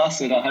by a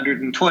bus at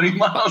 120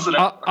 miles an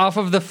hour. Off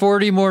of the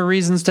 40 More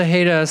Reasons to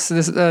Hate Us,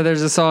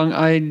 there's a song,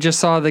 I Just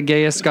Saw the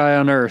Gayest Guy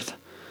on Earth.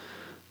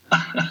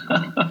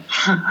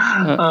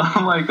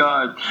 Oh my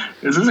God.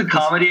 Is this a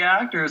comedy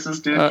act or is this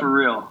dude for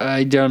real?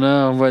 I don't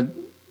know, but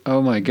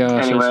oh my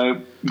gosh.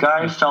 Anyway,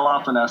 guy fell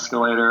off an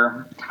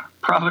escalator.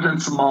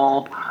 Providence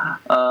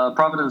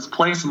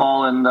Place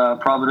Mall in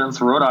Providence,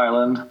 Rhode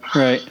Island.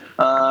 Right.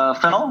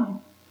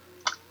 Fell.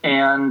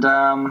 And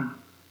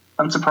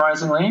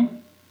unsurprisingly,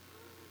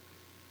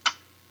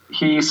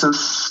 he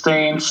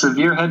sustained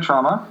severe head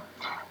trauma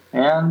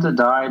and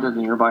died at a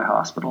nearby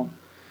hospital.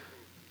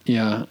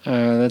 Yeah,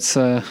 it's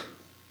a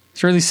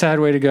really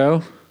sad way to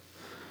go.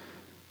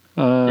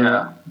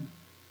 Yeah.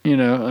 You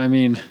know, I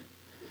mean,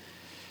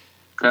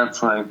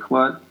 that's like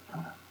what?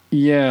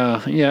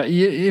 Yeah.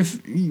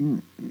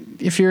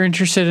 If you're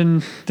interested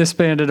in this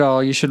band at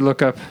all, you should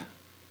look up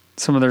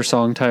some of their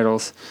song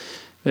titles.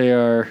 They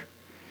are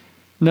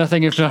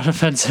nothing if not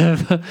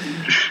offensive and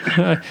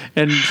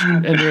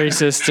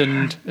racist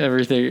and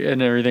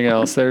everything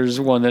else. There's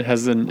one that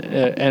has an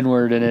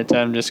N-word in it.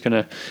 I'm just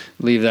gonna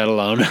leave that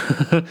alone.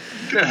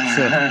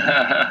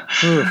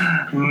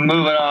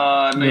 Moving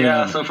on.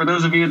 Yeah. So for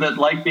those of you that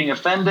like being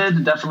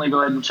offended, definitely go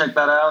ahead and check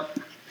that out.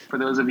 For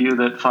those of you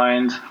that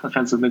find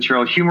offensive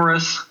material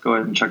humorous, go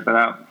ahead and check that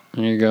out.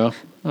 There you go.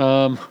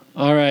 All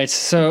right.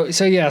 So I'm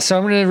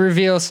going to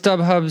reveal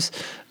StubHub's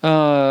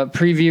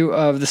preview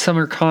of the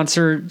summer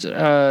concerts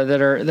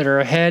that are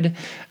ahead.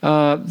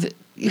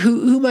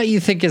 Who might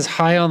you think is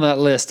high on that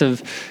list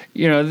of,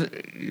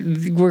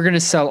 we're going to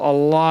sell a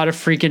lot of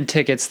freaking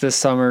tickets this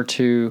summer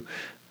to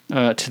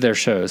their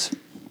shows?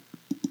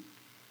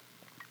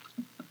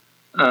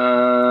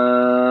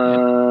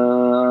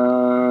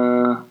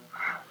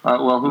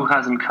 Well, who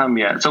hasn't come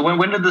yet? So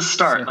when did this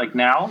start? Like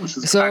now? This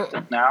is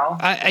effective now?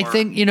 I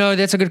think,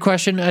 that's a good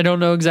question. I don't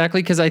know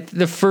exactly because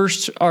the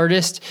first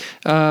artist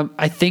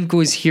I think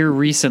was here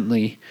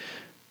recently.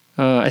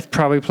 I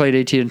probably played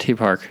AT&T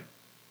Park.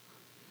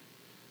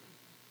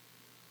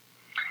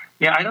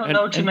 Yeah, I don't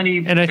know too many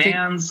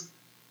bands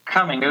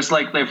coming. There's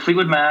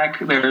Fleetwood Mac.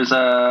 There's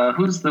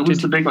who's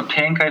the big one?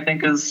 Pink, I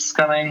think, is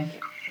coming.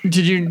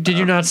 Did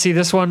you not see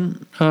this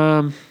one?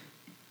 No.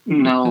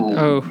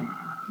 Oh.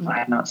 I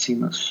have not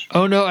seen this.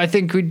 Oh no! I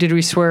think did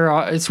we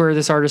swear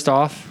this artist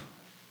off?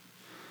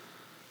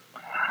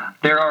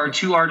 There are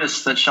two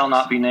artists that shall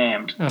not be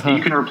named. Uh-huh.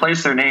 You can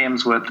replace their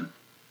names with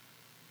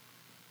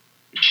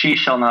 "she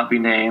shall not be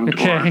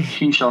named" or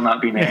 "he shall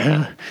not be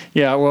named."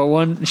 Yeah. Well,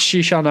 one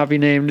 "she shall not be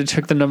named" it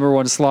took the number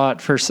one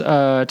slot for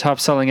top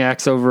selling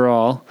acts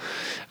overall.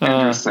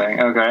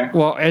 Interesting. Okay.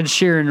 Well, Ed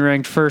Sheeran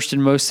ranked first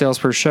in most sales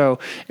per show,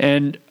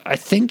 and I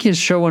think his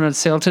show went on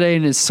sale today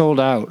and is sold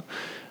out.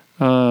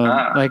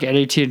 Like at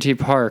AT&T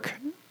Park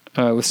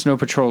with Snow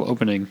Patrol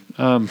opening.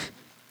 I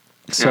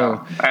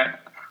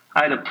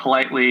had to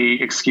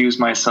politely excuse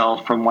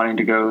myself from wanting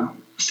to go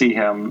see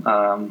him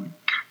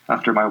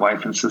after my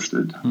wife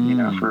insisted,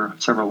 for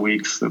several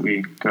weeks that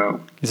we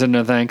go. He said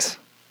no thanks?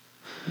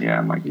 Yeah,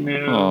 I'm like,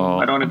 no.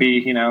 I don't want to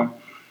be, an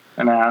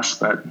ass,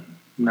 but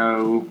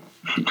no,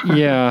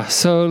 Yeah,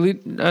 so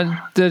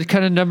the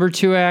kind of number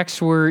 2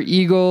 acts were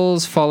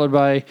Eagles, followed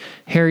by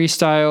Harry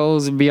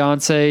Styles and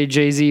Beyonce,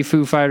 Jay-Z,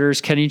 Foo Fighters,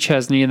 Kenny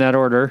Chesney in that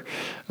order.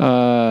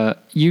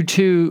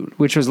 U2,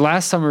 which was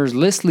last summer's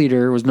list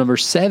leader, was number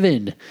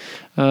 7,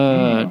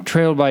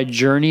 trailed by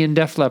Journey and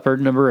Def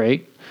Leppard, number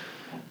 8.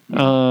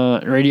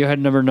 Radiohead,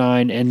 number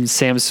 9, and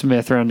Sam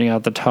Smith rounding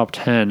out the top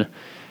 10.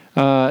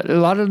 A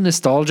lot of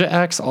nostalgia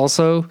acts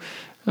also.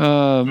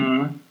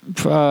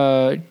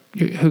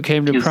 Who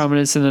came to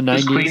prominence in the 90s.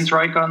 Is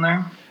Queensryche on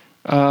there?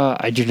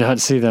 I do not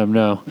see them,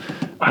 no.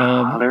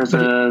 There's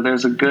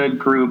a good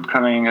group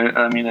coming.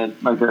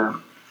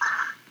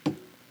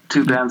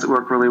 Two bands that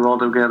work really well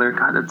together.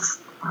 God, it's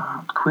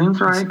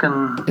Queensryche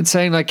and... It's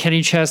saying like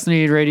Kenny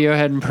Chesney,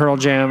 Radiohead, and Pearl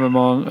Jam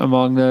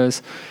among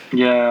those.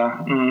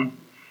 Yeah.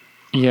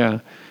 Yeah.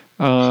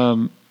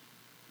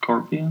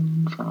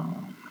 Scorpions.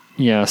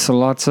 Yeah, so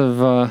lots of...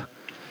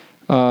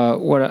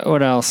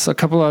 what else? A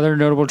couple other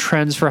notable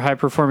trends for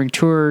high-performing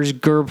tours: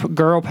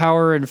 Girl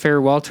Power and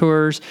Farewell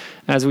tours.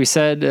 As we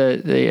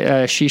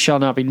said, She Shall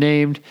Not Be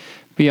Named.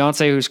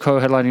 Beyonce, who's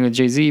co-headlining with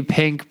Jay-Z.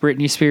 Pink,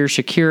 Britney Spears,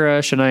 Shakira,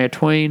 Shania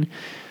Twain.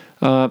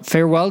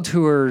 Farewell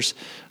tours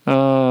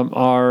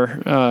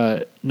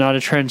are not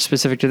a trend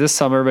specific to this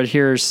summer, but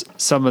here's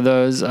some of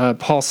those.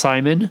 Paul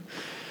Simon,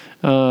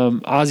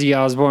 Ozzy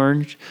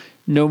Osbourne,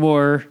 No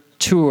More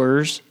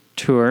tour.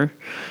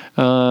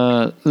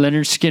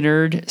 Leonard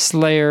Skinner,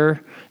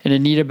 Slayer, and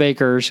Anita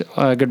Baker's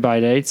goodbye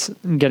dates,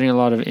 getting a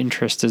lot of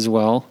interest as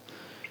well.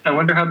 I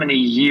wonder how many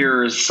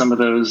years some of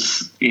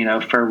those,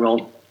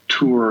 farewell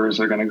tours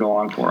are going to go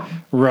on for.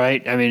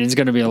 Right. I mean, it's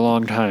going to be a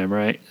long time,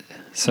 right?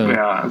 So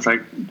yeah, it's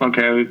like,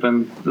 okay,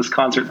 this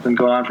concert's been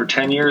going on for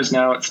 10 years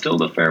now. It's still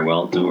the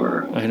farewell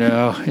tour. I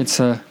know it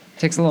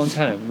takes a long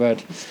time,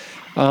 but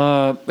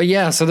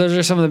yeah. So those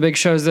are some of the big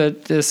shows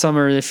that this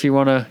summer, if you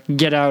want to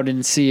get out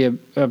and see a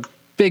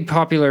big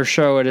popular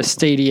show at a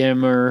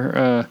stadium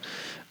or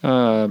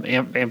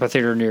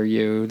amphitheater near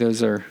you,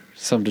 those are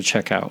some to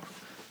check out.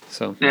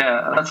 So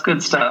yeah, that's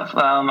good stuff.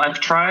 I've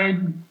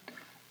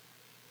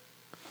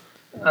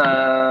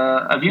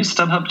used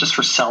StubHub just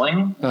for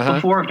selling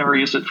before. I've never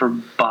used it for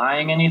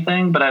buying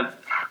anything, but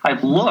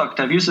I've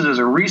used it as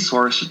a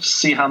resource to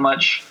see how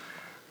much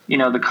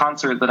the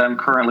concert that I'm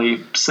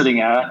currently sitting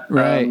at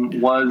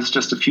was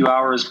just a few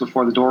hours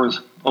before the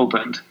doors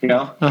opened.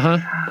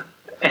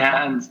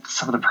 And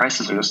some of the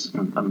prices are just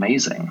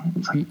amazing.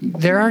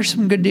 There are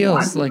some good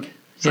deals. What?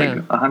 It's like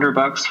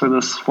 $100 for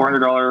this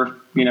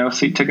 $400,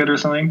 seat ticket or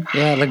something.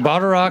 Yeah, like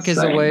Bottle Rock is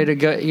a way to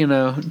get,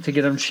 to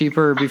get them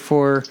cheaper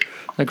before,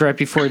 right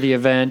before the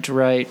event,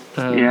 right?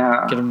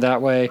 Get them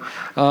that way.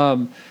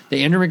 The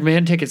Andrew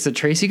McMahon tickets that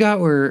Tracy got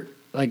were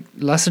like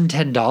less than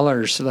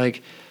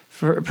 $10,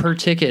 per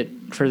ticket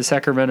for the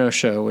Sacramento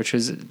show, which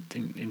was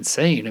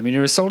insane. I mean, it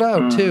was sold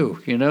out too,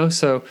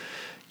 so.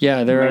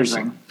 Yeah, there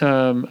Amazing.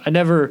 are. I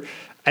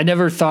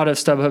never thought of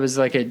StubHub as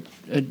like a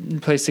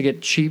place to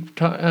get cheap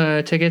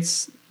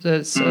tickets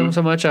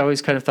so much. I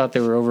always kind of thought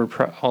they were all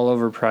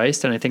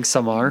overpriced, and I think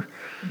some are.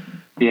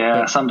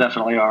 Yeah, some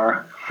definitely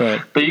are.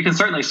 But you can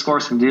certainly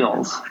score some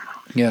deals.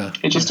 Yeah,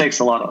 it just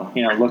takes a lot of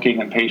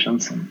looking and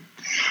patience and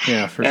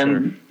sure.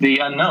 The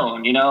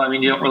unknown. You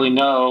don't really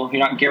know.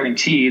 You're not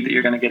guaranteed that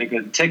you're going to get a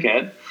good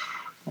ticket,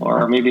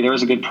 or maybe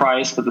there's a good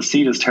price, but the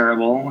seat is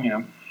terrible.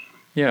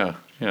 Yeah.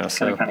 Yeah,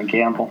 so kind of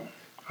gamble.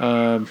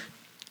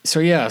 So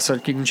you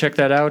can check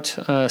that out,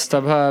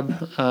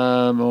 StubHub,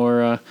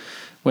 or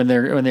when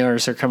the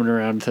artists are coming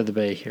around to the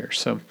Bay here.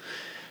 So,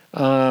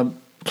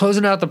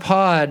 closing out the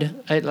pod,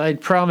 I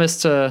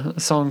promised a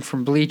song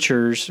from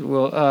Bleachers.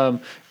 We're going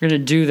to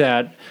do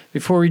that.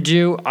 Before we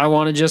do, I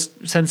want to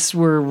since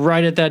we're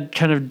right at that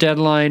kind of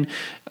deadline,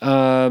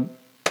 go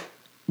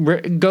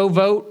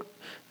vote.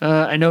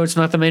 I know it's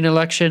not the main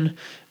election,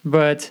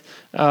 but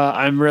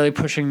I'm really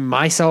pushing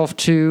myself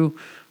to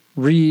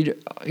read,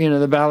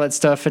 the ballot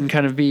stuff and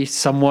kind of be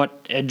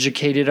somewhat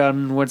educated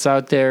on what's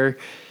out there.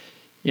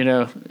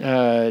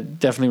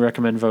 Definitely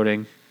recommend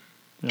voting.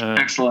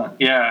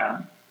 Excellent.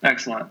 Yeah,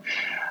 excellent.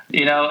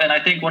 And I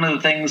think one of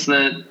the things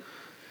that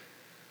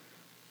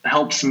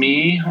helps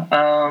me, get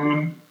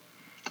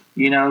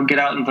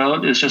out and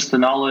vote is just the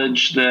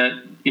knowledge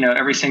that,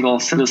 every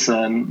single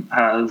citizen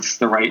has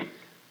the right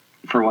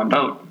for one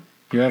vote.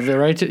 You have the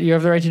right to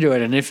do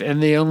it,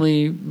 and the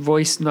only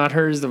voice not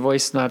heard is the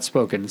voice not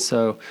spoken.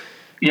 So,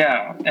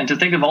 yeah, and to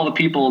think of all the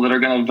people that are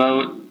going to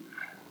vote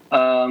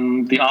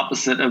the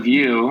opposite of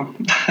you,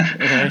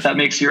 that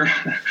makes your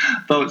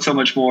vote so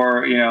much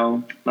more,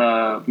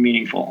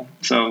 meaningful.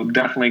 So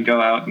definitely go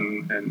out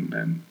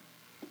and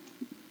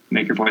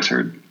make your voice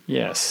heard.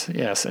 Yes,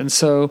 and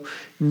so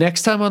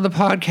next time on the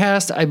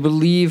podcast, I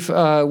believe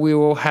we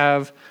will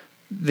have.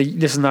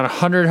 This is not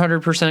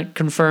 100%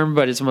 confirmed,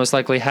 but it's most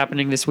likely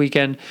happening this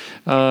weekend.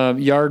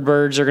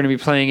 Yardbirds are going to be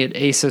playing at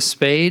Ace of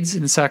Spades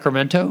in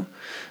Sacramento.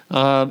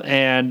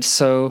 And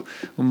so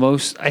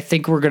I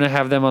think we're going to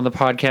have them on the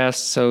podcast.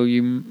 So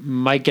you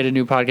might get a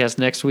new podcast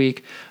next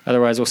week.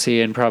 Otherwise, we'll see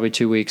you in probably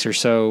 2 weeks or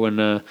so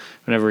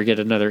whenever we get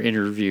another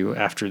interview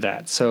after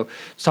that. So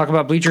let's talk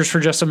about Bleachers for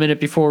just a minute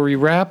before we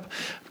wrap.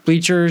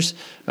 Bleachers,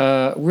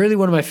 really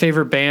one of my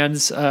favorite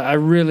bands. I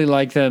really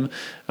like them,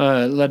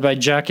 led by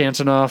Jack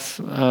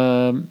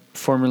Antonoff,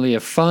 formerly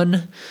of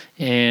Fun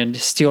and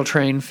Steel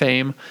Train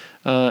fame.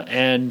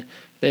 And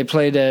they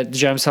played at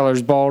Jam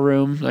Cellar's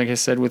Ballroom, like I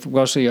said, with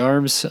Welshly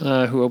Arms,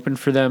 who opened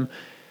for them.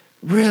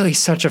 Really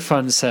such a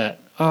fun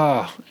set.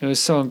 Oh, it was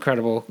so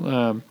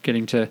incredible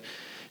getting to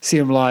see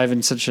them live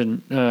in such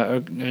an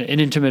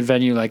intimate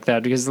venue like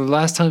that. Because the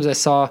last times I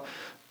saw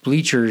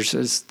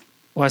Bleachers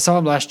I saw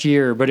them last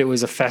year, but it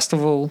was a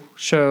festival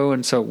show,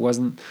 and so it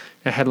wasn't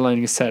a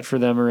headlining set for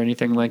them or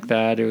anything like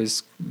that. It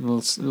was a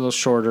little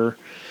shorter.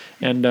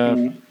 And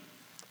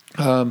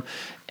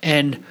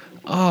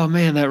oh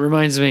man, that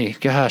reminds me.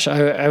 Gosh,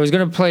 I was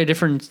going to play a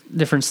different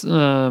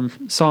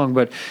song,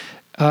 but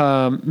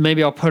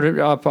maybe I'll put it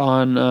up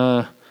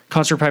on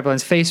Concert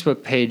Pipeline's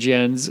Facebook page.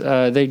 Jens,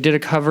 they did a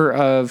cover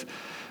of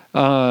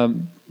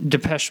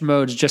Depeche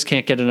Mode's "Just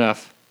Can't Get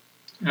Enough."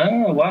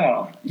 Oh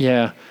wow!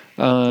 Yeah,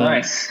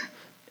 nice.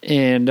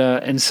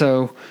 And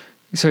so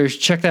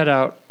check that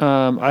out.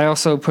 I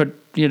also put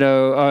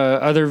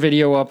other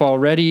video up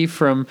already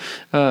from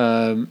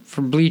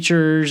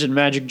Bleachers and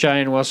Magic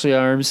Giant Welshly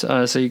Arms.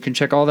 So you can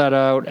check all that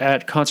out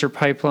at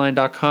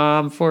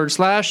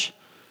concertpipeline.com/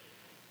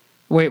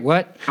 Wait,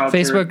 what?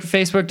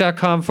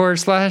 Facebook.com/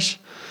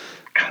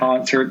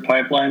 Concert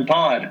Pipeline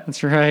Pod.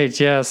 That's right,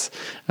 yes.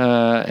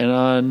 And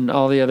on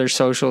all the other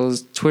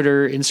socials,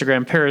 Twitter,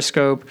 Instagram,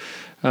 Periscope,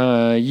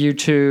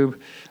 YouTube,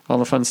 all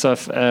the fun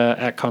stuff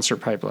at Concert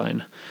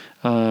Pipeline.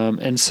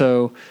 And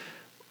so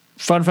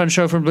fun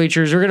show from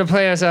Bleachers. We're going to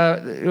play us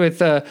out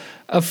with a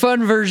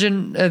fun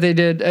version they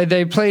did.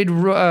 They played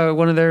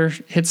one of their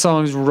hit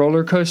songs,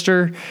 Roller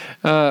Coaster,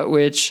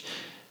 which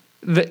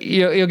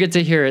you'll get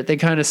to hear it. They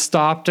kind of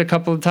stopped a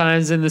couple of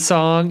times in the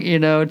song,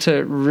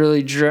 to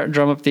really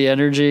drum up the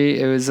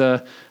energy. It was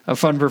a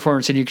fun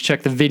performance, and you can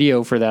check the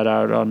video for that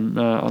out on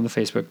the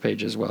Facebook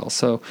page as well.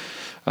 So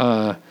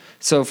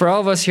for all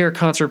of us here at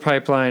Concert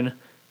Pipeline,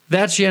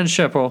 that's Jens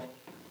Scheppel.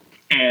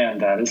 And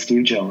that is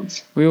Steve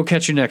Jones. We will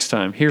catch you next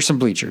time. Here's some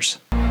Bleachers.